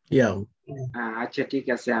 আচ্ছা ঠিক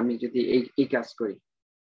আছে, আমি যদি এই কাজ করি,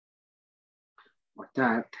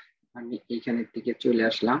 অর্থাৎ আমি এইখানের দিকে চলে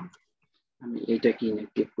আসলাম, আমি এইটাকে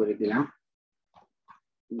ইনঅ্যাক্টিভ করে দিলাম,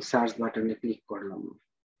 সার্চ বাটনে ক্লিক করলাম।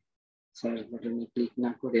 সার্চ বাটনে ক্লিক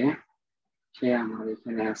না করে সে আমার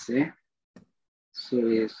এখানে আছে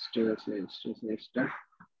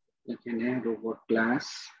এখানে রোবট ক্লাস,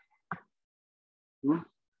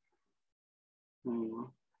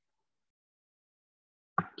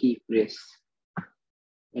 কি প্রেস,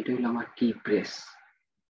 এটা হলো আমার কি প্রেস,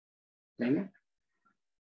 তাই না?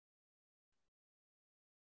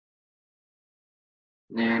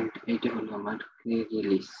 and এটা হলো আমার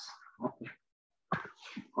রিলিজ। ওকে,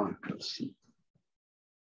 কন্ট্রোল সি,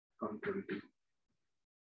 কন্ট্রোল বি,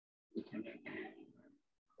 এখানে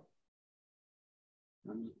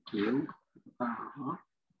আমি কিউ,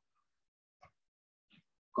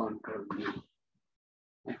 কন্ট্রোল বি।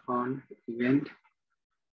 এখন ইভেন্ট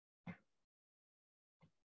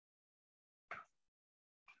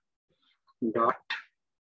ডট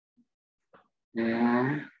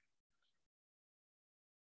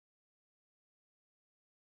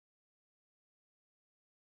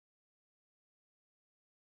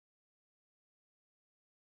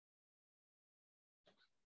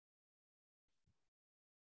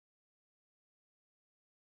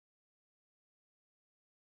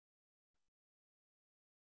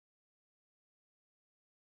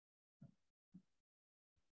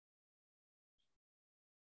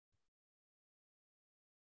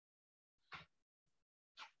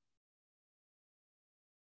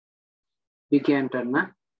পিকে এন্টার না,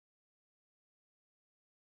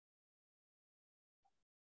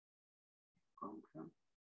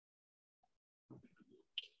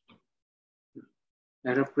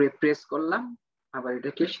 এটা প্রেস করলাম, আবার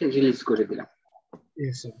এটাকে রিলিজ করে দিলাম।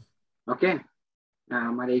 ওকে,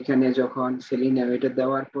 আমার এইখানে যখন সেলিনিয়াম এটা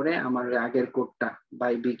দেওয়ার পরে আমার আগের কোডটা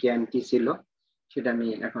বাই বিকেএন কি ছিল সেটা আমি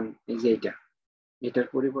এখন এই যে এটার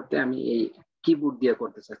পরিবর্তে আমি এই কিবোর্ড দিয়ে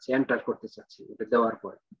করতে চাচ্ছি, এন্টার করতে চাচ্ছি, এটা দেওয়ার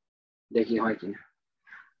পরে দেখি হয় কিনা।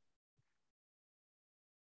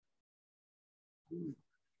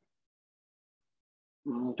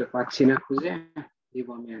 এটা পাচ্ছি না খুঁজে, দিব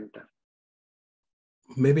আমি এন্টার।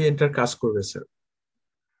 মেবি এন্টার কাজ করবে স্যার।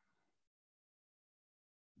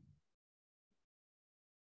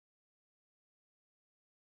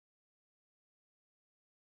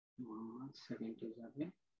 সেকেন্ডে যাবে,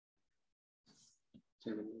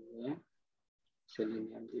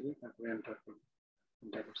 সেলিনিয়াম দিবে, তারপরে এন্টার করবে।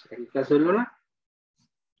 এন্টার করছে, এই কাজ হলো না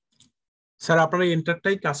স্যার? আপনার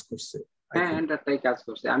এন্টারটাই কাজ করছে। হ্যাঁ এন্টারটাই কাজ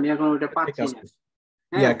করছে, আমি এখন ওটা পাচ্ছি না।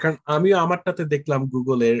 কারণ আমিও আমারটাতে দেখলাম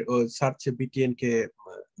গুগলের সার্চে বিটিএন কে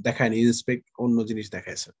দেখায়নি, ইন্সপেক্ট অন্য জিনিস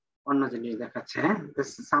দেখাইছে, অন্য জিনিস দেখাচ্ছে। হ্যাঁ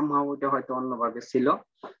সামহাউ ওটা হয়তো অন্যভাবে ছিল,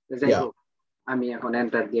 যাই হোক আমি এখন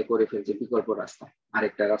এন্টার দিয়ে করে ফেলছি বিকল্প রাস্তা,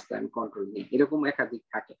 আরেকটা রাস্তা আমি কন্ট্রোল দিই, এরকম একাধিক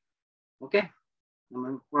থাকে। ওকে,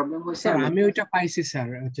 আমার প্রবলেম হইছে। আমি ওইটা পাইছি স্যার,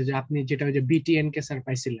 হচ্ছে যে আপনি যেটা ওই যে বিটিএন কে স্যার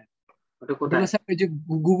পাইছিলেন, ওটা কোথায় স্যার? ওই যে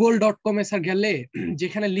google.com এ স্যার গেলে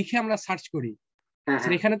যেখানে লিখে আমরা সার্চ করি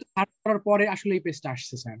স্যার, এখানে তো সার্চ করার পরে আসলে এই পেজটা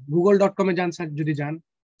আসছে স্যার। google.com এ যান স্যার, যদি যান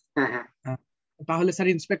তাহলে স্যার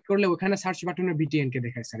ইন্সপেক্ট করলে ওখানে সার্চ বাটনে বিটিএন কে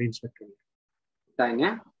দেখায় স্যার, ইন্সপেক্ট করলে। তাই না?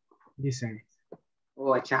 জি স্যার। ও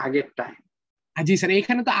আচ্ছা, আগেরটাই। জি স্যার,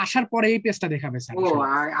 এখানে তো আসার পরে এই পেজটা দেখাবে স্যার। ও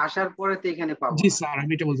আসার পরে তো এখানে পাবো। জি স্যার,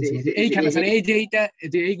 আমি এটা বলতেছি যে এইখানে স্যার, এই যে এইটা,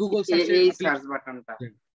 যে এই গুগল সার্চে এই সার্চ বাটনটা,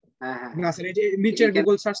 না স্যার, এই যে নিচের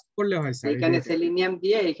গুগল সার্চ করলে হয় স্যার, এখানে সেলিনিয়াম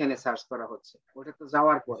দিয়ে এখানে সার্চ করা হচ্ছে, ওটা তো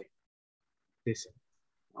যাওয়ার পরে। জি স্যার।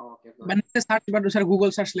 ওকে মানে search button sir, Google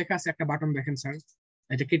search লেখা আছে একটা বাটন দেখেন স্যার,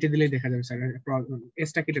 এটা কেটে দিলেই দেখা যাবে স্যার,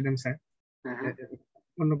 এসটা কেটে দেন স্যার,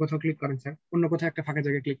 অন্য কোথাও ক্লিক করেন স্যার, অন্য কোথাও একটা ফাঁকা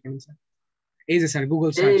জায়গায় ক্লিক করেন স্যার, এই যে স্যার গুগল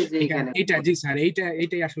সার্চ, এইটা জি স্যার,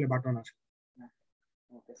 এইটাই আসলে বাটন আছে।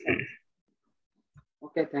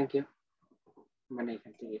 Okay thank you. মানে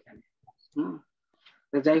এখান থেকে এখানে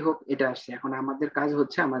যাই হোক এটা আসছে। এখন আমাদের কাজ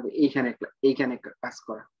হচ্ছে আমাদের এইখানে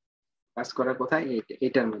কাজ করা কোথায়,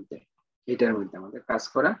 এটার মধ্যে আমাদের কাজ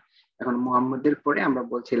করা। এখন মোহাম্মদের পরে আমরা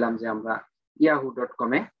বলছিলাম যে আমরা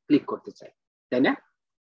yahoo.com এ ক্লিক করতে চাই, তাই না?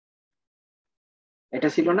 এটা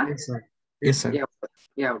ছিল না?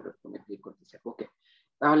 yahoo.com এ ক্লিক করতে চাই। ওকে,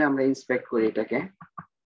 তাহলে আমরা ইন্সপেক্ট করি, এটাকে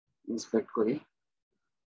ইন্সপেক্ট করি।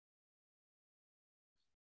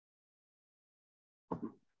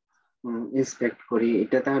 ইন্সপেক্ট করি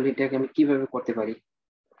এটা, তাহলে এটাকে আমি কিভাবে করতে পারি?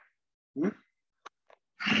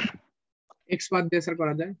 এক্সপার্ট দিয়ে স্যার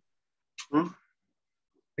করা যায়।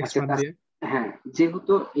 হ্যাঁ,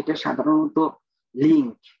 যেহেতু এটা সাধারণত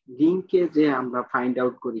লিংকে যে আমরা ফাইন্ড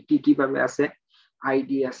আউট করি কিভাবে আছে,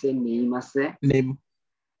 আইডি আছে, নেম আছে,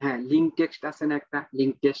 হ্যাঁ লিংক টেক্সট আছে না, একটা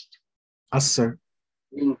লিংক টেক্সট আছে,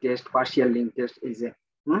 link text, partial link text, এই যে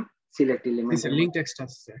সিলেক্ট এলিমেন্ট লিংক টেক্সট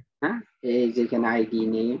আছে, হ্যাঁ এই যে এখানে আইডি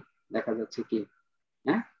নেম দেখা যাচ্ছে কি,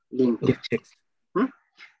 হ্যাঁ লিংক টেক্সট।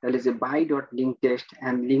 তাহলে যে by dot link text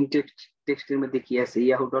and link টেক্সটের মধ্যে কি আছে,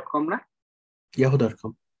 yahoo.com না,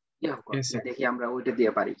 yahoo.com দেখি আমরা ওইটা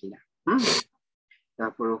দিয়ে পারি কিনা।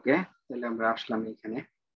 তারপর ওকে, তাহলে আমরা আসলাম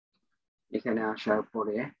এখানে আসার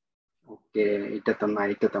পরে ওকে, এটা তো না,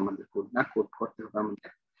 এটা তো আমাদের কোড না, কোড করতে হবে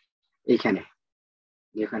আমাদের এইখানে,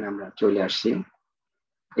 যেখানে আমরা চলে আসছি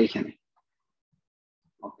এইখানে।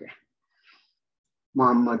 ওকে,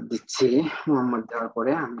 মোহাম্মদ দিচ্ছি, মোহাম্মদ দেওয়ার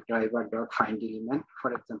পরে আমি driver dot find element,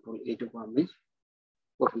 for example এইটুকু আমি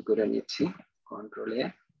কপি করে নিচ্ছি কন্ট্রোল এ,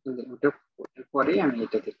 ওটা পরে আমি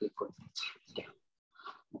এটাতে ক্লিক করে দিচ্ছি।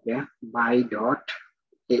 ওকে, বাই ডট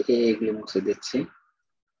এগুলো মুছে দিচ্ছি,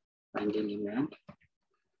 ফাইন্ড এলিমেন্ট,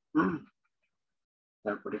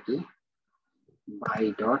 তারপরে কি বাই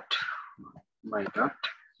ডট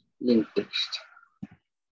লিংক টেক্সট,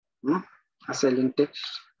 আছে লিংক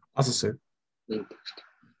টেক্সট আছে স্যার,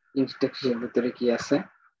 লিংক টেক্সটের ভিতরে কি আছে,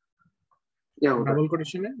 ডাবল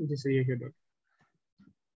কোটেশনে দিছে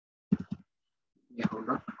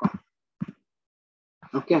yahoo.com।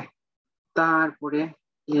 ওকে, তারপরে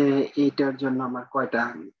এইটার জন্য আমার কয়টা,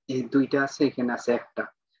 এই দুইটা আছে, এখানে আছে একটা,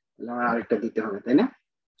 তাহলে আমার আরেকটা দিতে হবে, তাই না?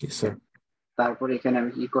 তারপরে এখানে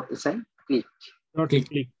আমি কি করতে চাই, ক্লিক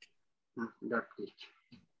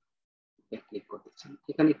করতে চাই।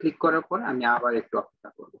 এখানে ক্লিক করার পর আমি আবার একটু অপেক্ষা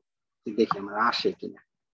করবো, দেখি আমার আসে কিনা।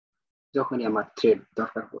 যখনই আমার থ্রেড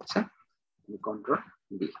দরকার পড়ছে আমি কন্ট্রোল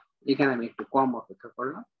বি, এখানে আমি একটু কম অপেক্ষা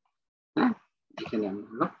করলাম, হ্যাঁ এখানে আমি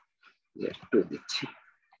হলো যে একটু দিচ্ছি।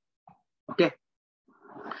 ওকে,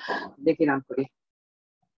 দেখি রান করি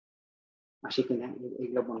আসে কিনা,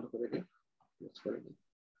 এগুলো বন্ধ করে দিই,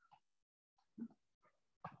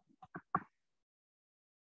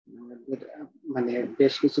 মানে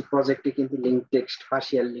বেশ কিছু প্রজেক্টে কিন্তু link text,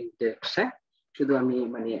 partial link text, হ্যাঁ শুধু আমি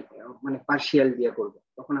মানে পার্শিয়াল দিয়ে করবো,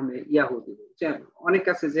 তখন আমি ইয়াহু দিব। অনেক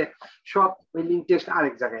আছে যে সব ওই লিংক টেক্সট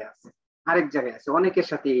আরেক জায়গায় আছে, অনেকের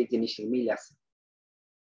সাথে এই জিনিসের মিল আছে।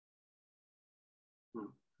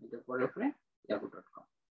 এটা পরে yahoo.com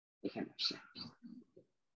এখানে আসে।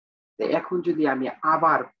 এখন যদি আমি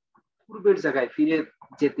আবার পূর্বের জায়গায় ফিরে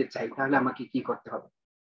যেতে চাই, তাহলে আমাকে কি করতে হবে?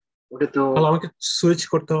 ওটা তো আমাকে সুইচ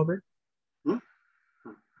করতে হবে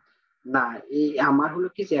না। এই আমার হলো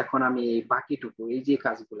কি যে এখন আমি এই বাকিটুকু, এই যে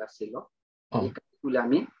কাজগুলা ছিল, এই কাজগুলো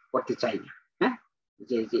আমি করতে চাই না, হ্যাঁ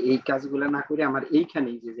যে এই কাজগুলো না করে আমার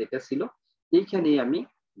এইখানেই যেটা ছিল এইখানেই আমি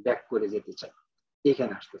ব্যাক করে যেতে চাই,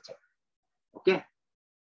 এখানে আসতে চাই। ওকে,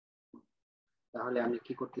 তাহলে আমি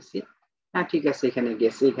কি করতেছি, হ্যাঁ ঠিক আছে, এখানে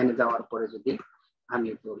গেছে, এখানে যাওয়ার পরে যদি আমি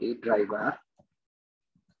বলি ড্রাইভার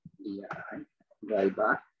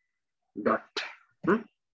ডট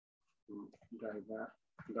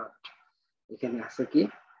এখানে আছে কি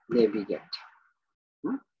নেভিগেট,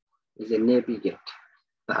 এই যে নেভিগেট,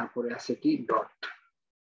 তারপরে আছে কি ডট,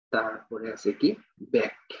 তারপরে আছে কি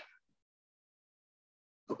ব্যাক।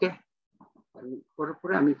 ওকে,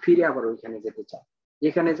 পরে আমি ফিরে আবার ওইখানে যেতে চাই,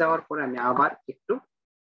 এখানে যাওয়ার পরে আমি আবার একটু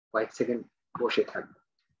কয়েক সেকেন্ড বসে থাকবো,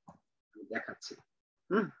 দেখাচ্ছি।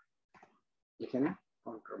 এখানে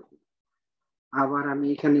কন্ট্রোল, আবার আমি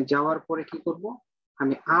এখানে যাওয়ার পরে কি করব,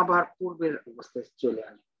 আমি আবার পূর্বের অবস্থায় চলে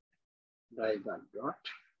আসবো, ড্রাইভার ডট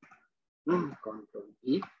কন্ট্রোল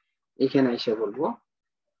ভি, এখানে এসে বলবো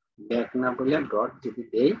ব্যাক না বলে ডট যদি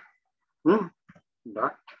দেই,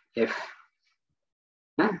 ডট এফ,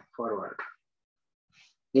 হ্যাঁ ফরওয়ার্ড।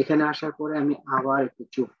 এখানে আসার পরে আমি আবার একটু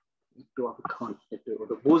চুপ, একটু অপেক্ষণ, একটু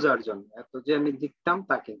বোঝার জন্য, এত যে আমি লিখতাম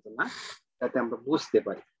তা কিন্তু না, যাতে আমরা বুঝতে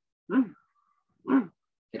পারি।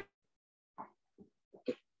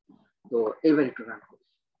 তো এবার একটু রান করি।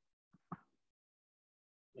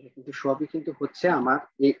 এটা কিন্তু সবই কিন্তু হচ্ছে আমার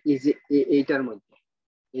এই যে এইটার মধ্যে,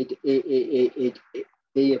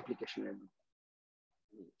 এই অ্যাপ্লিকেশনের মধ্যে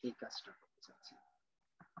এই কাজটা করতে চাচ্ছি।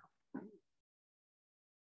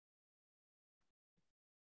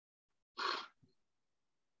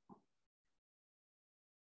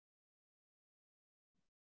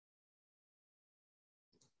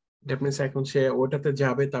 এখন সে ওটাতে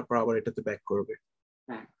যাবে, তারপর আবার এটাতে ব্যাক করবে।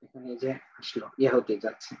 হ্যাঁ, এখানে যে আসলো ইয়াহুতে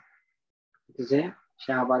যাচ্ছে, যে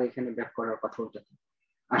সে আবার এখানে ব্যাক করার কথা ওটাতে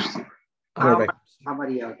আসছে, আবার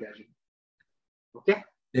ইয়াহুতে আসবে। ওকে,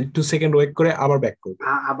 2 সেকেন্ড ওয়েট করে আবার ব্যাক করবে,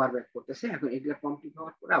 আবার ব্যাক করতেছে। এখন এগুলা কমপ্লিট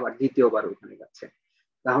হওয়ার পরে আবার দ্বিতীয়বার ওখানে যাচ্ছে।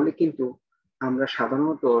 তাহলে কিন্তু আমরা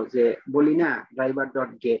সাধারণত যে বলি না ড্রাইভার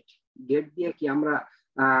ডট গেট, গেট দিয়ে কি আমরা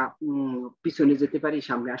পিছনে যেতে পারি,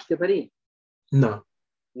 সামনে আসতে পারি? না,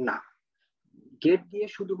 না, গেট দিয়ে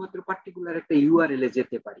শুধুমাত্র পার্টিকুলার একটা ইউআরএল এ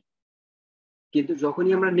যেতে পারি। কিন্তু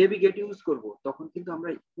যখনই আমরা নেভিগেট ইউজ করব, তখন কিন্তু আমরা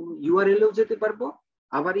কোনো ইউআরএল এও যেতে পারবো,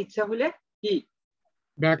 আবার ইচ্ছা হলে কি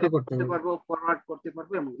ব্যাক করতে পারবো, ফরওয়ার্ড করতে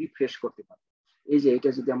পারবো এবং রিফ্রেশ করতে পারবো। এই যে এটা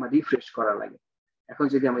যদি আমার রিফ্রেশ করা লাগে, এখন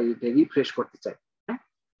যদি আমি এটা রিফ্রেশ করতে চাই, হ্যাঁ,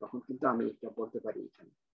 তখন কিন্তু আমি এটা বলতে পারি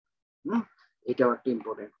এখানে। এটাও একটা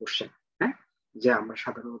ইম্পর্টেন্ট কোশ্চেন, হ্যাঁ, যে আমরা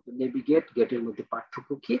সাধারণত নেভিগেট, গেটের মধ্যে পার্থক্য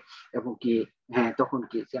কি এবং কি, হ্যাঁ, তখন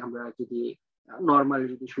কি যে আমরা যদি নর্মালি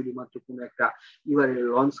যদি শুধুমাত্র কোনো একটা ইউআরএল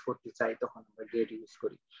লঞ্চ করতে চাই, তখন আমরা গেট ইউজ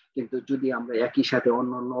করি। কিন্তু যদি আমরা একই সাথে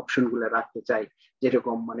অন্য অন্য অপশন গুলো রাখতে চাই,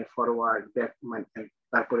 যেরকম মানে ফরওয়ার্ড, ব্যাক, মানে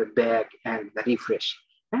তারপরে ব্যাক এন্ড রিফ্রেশ,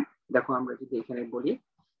 হ্যাঁ, দেখো আমরা যদি এখানে বলি,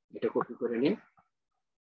 এটা কপি করে নিই,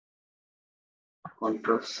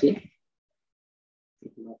 কন্ট্রোল সি,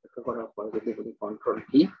 অপেক্ষা করার পর যদি বলি কন্ট্রোল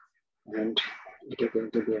কি, এন্ড এটাকে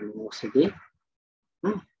যদি আমি মুছে দিই,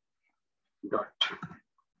 ডট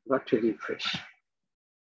ডট রিফ্রেশ,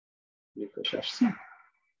 রিফ্রেশ আসছে,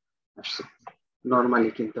 আসছে। নর্মালি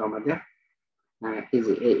কিন্তু আমাদের এই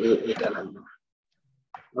যে এটা লাগবে।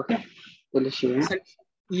 ওকে, তাহলে সে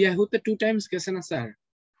ইয়াহুতে 2 টাইমস গেছে না স্যার,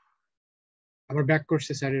 আবার ব্যাক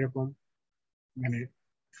করছে স্যার, এরকম মানে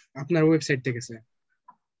আপনার ওয়েবসাইট থেকে স্যার।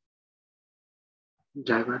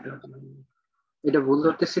 ড্রাইভার এটা ভুল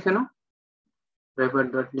ধরতেছে কেন? ড্রাইভার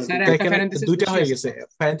ডট স্যার একটা প্যারেনথেসিস দুইটা হয়ে গেছে,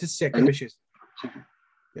 প্যারেনথেসিস একটা বেশি আছে।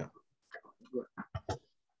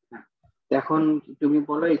 এখন তুমি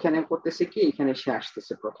বলো এখানে করতেছে কি, এখানে সে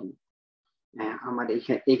আসতেছে প্রথমে, আমার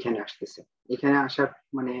এইখানে আসতেছে, এখানে আসার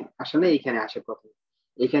মানে আসলে এইখানে আসে প্রথমে,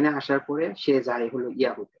 এখানে আসার পরে সে যায় হলো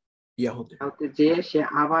ইয়াহুতে যে সে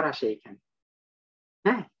আবার আসে এখানে,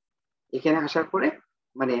 হ্যাঁ, এখানে আসার পরে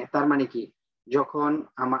মানে তার মানে কি, যখন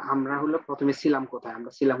আমরা হলো প্রথমে ছিলাম কোথায়,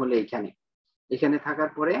 আমরা ছিলাম হলো এইখানে, এখানে থাকার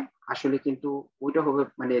পরে আসলে কিন্তু ওইটা হবে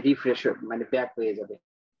মানে রিফ্রেশ, মানে ব্যাক হয়ে যাবে,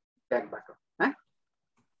 ব্যাক বাটন, হ্যাঁ,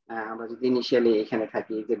 আমরা যদি ইনিশিয়ালি এখানে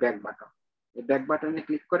থাকি, যে ব্যাক বাটন, এই ব্যাক বাটনে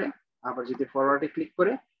ক্লিক করে আবার যদি ফরওয়ার্ডে ক্লিক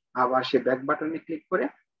করে, আবার সে ব্যাক বাটনে ক্লিক করে,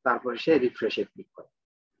 তারপরে সে রিফ্রেশে ক্লিক করে,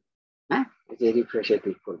 হ্যাঁ, এই যে রিফ্রেশে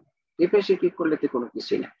ক্লিক করবে, রিফ্রেশে ক্লিক করলে তো কোনো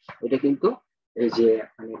কিছুই না, এটা কিন্তু এই যে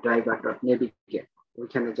মানে ড্রাইভার ডট নেভিগেট,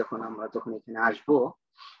 ওইখানে যখন আমরা যখন এখানে আসবো,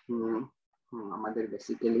 আমাদের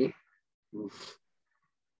বেসিক্যালি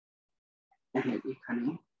এখানে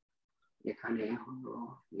এখানে হলো,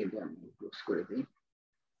 যদি আমি ক্লোজ করে দিই,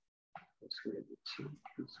 ক্লোজ করে দিচ্ছি,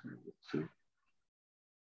 ক্লোজ করে দিচ্ছি,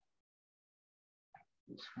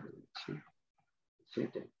 ক্লোজ করে দিচ্ছি,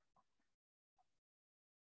 সেটাই।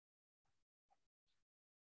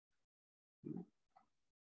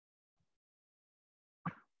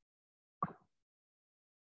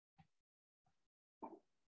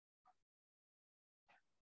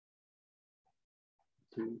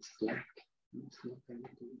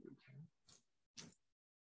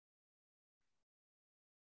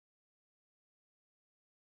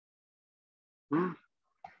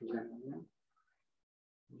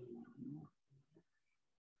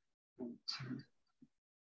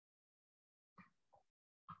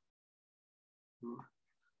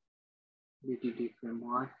 BTD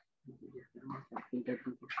framework,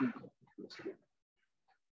 interview question,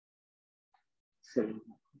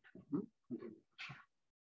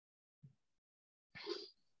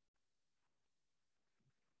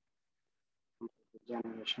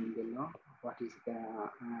 generation below, what is the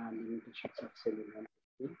limitations of cellular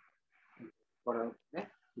করার পরে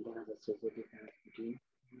দেখা যাচ্ছে যে ডিফারেন্স বিটুইন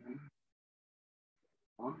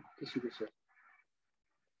কিছু কিছু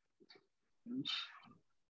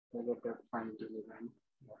find relevant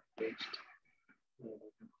or text,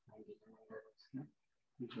 find relevant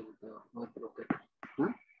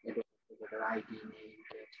ID name,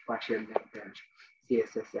 partial name,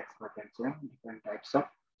 CSS expert, and different types of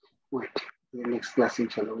weight. The next class,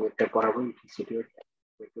 inshallah, weight implicit weight,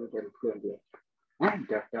 and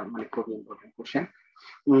that very important question.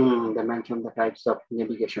 They mention the types of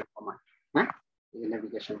navigation command. The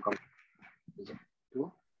navigation command to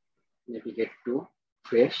navigate to,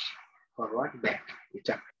 fresh, forward, back.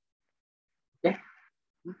 Okay.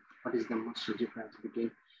 What is the most difference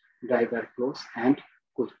between driver close and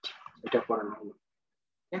quit? এটা পড়ানো হলো।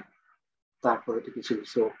 Okay. তারপরে তো কিছু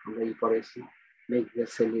আমরা এই পড়েছি make the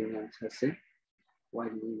seleniums আছে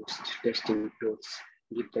widely used testing tools,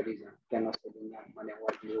 give the reason কেন selenium মানে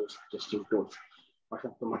widely used testing tools।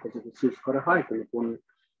 অর্থাৎ তোমাকে যদি চুজ করা হয় তুমি কোন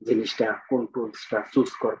জিনিসটা কোন টুলসটা চুজ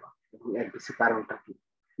করবা এবং এর পিছনে কারণটা কি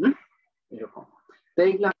এরকম। তো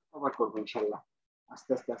এইগুলো কভার করবো ইনশাআল্লাহ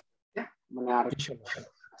আস্তে আস্তে মানে আর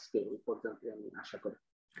আজকে এই পর্যন্ত আমি আশা করি।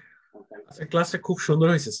 আচ্ছা, ক্লাসটা খুব সুন্দর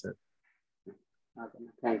হয়েছে স্যার।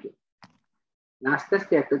 Thank you. আস্তে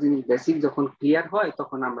আস্তে একটা জিনিস বেসিক যখন ক্লিয়ার হয়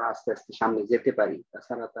তখন আমরা আস্তে আস্তে সামনে যেতে পারি,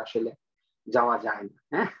 তাছাড়া তো আসলে যাওয়া যায় না।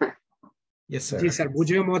 হ্যাঁ জি স্যার,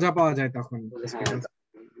 বুঝেও মজা পাওয়া যায় তখন।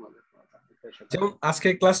 যেমন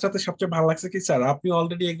আজকের ক্লাসটাতে সবচেয়ে ভালো লাগছে কি স্যার, আপনি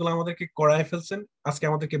অলরেডি এগুলো আমাদেরকে করায় ফেলছেন। আজকে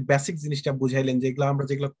আমাদেরকে বেসিক জিনিসটা বুঝাইলেন যে এগুলো আমরা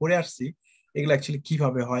যেগুলো করে আসছি এগুলো অ্যাকচুয়ালি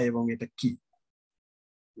কিভাবে হয় এবং এটা কি,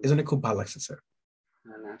 এজন্য খুব ভালো লাগছে স্যার।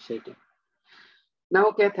 না সেটাই না।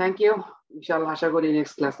 ওকে, থ্যাংক ইউ। ইনশাআল্লাহ আশা করি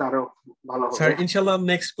নেক্সট ক্লাস আরো ভালো হবে স্যার। ইনশাআল্লাহ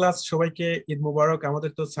নেক্সট ক্লাস সবাইকে ঈদ মোবারক।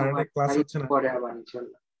 আমাদের তো স্যাটারডে ক্লাস হচ্ছে না, পরে আবার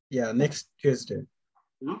ইনশাআল্লাহ নেক্সট টিউসডে।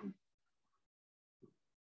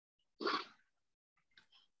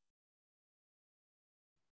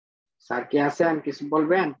 স্যার কে আছেন, কিছু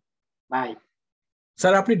বলবেন? ভাই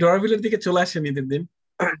স্যার আপনি ডরাভিলের দিকে চলে আসেন ঈদের দিন।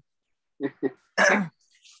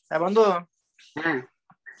 হ্যাঁ বন্ধু, হ্যাঁ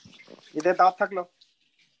ঈদের দাওয়াত থাকলো।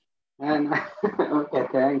 হ্যাঁ না ওকে,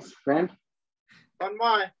 থ্যাঙ্কস ফ্রেন্ড।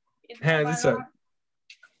 তন্ময়, হ্যাঁ জি স্যার।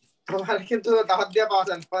 তোমার কিন্তু দাওয়াত দিয়ে পাওয়া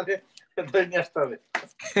যায় না, পরে ধরে নিয়ে আসতে হবে।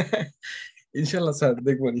 ইনশাআল্লাহ স্যার,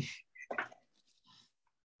 দেখবনি।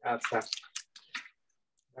 আচ্ছা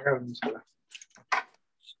ইনশাআল্লাহ।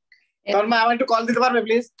 তন্ময় আমার একটু কল দিতে পারবে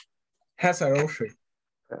প্লিজ? হ্যাঁ স্যার অবশ্যই।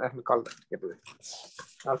 এখন কল কেটে দে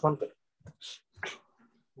আর ফোন পে।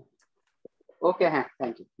 ওকে হ্যাঁ,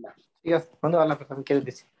 থ্যাংক ইউ। ঠিক আছে বন্ধু, আল্লাহ হাফেজ, আমি কেটে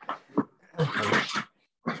দিচ্ছি।